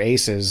 fighter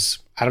aces,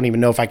 I don't even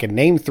know if I can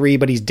name 3,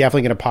 but he's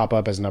definitely going to pop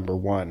up as number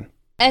 1.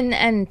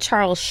 And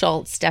Charles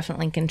Schultz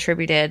definitely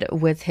contributed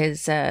with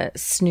his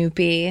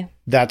Snoopy.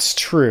 That's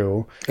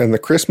true. And the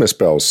Christmas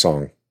Bells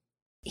song.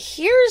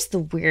 Here's the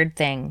weird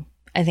thing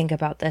I think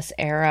about this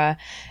era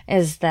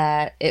is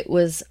that it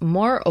was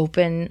more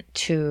open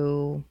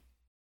to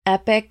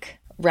epic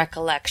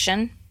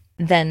recollection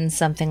than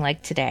something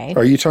like today.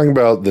 Are you talking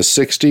about the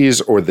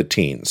 60s or the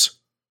teens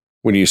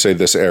when you say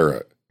this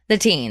era? The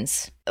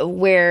teens,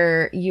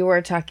 where you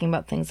are talking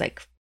about things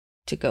like,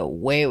 to go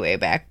way, way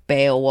back,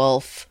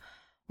 Beowulf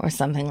or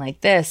something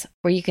like this,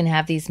 where you can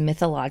have these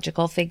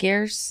mythological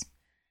figures.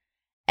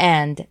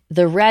 And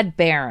the Red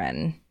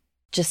Baron,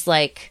 just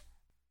like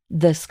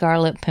the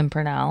Scarlet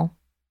Pimpernel,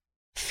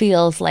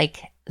 feels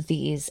like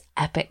these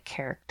epic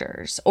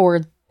characters,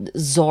 or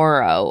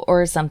Zorro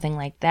or something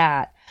like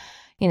that.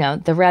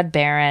 The Red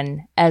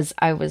Baron, as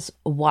I was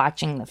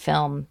watching the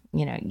film,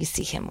 you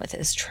see him with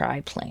his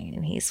triplane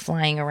and he's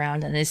flying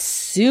around. And as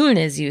soon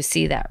as you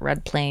see that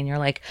red plane, you're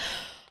like,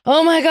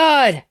 oh my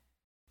God.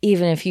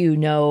 Even if you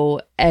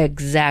know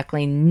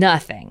exactly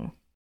nothing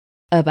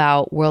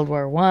about World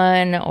War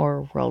I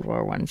or World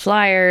War I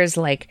flyers,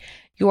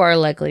 you are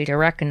likely to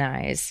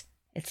recognize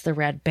it's the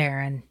Red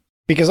Baron.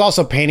 Because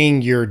also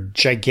painting your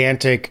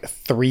gigantic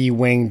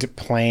 3-winged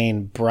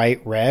plane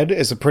bright red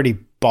is a pretty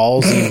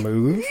ballsy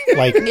move.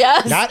 Like,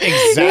 yes,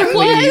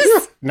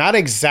 not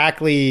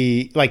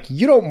exactly like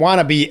you don't want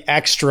to be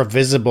extra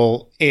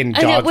visible in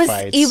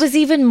dogfights. It was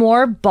even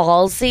more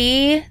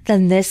ballsy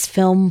than this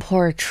film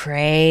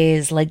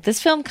portrays. Like,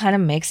 this film kind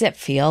of makes it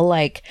feel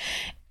like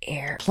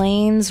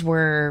airplanes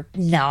were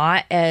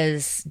not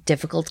as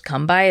difficult to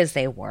come by as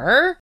they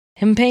were.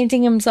 Him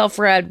painting himself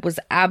red was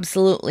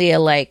absolutely a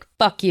like,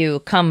 fuck you,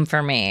 come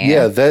for me.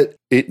 Yeah, that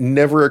it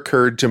never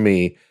occurred to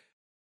me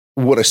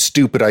what a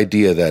stupid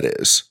idea that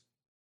is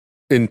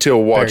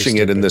until watching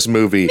it in this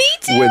movie. Me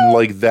too. When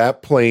like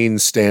that plane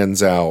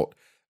stands out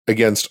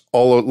against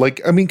all of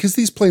like, I mean, because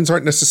these planes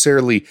aren't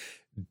necessarily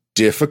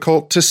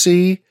difficult to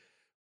see,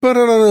 but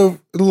on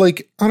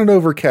an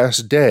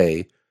overcast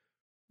day,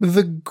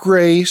 the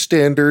gray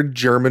standard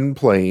German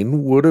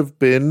plane would have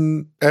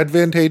been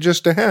advantageous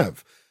to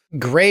have.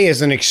 Gray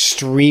is an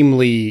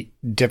extremely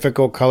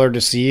difficult color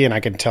to see, and I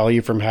can tell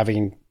you from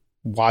having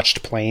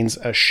watched planes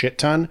a shit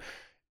ton.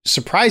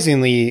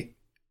 Surprisingly,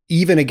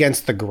 even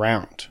against the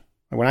ground.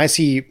 When I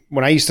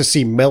used to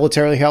see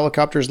military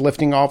helicopters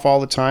lifting off all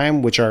the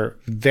time, which are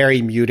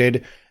very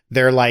muted,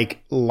 they're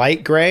like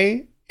light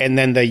gray, and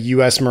then the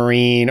US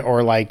Marine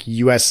or like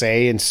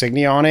USA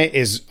insignia on it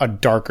is a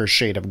darker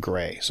shade of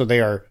gray. So they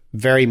are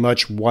very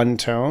much one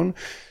tone.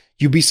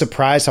 You'd be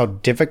surprised how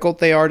difficult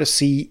they are to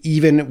see,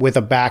 even with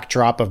a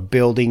backdrop of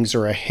buildings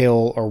or a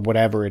hill or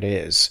whatever it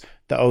is.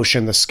 The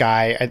ocean, the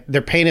sky.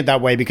 They're painted that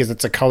way because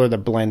it's a color that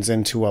blends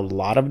into a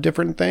lot of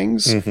different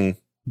things. Mm-hmm.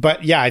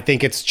 But yeah, I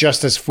think it's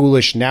just as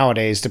foolish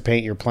nowadays to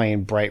paint your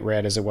plane bright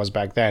red as it was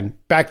back then.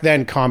 Back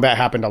then, combat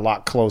happened a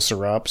lot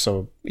closer up,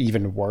 so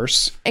even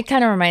worse. It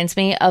kind of reminds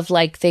me of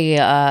like the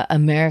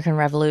American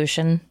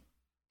Revolution,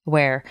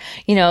 where,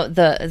 you know,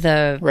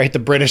 the right, the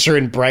British are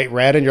in bright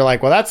red, and you're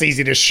like, well, that's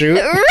easy to shoot.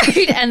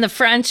 Right, and the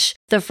French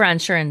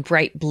are in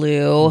bright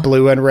blue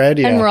and red,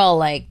 yeah. And we're all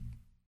like,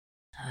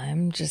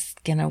 I'm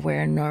just gonna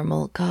wear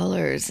normal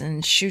colors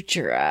and shoot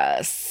your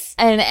ass.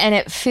 And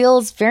it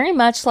feels very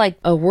much like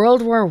a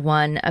World War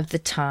I of the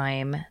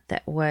time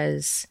that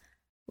was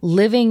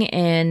living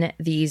in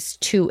these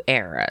two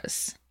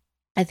eras.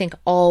 I think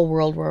all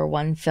World War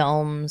I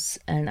films,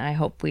 and I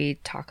hope we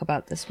talk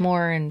about this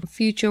more in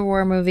future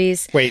war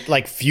movies. Wait,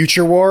 like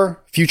future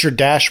war? Future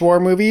dash war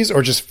movies,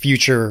 or just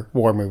future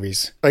war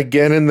movies?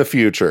 Again in the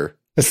future.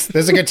 This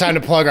is a good time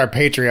to plug our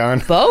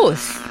Patreon.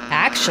 Both,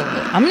 actually.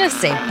 I'm going to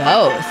say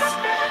both.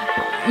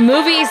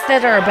 Movies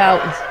that are about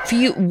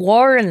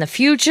war in the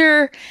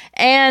future,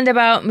 and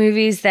about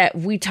movies that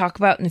we talk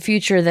about in the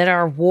future that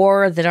are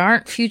war that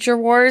aren't future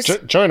wars.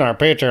 Join our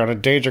Patreon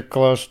at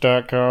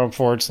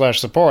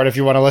dangerclose.com/support if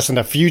you want to listen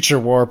to future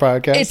war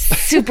podcasts. It's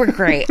super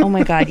great. Oh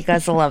my God, you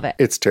guys will love it.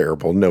 It's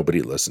terrible.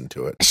 Nobody listened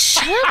to it.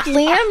 Shut up,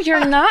 Liam.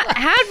 You're not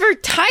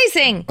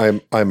advertising.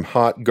 I'm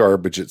hot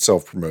garbage at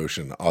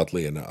self-promotion,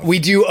 oddly enough. We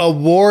do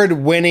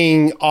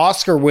award-winning,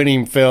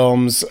 Oscar-winning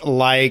films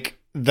like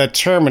the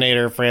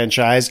Terminator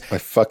franchise. I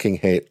fucking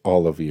hate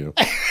all of you.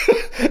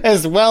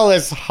 As well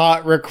as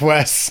hot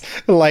requests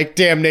like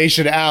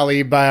Damnation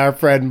Alley by our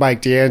friend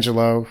Mike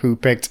D'Angelo, who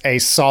picked a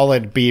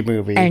solid B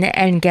movie.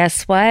 And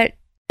guess what?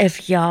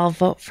 If y'all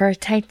vote for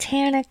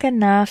Titanic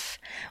enough,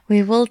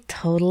 we will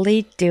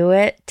totally do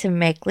it to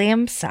make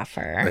Liam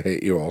suffer. I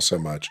hate you all so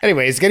much.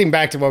 Anyways, getting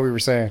back to what we were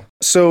saying.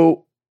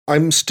 So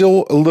I'm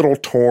still a little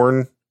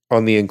torn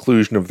on the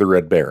inclusion of the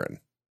Red Baron.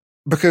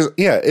 Because,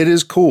 yeah, it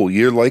is cool.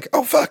 You're like,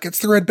 oh, fuck, it's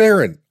the Red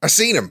Baron. I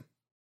seen him.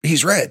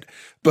 He's red.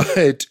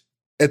 But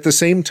at the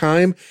same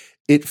time,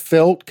 it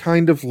felt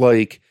kind of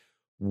like,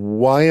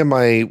 why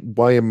is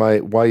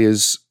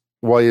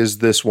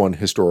this one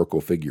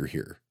historical figure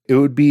here? It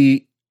would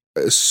be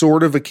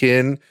sort of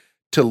akin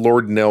to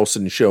Lord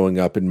Nelson showing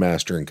up in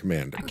Master and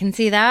Commander. I can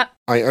see that.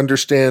 I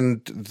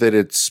understand that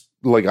it's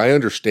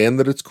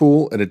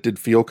cool, and it did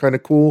feel kind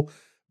of cool,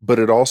 but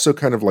it also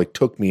kind of like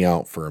took me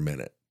out for a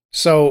minute.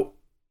 So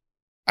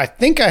I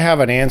think I have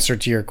an answer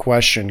to your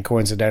question,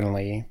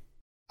 coincidentally.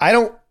 I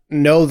don't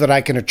know that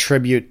I can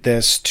attribute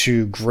this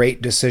to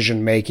great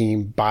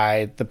decision-making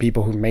by the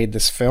people who made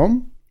this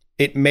film.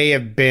 It may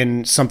have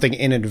been something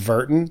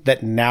inadvertent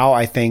that now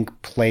I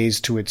think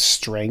plays to its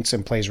strengths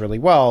and plays really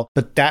well,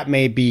 but that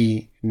may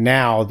be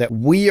now that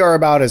we are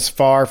about as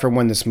far from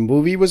when this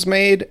movie was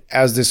made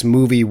as this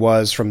movie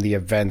was from the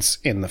events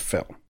in the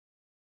film.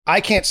 I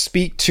can't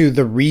speak to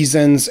the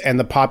reasons and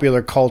the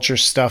popular culture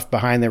stuff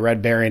behind the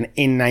Red Baron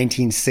in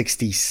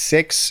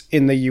 1966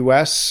 in the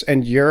US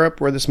and Europe,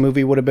 where this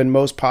movie would have been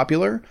most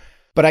popular.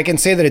 But I can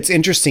say that it's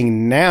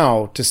interesting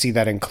now to see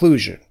that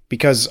inclusion,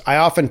 because I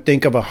often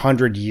think of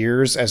 100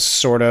 years as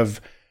sort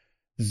of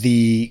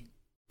the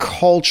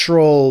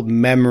cultural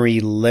memory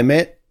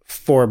limit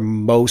for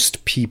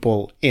most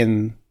people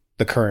in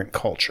the current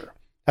culture.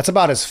 That's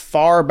about as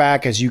far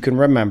back as you can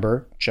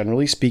remember.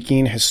 Generally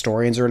speaking,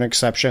 historians are an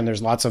exception.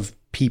 There's lots of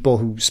people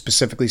who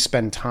specifically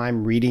spend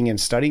time reading and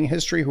studying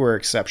history who are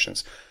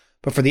exceptions.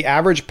 But for the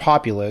average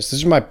populace, this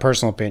is my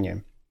personal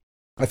opinion,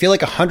 I feel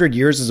like 100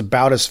 years is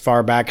about as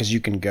far back as you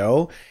can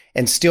go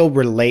and still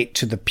relate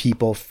to the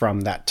people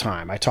from that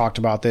time. I talked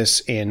about this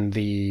in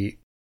the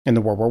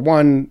World War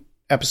I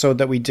episode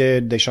that we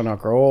did, They Shall Not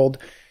Grow Old.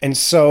 And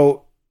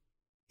so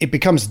it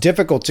becomes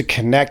difficult to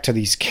connect to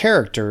these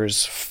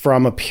characters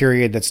from a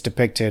period that's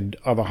depicted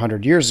of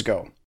 100 years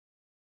ago.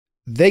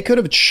 They could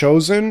have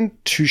chosen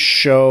to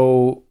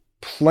show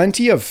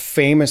plenty of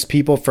famous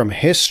people from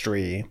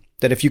history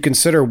that, if you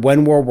consider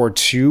when World War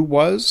II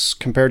was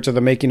compared to the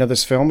making of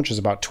this film, which is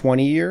about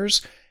 20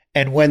 years,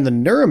 and when the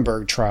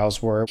Nuremberg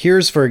trials were,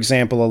 here's, for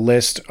example, a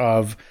list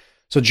of,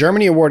 so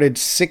Germany awarded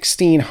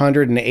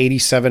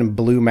 1,687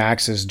 Blue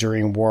Maxes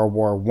during World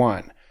War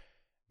I.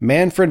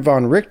 Manfred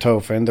von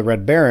Richthofen, the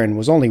Red Baron,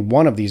 was only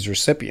one of these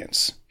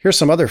recipients. Here's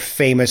some other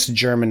famous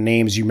German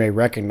names you may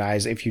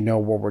recognize if you know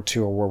World War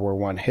II or World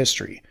War I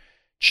history.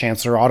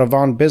 Chancellor Otto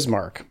von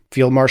Bismarck,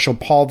 Field Marshal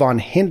Paul von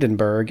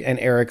Hindenburg, and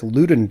Erich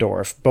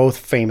Ludendorff, both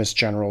famous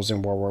generals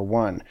in World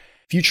War I.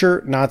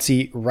 Future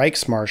Nazi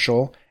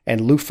Reichsmarschall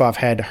and Luftwaffe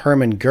head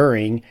Hermann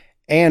Goering,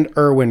 and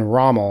Erwin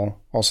Rommel,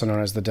 also known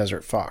as the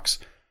Desert Fox.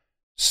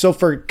 So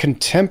for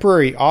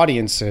contemporary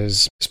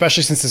audiences,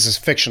 especially since this is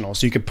fictional,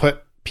 so you could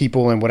put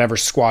people in whatever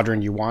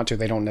squadron you want to.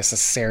 They don't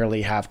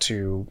necessarily have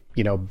to,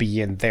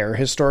 be in their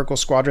historical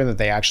squadron that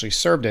they actually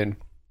served in.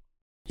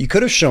 You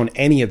could have shown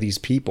any of these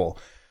people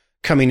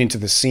coming into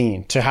the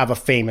scene to have a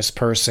famous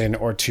person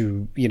or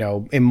to,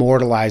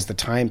 immortalize the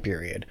time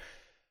period.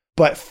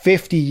 But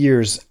 50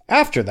 years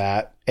after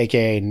that,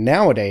 aka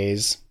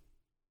nowadays,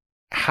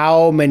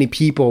 how many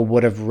people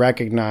would have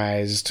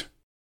recognized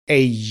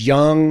a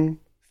young,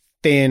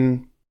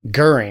 thin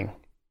Goering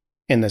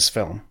in this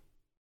film?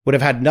 Would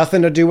have had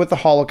nothing to do with the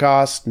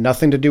Holocaust,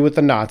 nothing to do with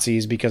the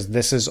Nazis, because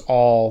this is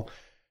all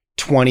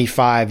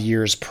 25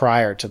 years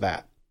prior to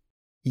that.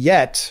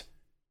 Yet,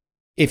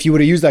 if you would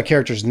have used that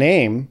character's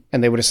name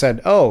and they would have said,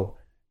 oh,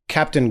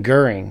 Captain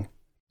Goering,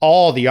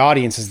 all the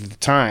audiences at the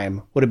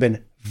time would have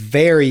been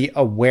very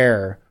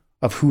aware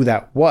of who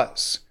that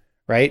was,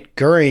 right?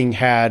 Goering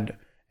had,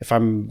 if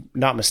I'm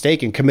not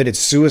mistaken, committed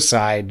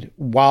suicide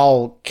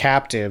while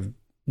captive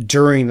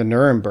during the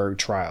Nuremberg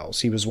trials.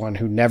 He was one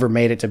who never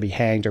made it to be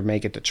hanged or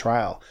make it to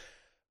trial.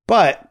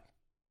 But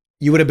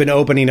you would have been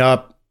opening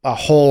up a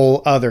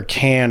whole other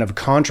can of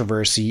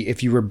controversy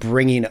if you were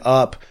bringing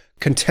up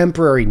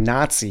contemporary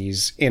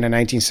Nazis in a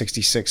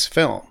 1966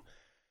 film.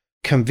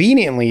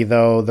 Conveniently,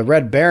 though, the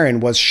Red Baron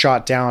was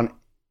shot down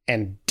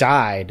and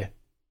died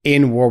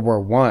in World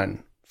War I,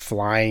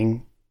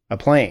 flying a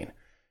plane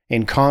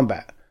in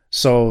combat.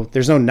 So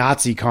there's no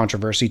Nazi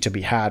controversy to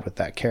be had with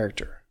that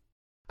character.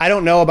 I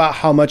don't know about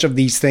how much of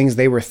these things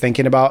they were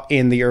thinking about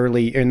in the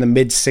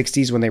mid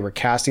 60s when they were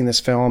casting this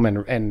film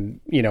and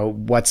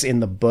what's in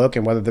the book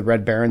and whether the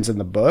Red Baron's in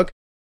the book.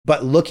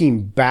 But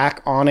looking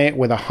back on it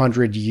with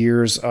 100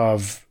 years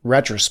of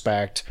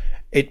retrospect,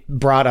 it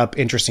brought up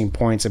interesting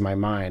points in my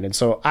mind. And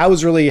so I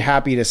was really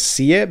happy to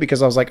see it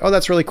because I was like, oh,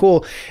 that's really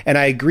cool. And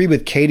I agree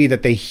with Katie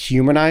that they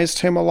humanized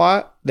him a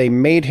lot. They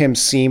made him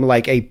seem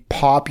like a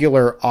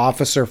popular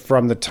officer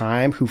from the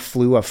time who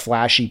flew a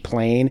flashy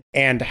plane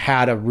and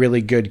had a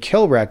really good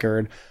kill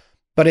record.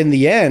 But in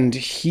the end,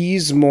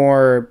 seems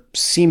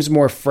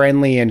more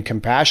friendly and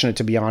compassionate,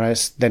 to be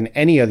honest, than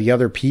any of the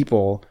other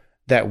people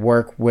that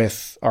work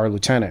with our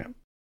lieutenant.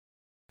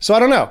 So I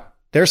don't know.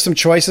 There's some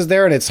choices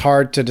there, and it's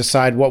hard to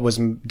decide what was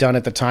done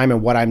at the time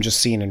and what I'm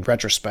just seeing in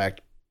retrospect.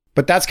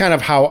 But that's kind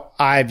of how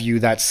I view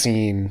that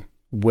scene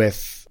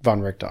with von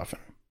Richthofen.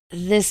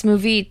 This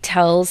movie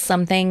tells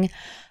something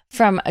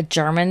from a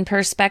German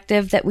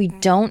perspective that we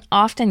don't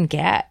often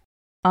get.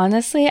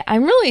 Honestly,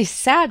 I'm really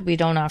sad we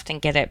don't often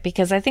get it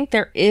because I think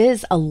there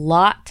is a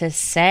lot to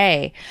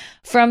say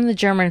from the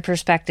German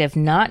perspective,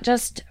 not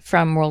just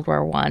from World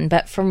War I,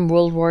 but from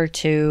World War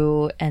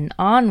II and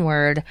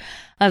onward,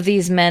 of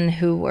these men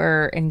who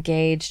were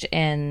engaged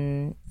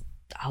in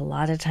a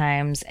lot of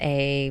times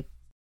a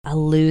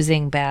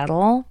losing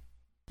battle.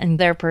 And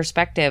their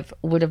perspective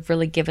would have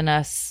really given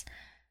us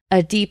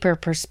a deeper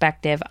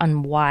perspective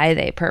on why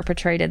they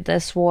perpetrated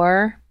this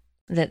war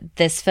that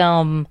this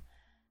film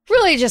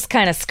really just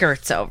kind of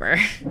skirts over.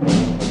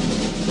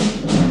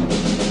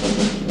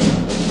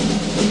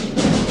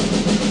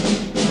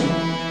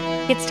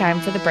 It's time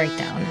for the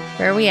breakdown,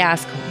 where we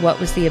ask what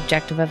was the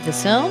objective of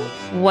this film,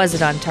 was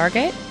it on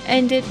target,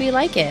 and did we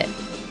like it?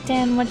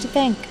 Dan, what'd you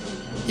think?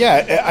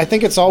 Yeah, I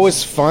think it's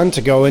always fun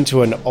to go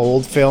into an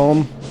old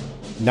film,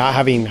 not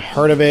having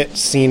heard of it,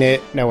 seen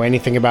it, know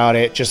anything about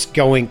it, just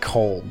going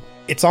cold.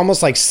 It's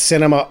almost like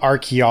cinema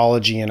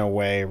archaeology in a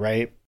way,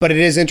 right? But it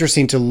is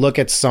interesting to look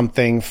at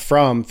something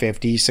from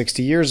 50,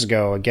 60 years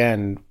ago,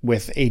 again,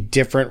 with a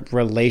different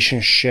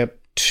relationship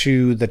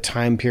to the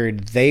time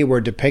period they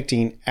were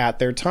depicting at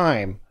their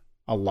time.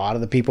 A lot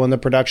of the people in the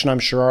production, I'm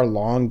sure, are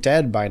long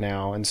dead by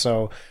now. And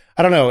so,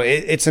 I don't know,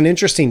 it's an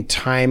interesting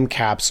time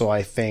capsule,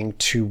 I think,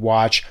 to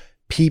watch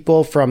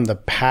people from the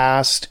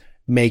past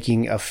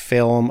making a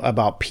film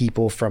about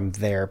people from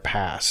their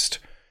past.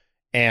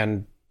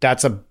 And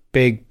that's a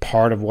big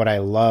part of what I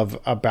love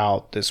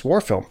about this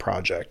war film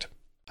project.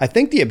 I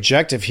think the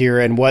objective here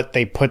and what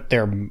they put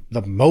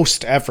the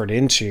most effort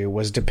into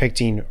was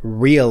depicting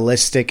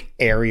realistic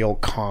aerial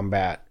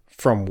combat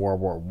from World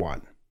War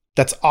I.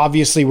 That's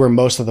obviously where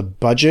most of the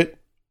budget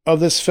of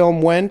this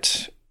film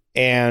went,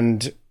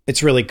 and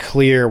it's really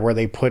clear where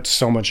they put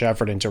so much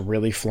effort into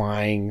really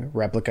flying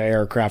replica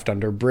aircraft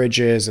under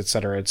bridges, et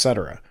cetera, et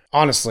cetera.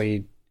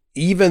 Honestly,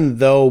 even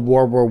though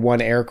World War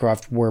I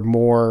aircraft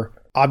were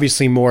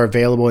obviously more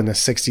available in the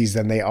 60s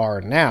than they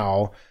are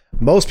now,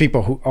 most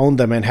people who owned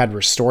them and had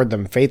restored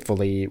them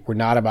faithfully were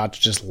not about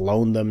to just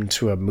loan them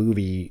to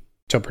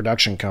a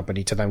production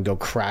company to then go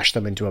crash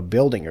them into a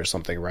building or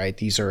something, right?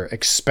 These are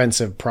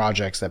expensive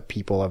projects that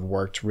people have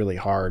worked really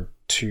hard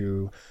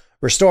to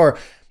restore,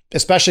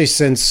 especially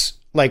since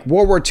like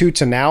World War II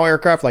to now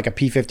aircraft, like a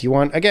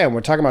P-51, again,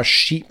 we're talking about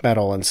sheet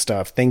metal and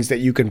stuff, things that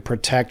you can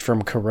protect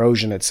from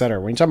corrosion, etc.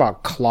 When you talk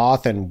about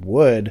cloth and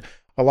wood,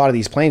 a lot of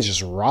these planes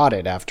just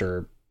rotted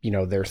after,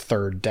 their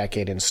third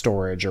decade in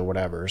storage or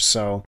whatever.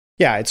 So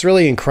yeah, it's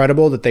really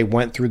incredible that they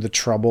went through the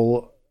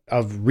trouble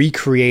of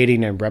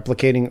recreating and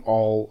replicating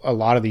a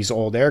lot of these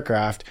old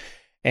aircraft.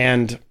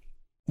 And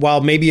while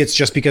maybe it's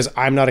just because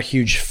I'm not a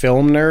huge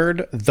film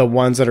nerd, the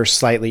ones that are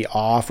slightly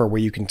off or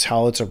where you can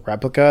tell it's a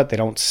replica, they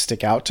don't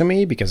stick out to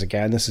me because,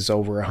 again, this is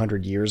over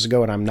 100 years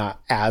ago and I'm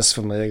not as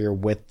familiar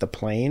with the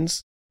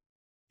planes.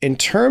 In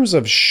terms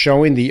of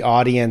showing the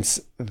audience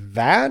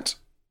that,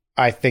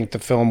 I think the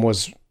film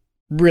was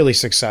really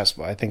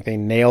successful. I think they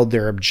nailed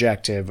their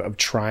objective of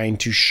trying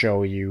to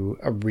show you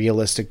a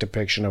realistic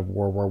depiction of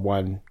World War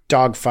I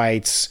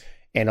dogfights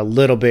and a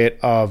little bit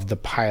of the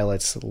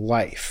pilot's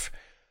life.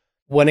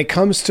 When it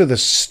comes to the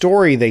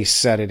story they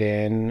set it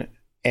in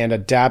and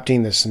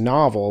adapting this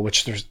novel,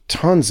 which there's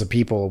tons of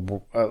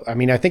people,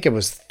 I think it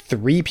was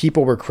 3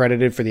 people were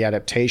credited for the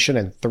adaptation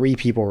and 3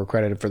 people were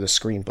credited for the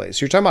screenplay.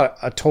 So you're talking about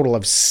a total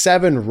of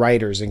 7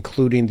 writers,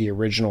 including the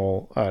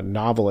original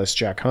novelist,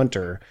 Jack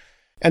Hunter.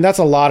 And that's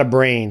a lot of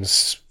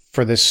brains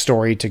for this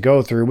story to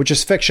go through, which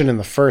is fiction in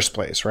the first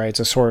place, right? It's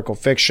historical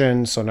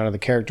fiction, so none of the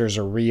characters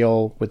are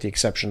real, with the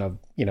exception of,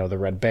 the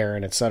Red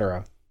Baron,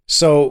 etc.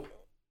 So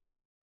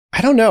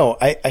I don't know.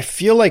 I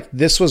feel like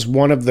this was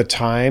one of the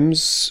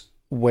times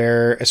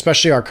where,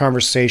 especially our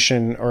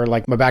conversation or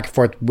like my back and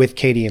forth with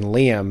Katie and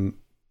Liam,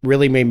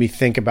 really made me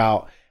think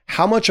about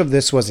how much of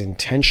this was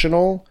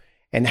intentional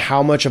and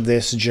how much of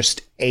this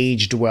just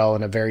aged well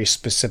in a very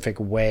specific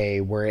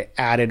way, where it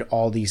added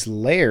all these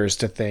layers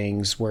to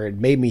things, where it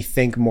made me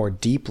think more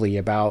deeply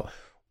about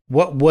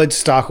what would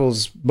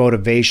Stockel's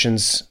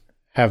motivations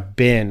have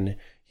been.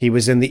 He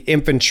was in the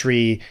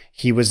infantry.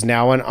 He was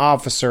now an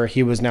officer.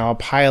 He was now a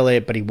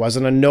pilot, but he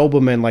wasn't a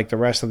nobleman like the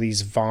rest of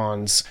these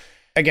Vaughns.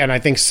 Again, I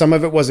think some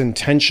of it was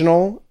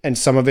intentional and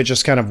some of it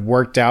just kind of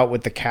worked out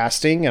with the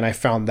casting. And I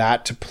found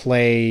that to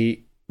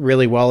play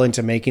really well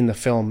into making the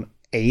film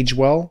age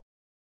well.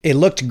 It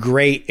looked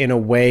great in a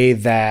way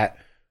that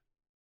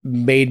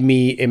made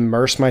me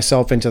immerse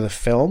myself into the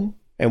film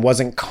and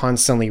wasn't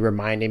constantly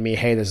reminding me,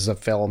 hey, this is a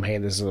film, hey,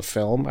 this is a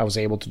film. I was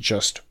able to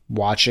just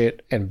watch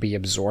it and be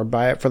absorbed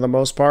by it for the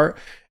most part.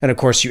 And of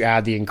course, you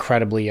add the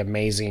incredibly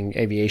amazing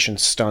aviation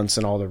stunts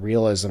and all the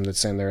realism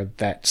that's in there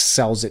that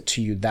sells it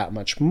to you that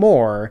much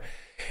more.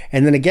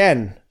 And then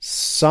again,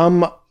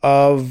 some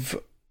of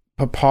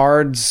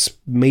Peppard's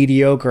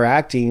mediocre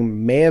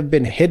acting may have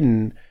been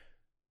hidden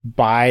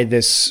by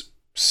this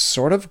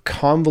sort of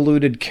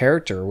convoluted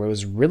character where it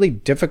was really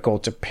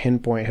difficult to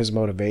pinpoint his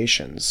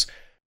motivations.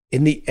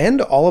 In the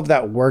end, all of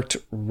that worked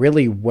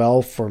really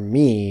well for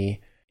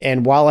me.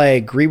 And while I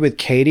agree with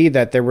Katie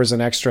that there was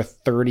an extra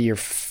 30 or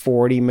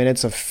 40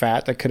 minutes of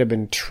fat that could have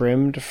been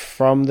trimmed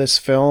from this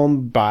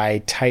film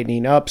by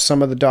tightening up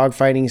some of the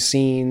dogfighting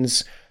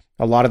scenes,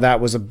 a lot of that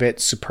was a bit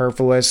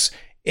superfluous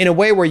in a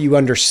way where you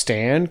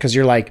understand, because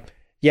you're like,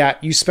 yeah,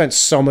 you spent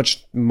so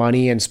much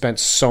money and spent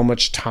so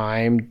much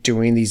time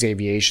doing these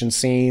aviation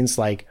scenes.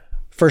 Like,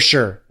 for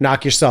sure,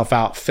 knock yourself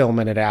out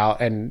filming it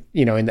out and,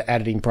 in the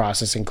editing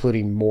process,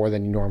 including more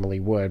than you normally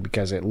would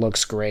because it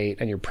looks great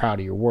and you're proud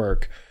of your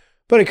work.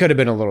 But it could have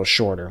been a little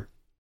shorter.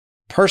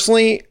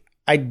 Personally,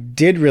 I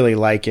did really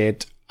like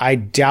it. I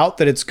doubt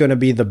that it's going to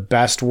be the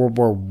best World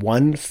War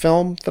I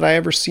film that I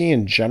ever see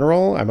in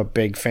general. I'm a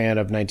big fan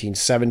of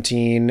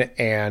 1917,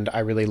 and I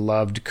really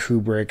loved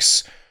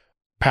Kubrick's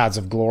Paths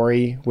of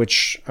Glory,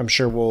 which I'm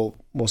sure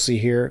we'll see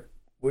here,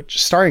 which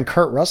starring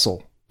Kurt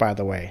Russell, by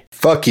the way.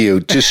 Fuck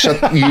you. Just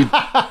shut you.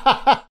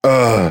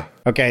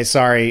 Okay,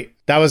 sorry.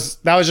 That was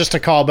just a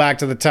call back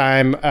to the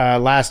time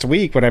last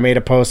week when I made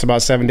a post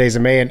about 7 Days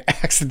of May and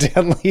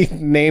accidentally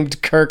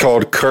named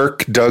called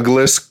Kirk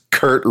Douglas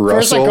Kurt Russell.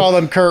 First I called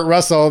him Kurt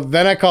Russell,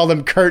 then I called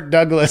him Kurt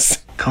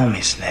Douglas. Call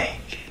me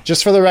Snake.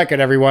 Just for the record,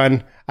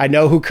 everyone, I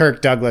know who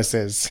Kirk Douglas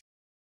is.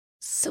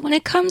 So when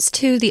it comes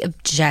to the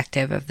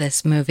objective of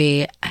this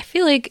movie, I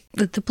feel like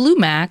the Blue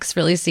Max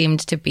really seemed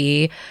to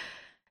be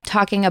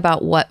talking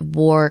about what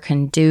war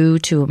can do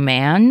to a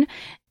man.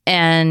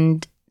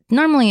 And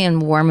normally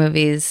in war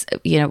movies,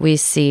 we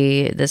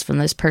see this from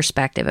this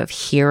perspective of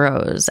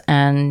heroes.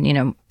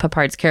 And,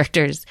 Peppard's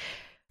characters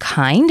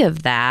kind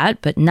of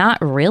that, but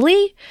not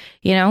really.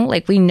 You know,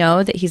 like we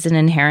know that he's an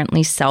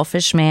inherently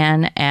selfish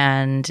man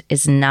and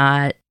is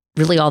not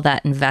really all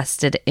that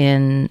invested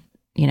in,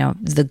 you know,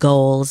 the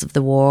goals of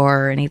the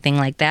war or anything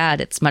like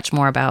that. It's much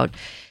more about,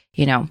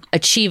 you know,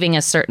 achieving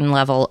a certain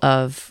level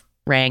of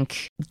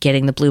rank,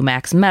 getting the Blue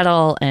Max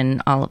medal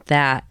and all of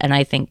that. And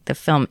I think the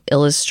film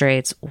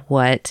illustrates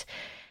what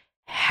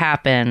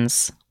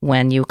happens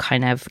when you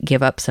kind of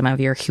give up some of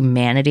your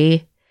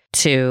humanity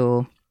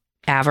to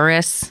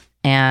avarice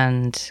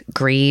and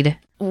greed.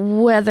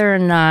 Whether or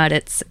not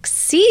it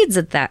succeeds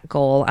at that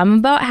goal, I'm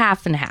about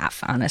half and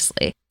half,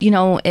 honestly. You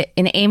know,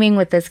 in aiming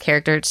with this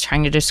character, it's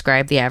trying to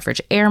describe the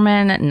average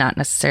airman, not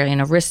necessarily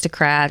an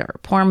aristocrat or a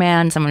poor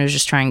man, someone who's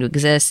just trying to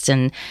exist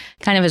and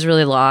kind of has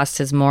really lost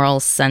his moral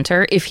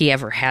center, if he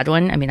ever had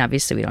one. I mean,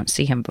 obviously, we don't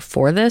see him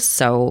before this,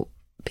 so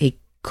he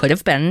could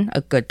have been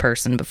a good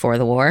person before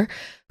the war.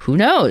 Who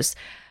knows?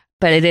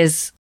 But it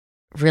is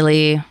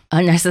really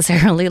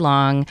unnecessarily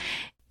long,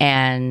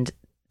 and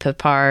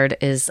Peppard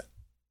is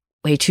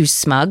way too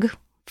smug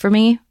for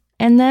me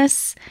in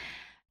this.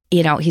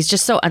 You know, he's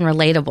just so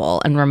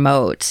unrelatable and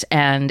remote,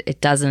 and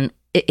it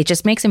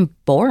just makes him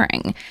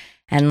boring.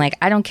 And like,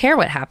 I don't care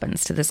what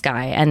happens to this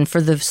guy. And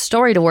for the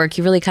story to work,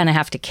 you really kind of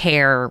have to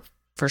care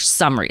for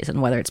some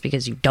reason, whether it's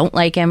because you don't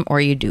like him or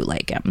you do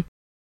like him.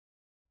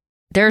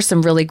 There are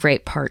some really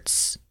great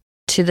parts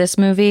to this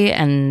movie,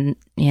 and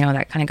you know,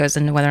 that kind of goes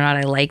into whether or not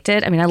I liked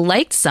it. I mean, I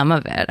liked some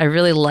of it. I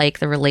really like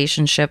the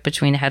relationship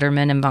between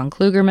Hedderman and von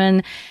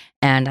Klugerman,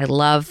 and I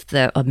love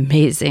the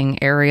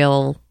amazing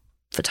aerial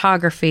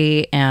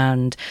photography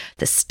and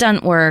the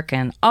stunt work,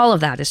 and all of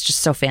that is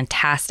just so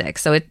fantastic.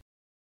 So it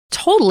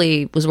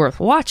totally was worth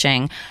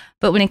watching.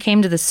 But when it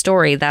came to the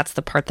story, that's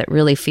the part that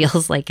really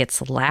feels like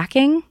it's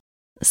lacking.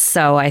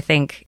 So I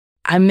think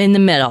I'm in the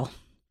middle.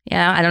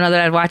 Yeah, I don't know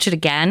that I'd watch it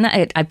again.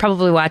 I'd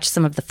probably watch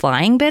some of the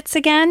flying bits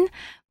again,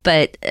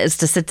 but as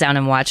to sit down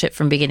and watch it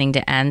from beginning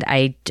to end,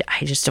 I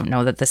just don't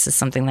know that this is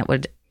something that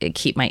would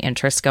keep my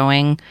interest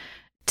going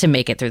to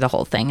make it through the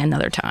whole thing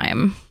another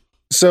time.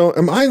 So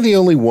am I the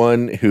only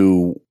one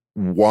who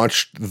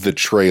watched the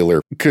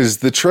trailer? Because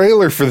the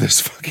trailer for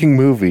this fucking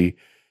movie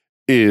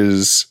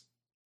is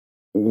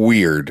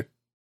weird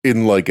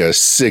in like a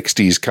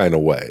 60s kind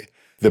of way.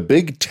 The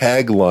big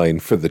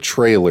tagline for the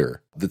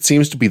trailer that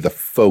seems to be the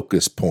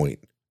focus point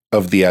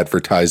of the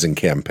advertising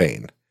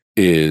campaign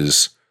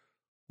is,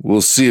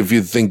 "We'll see if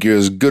you think you're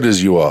as good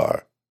as you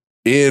are,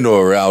 in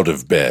or out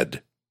of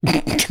bed."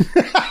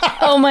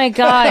 Oh my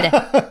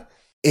God.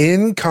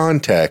 In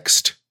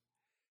context,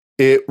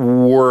 it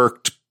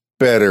worked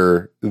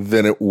better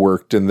than it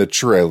worked in the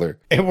trailer.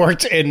 It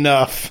worked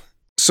enough.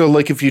 So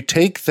like if you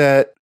take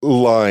that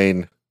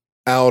line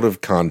out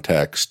of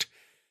context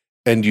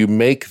and you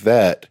make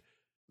that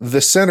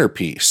the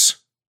centerpiece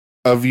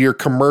of your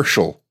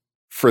commercial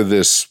for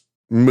this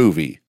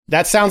movie.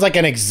 That sounds like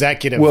an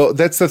executive. Well,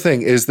 that's the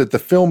thing, is that the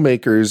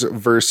filmmakers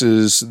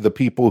versus the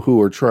people who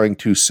are trying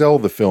to sell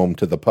the film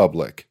to the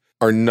public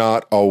are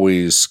not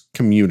always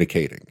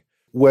communicating.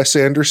 Wes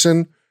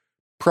Anderson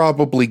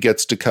probably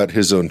gets to cut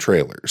his own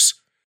trailers.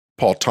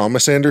 Paul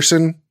Thomas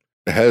Anderson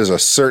has a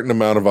certain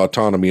amount of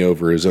autonomy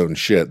over his own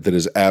shit that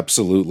is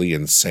absolutely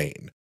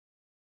insane.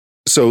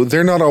 So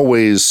they're not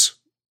always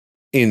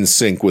in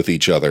sync with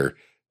each other.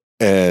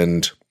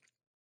 And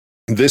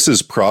this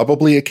is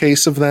probably a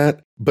case of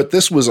that. But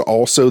this was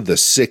also the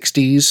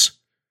 60s.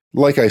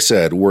 Like I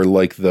said, where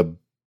like the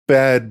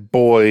bad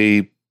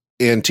boy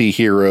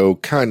anti-hero,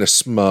 kind of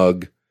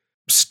smug,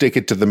 stick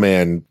it to the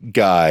man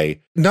guy.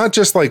 Not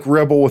just like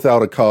Rebel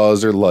Without a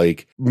Cause or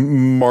like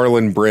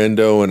Marlon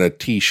Brando in a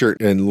t-shirt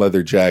and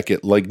leather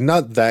jacket. Like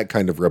not that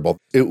kind of rebel.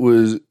 It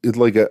was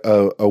like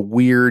a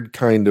weird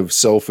kind of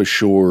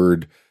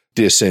self-assured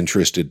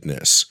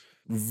disinterestedness.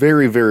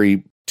 Very,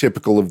 very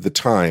typical of the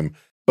time.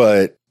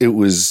 But it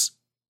was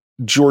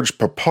George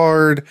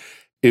Peppard.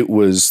 It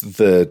was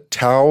the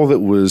towel that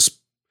was,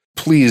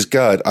 please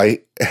God,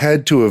 I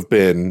had to have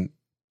been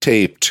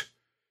taped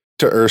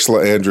to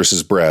Ursula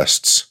Andress's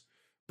breasts,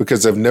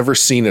 because I've never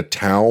seen a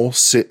towel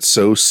sit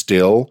so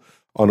still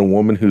on a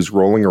woman who's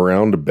rolling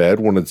around a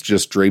bed when it's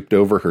just draped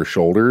over her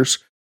shoulders.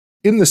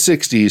 In the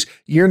 60s,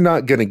 you're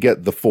not going to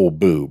get the full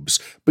boobs,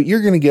 but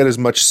you're going to get as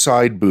much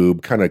side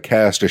boob, kind of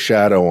cast a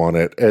shadow on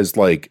it as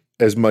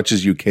much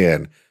as you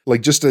can.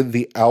 Like just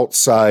the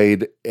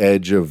outside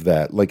edge of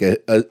that, like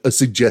a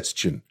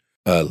suggestion,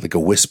 like a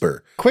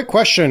whisper. Quick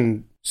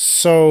question.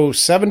 So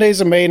 7 Days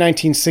of May,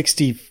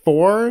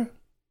 1964,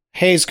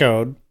 Hays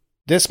Code.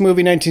 This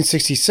movie,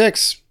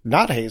 1966,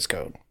 not Hays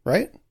Code,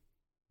 right?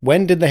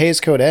 When did the Hays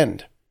Code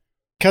end?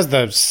 Because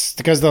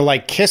the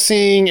like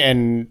kissing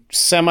and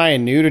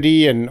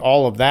semi-nudity and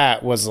all of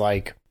that was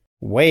like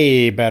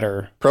way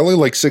better. Probably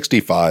like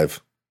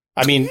 65.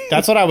 I mean,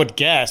 that's what I would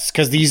guess,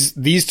 because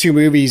these two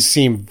movies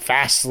seem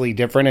vastly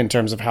different in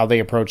terms of how they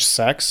approach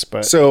sex.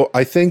 But so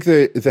I think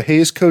that the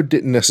Hays Code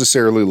didn't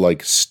necessarily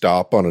like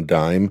stop on a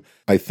dime.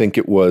 I think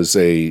it was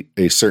a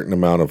certain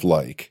amount of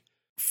like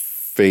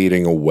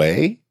fading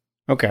away.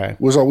 Okay.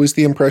 Was always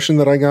the impression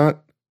that I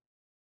got.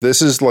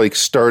 This is like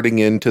starting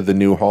into the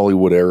new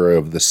Hollywood era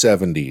of the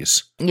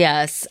 70s.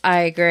 Yes, I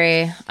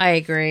agree.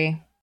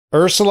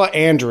 Ursula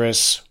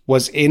Andress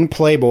was in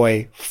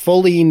Playboy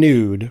fully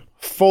nude,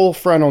 full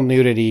frontal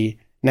nudity,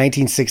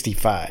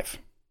 1965.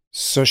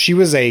 So she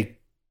was a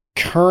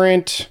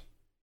current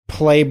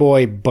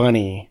Playboy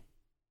bunny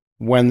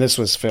when this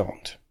was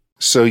filmed.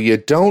 So you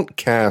don't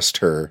cast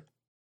her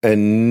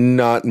and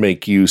not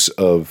make use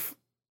of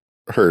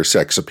her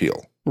sex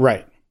appeal.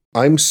 Right.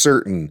 I'm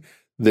certain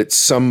that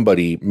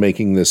somebody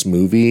making this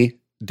movie,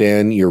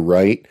 Dan, you're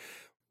right,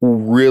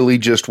 really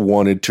just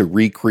wanted to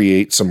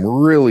recreate some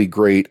really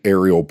great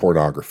aerial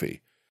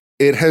pornography.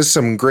 It has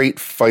some great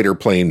fighter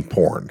plane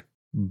porn,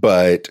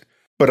 but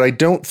I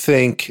don't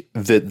think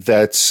that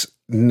that's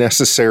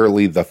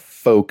necessarily the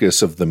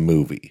focus of the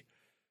movie.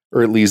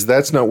 Or at least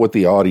that's not what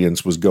the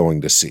audience was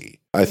going to see.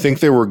 I think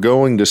they were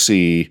going to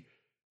see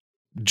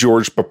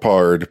George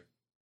Peppard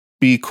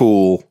be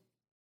cool,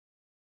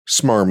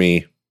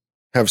 smarmy,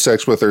 have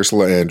sex with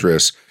Ursula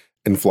Andress,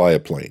 and fly a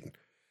plane.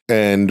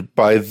 And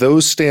by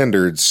those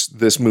standards,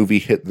 this movie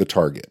hit the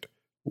target.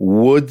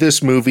 Would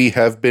this movie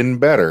have been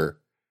better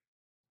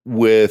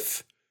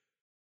with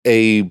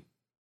a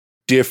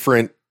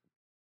different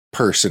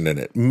person in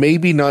it?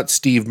 Maybe not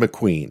Steve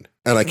McQueen.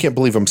 And I can't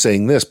believe I'm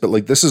saying this, but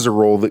like this is a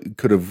role that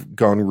could have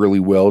gone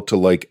really well to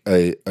like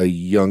a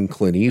young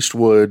Clint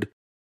Eastwood,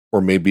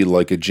 or maybe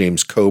like a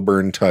James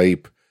Coburn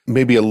type,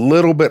 maybe a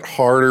little bit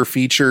harder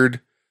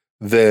featured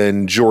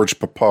than George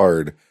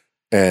Peppard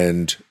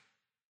and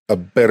a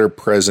better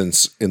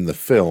presence in the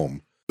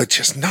film, but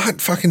just not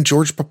fucking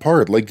George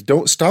Peppard. Like,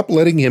 don't stop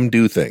letting him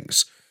do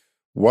things.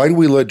 Why do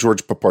we let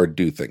George Peppard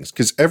do things?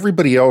 Because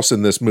everybody else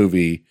in this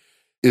movie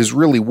is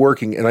really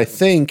working, and I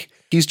think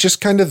he's just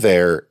kind of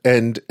there.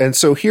 And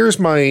so here's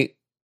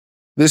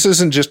this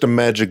isn't just a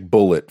magic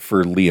bullet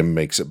for Liam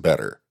Makes It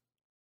Better,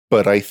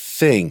 but I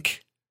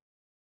think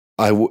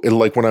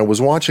like when I was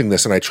watching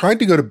this, and I tried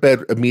to go to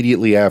bed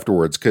immediately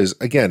afterwards, because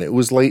again, it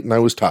was late and I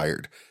was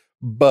tired,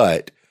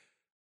 but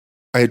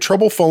I had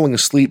trouble falling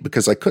asleep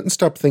because I couldn't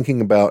stop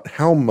thinking about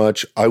how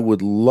much I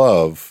would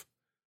love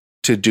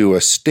to do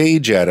a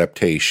stage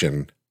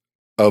adaptation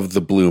of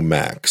the Blue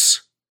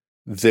Max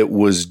that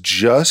was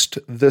just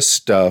the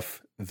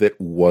stuff that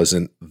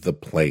wasn't the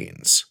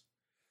planes.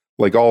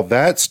 Like all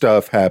that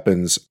stuff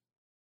happens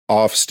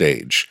off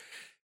stage.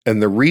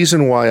 And the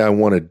reason why I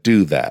want to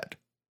do that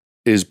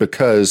is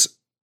because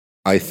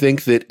I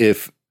think that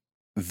if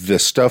the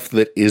stuff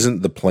that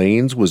isn't the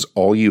planes was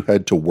all you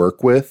had to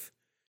work with,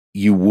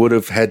 you would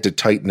have had to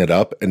tighten it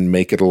up and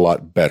make it a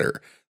lot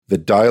better. The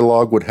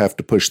dialogue would have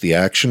to push the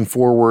action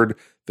forward.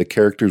 The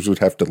characters would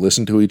have to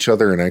listen to each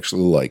other and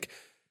actually like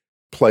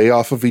play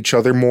off of each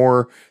other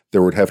more.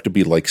 There would have to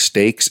be like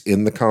stakes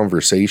in the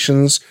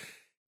conversations.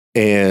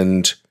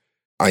 And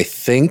I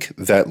think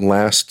that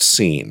last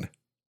scene,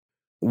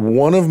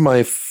 one of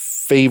my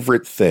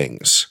favorite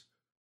things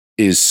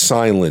is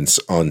silence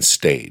on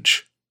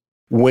stage.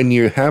 When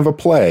you have a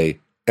play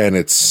and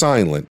it's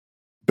silent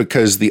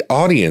because the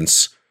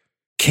audience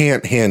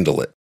can't handle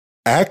it.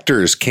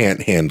 Actors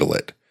can't handle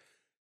it.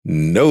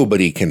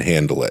 Nobody can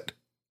handle it.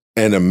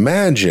 And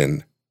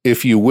imagine,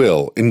 if you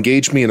will,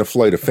 engage me in a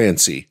flight of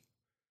fancy,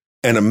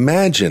 and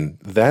imagine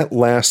that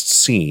last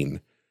scene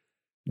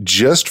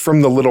just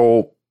from the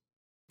little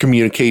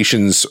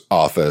communications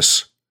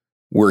office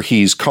where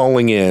he's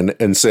calling in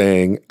and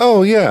saying,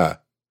 oh yeah,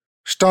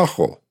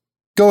 Stachel,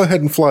 go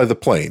ahead and fly the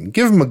plane.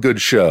 Give him a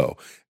good show.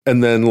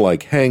 And then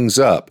like hangs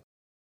up.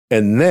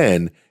 And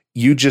then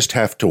you just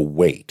have to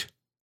wait.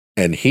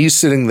 And he's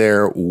sitting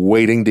there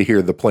waiting to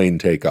hear the plane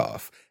take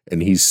off.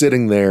 And he's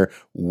sitting there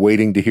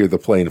waiting to hear the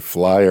plane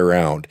fly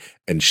around.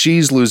 And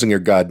she's losing her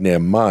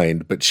goddamn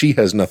mind, but she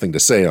has nothing to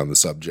say on the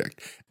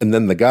subject. And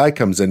then the guy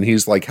comes in,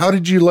 he's like, how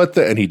did you let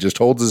that? And he just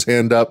holds his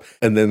hand up.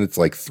 And then it's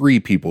like three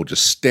people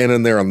just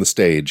standing there on the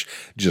stage,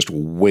 just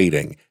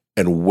waiting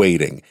and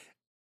waiting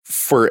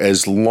for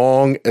as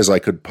long as I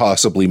could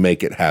possibly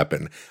make it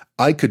happen.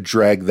 I could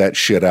drag that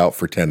shit out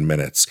for 10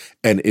 minutes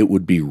and it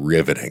would be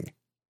riveting.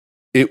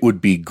 It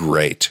would be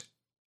great.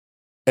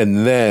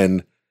 And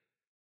then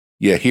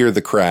you hear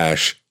the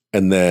crash,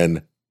 and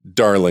then,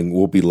 darling,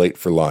 we'll be late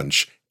for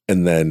lunch.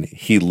 And then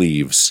he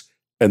leaves.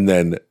 And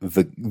then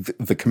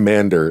the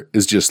commander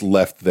is just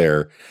left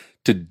there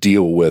to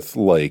deal with,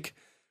 like,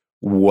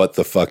 what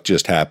the fuck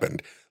just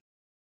happened.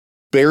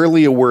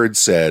 Barely a word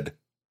said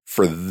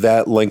for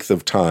that length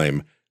of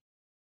time.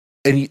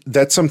 And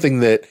that's something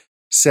that,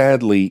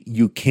 sadly,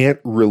 you can't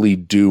really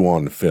do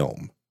on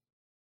film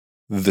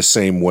the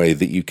same way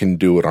that you can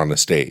do it on a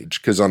stage.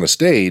 Because on a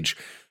stage,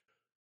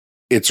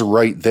 it's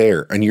right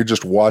there, and you're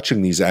just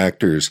watching these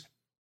actors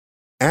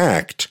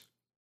act,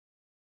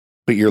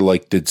 but you're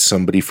like, did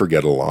somebody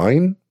forget a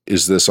line?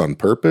 Is this on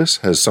purpose?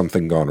 Has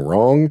something gone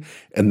wrong?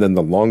 And then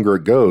the longer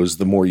it goes,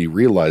 the more you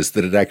realize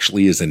that it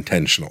actually is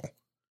intentional.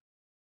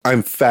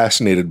 I'm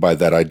fascinated by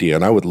that idea,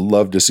 and I would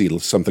love to see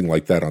something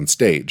like that on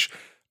stage.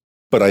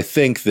 But I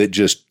think that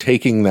just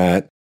taking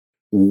that,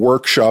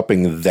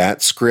 workshopping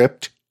that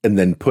script, and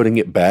then putting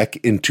it back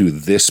into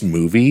this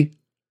movie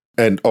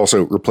And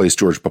also replace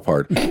George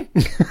Peppard.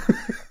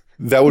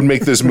 That would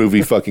make this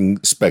movie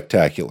fucking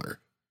spectacular.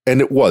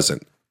 And it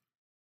wasn't.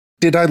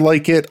 Did I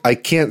like it? I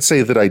can't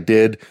say that I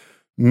did,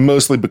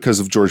 mostly because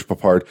of George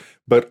Peppard,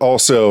 but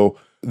also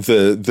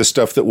the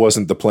stuff that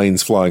wasn't the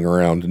planes flying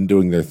around and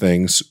doing their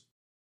things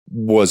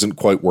wasn't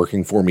quite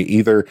working for me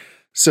either.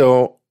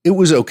 So it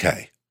was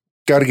okay.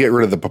 Got to get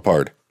rid of the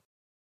Peppard.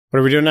 What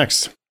are we doing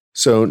next?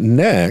 So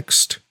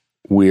next,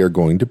 we are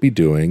going to be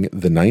doing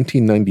the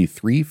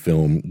 1993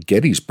 film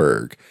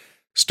Gettysburg,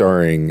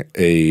 starring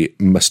a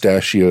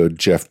mustachioed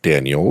Jeff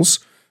Daniels,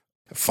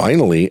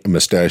 finally a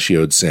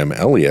mustachioed Sam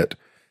Elliott,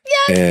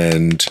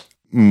 and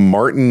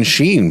Martin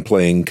Sheen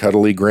playing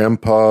cuddly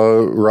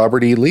Grandpa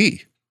Robert E.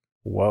 Lee.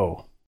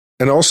 Whoa.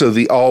 And also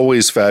the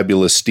always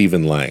fabulous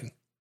Stephen Lang.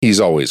 He's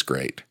always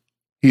great.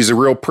 He's a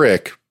real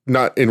prick,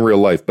 not in real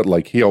life, but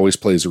like he always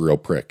plays a real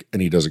prick,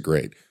 and he does it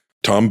great.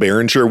 Tom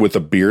Berenger with a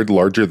beard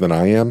larger than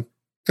I am.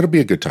 It'll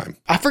be a good time.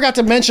 I forgot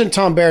to mention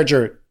Tom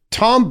Berenger.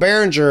 Tom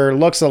Berenger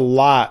looks a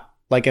lot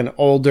like an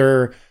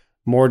older,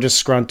 more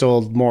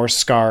disgruntled, more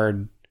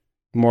scarred,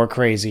 more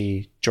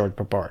crazy George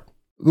Peppard.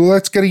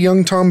 Let's get a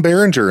young Tom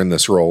Berenger in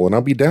this role, and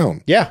I'll be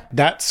down. Yeah,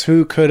 that's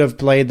who could have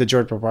played the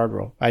George Peppard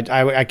role.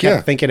 I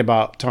kept thinking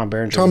about Tom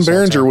Berenger. Tom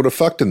Berenger would have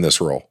fucked in this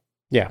role.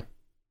 Yeah.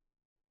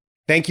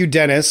 Thank you,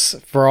 Dennis,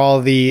 for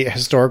all the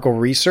historical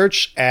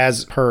research.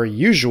 As per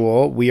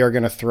usual, we are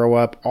going to throw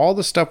up all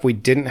the stuff we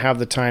didn't have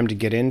the time to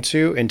get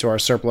into our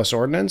surplus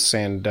ordinance.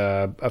 And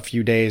a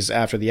few days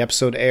after the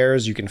episode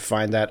airs, you can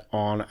find that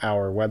on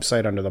our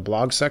website under the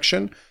blog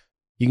section.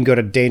 You can go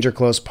to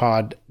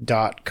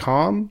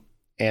dangerclosepod.com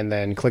and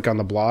then click on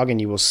the blog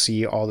and you will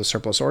see all the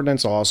surplus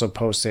ordinance. I'll also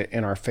post it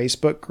in our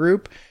Facebook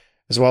group,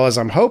 as well as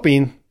I'm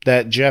hoping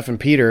that Jeff and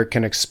Peter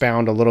can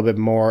expound a little bit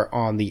more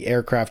on the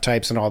aircraft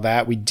types and all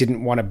that. We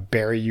didn't want to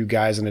bury you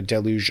guys in a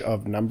deluge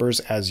of numbers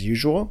as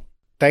usual.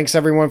 Thanks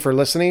everyone for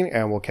listening,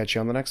 and we'll catch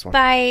you on the next one.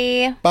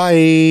 Bye.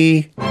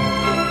 Bye.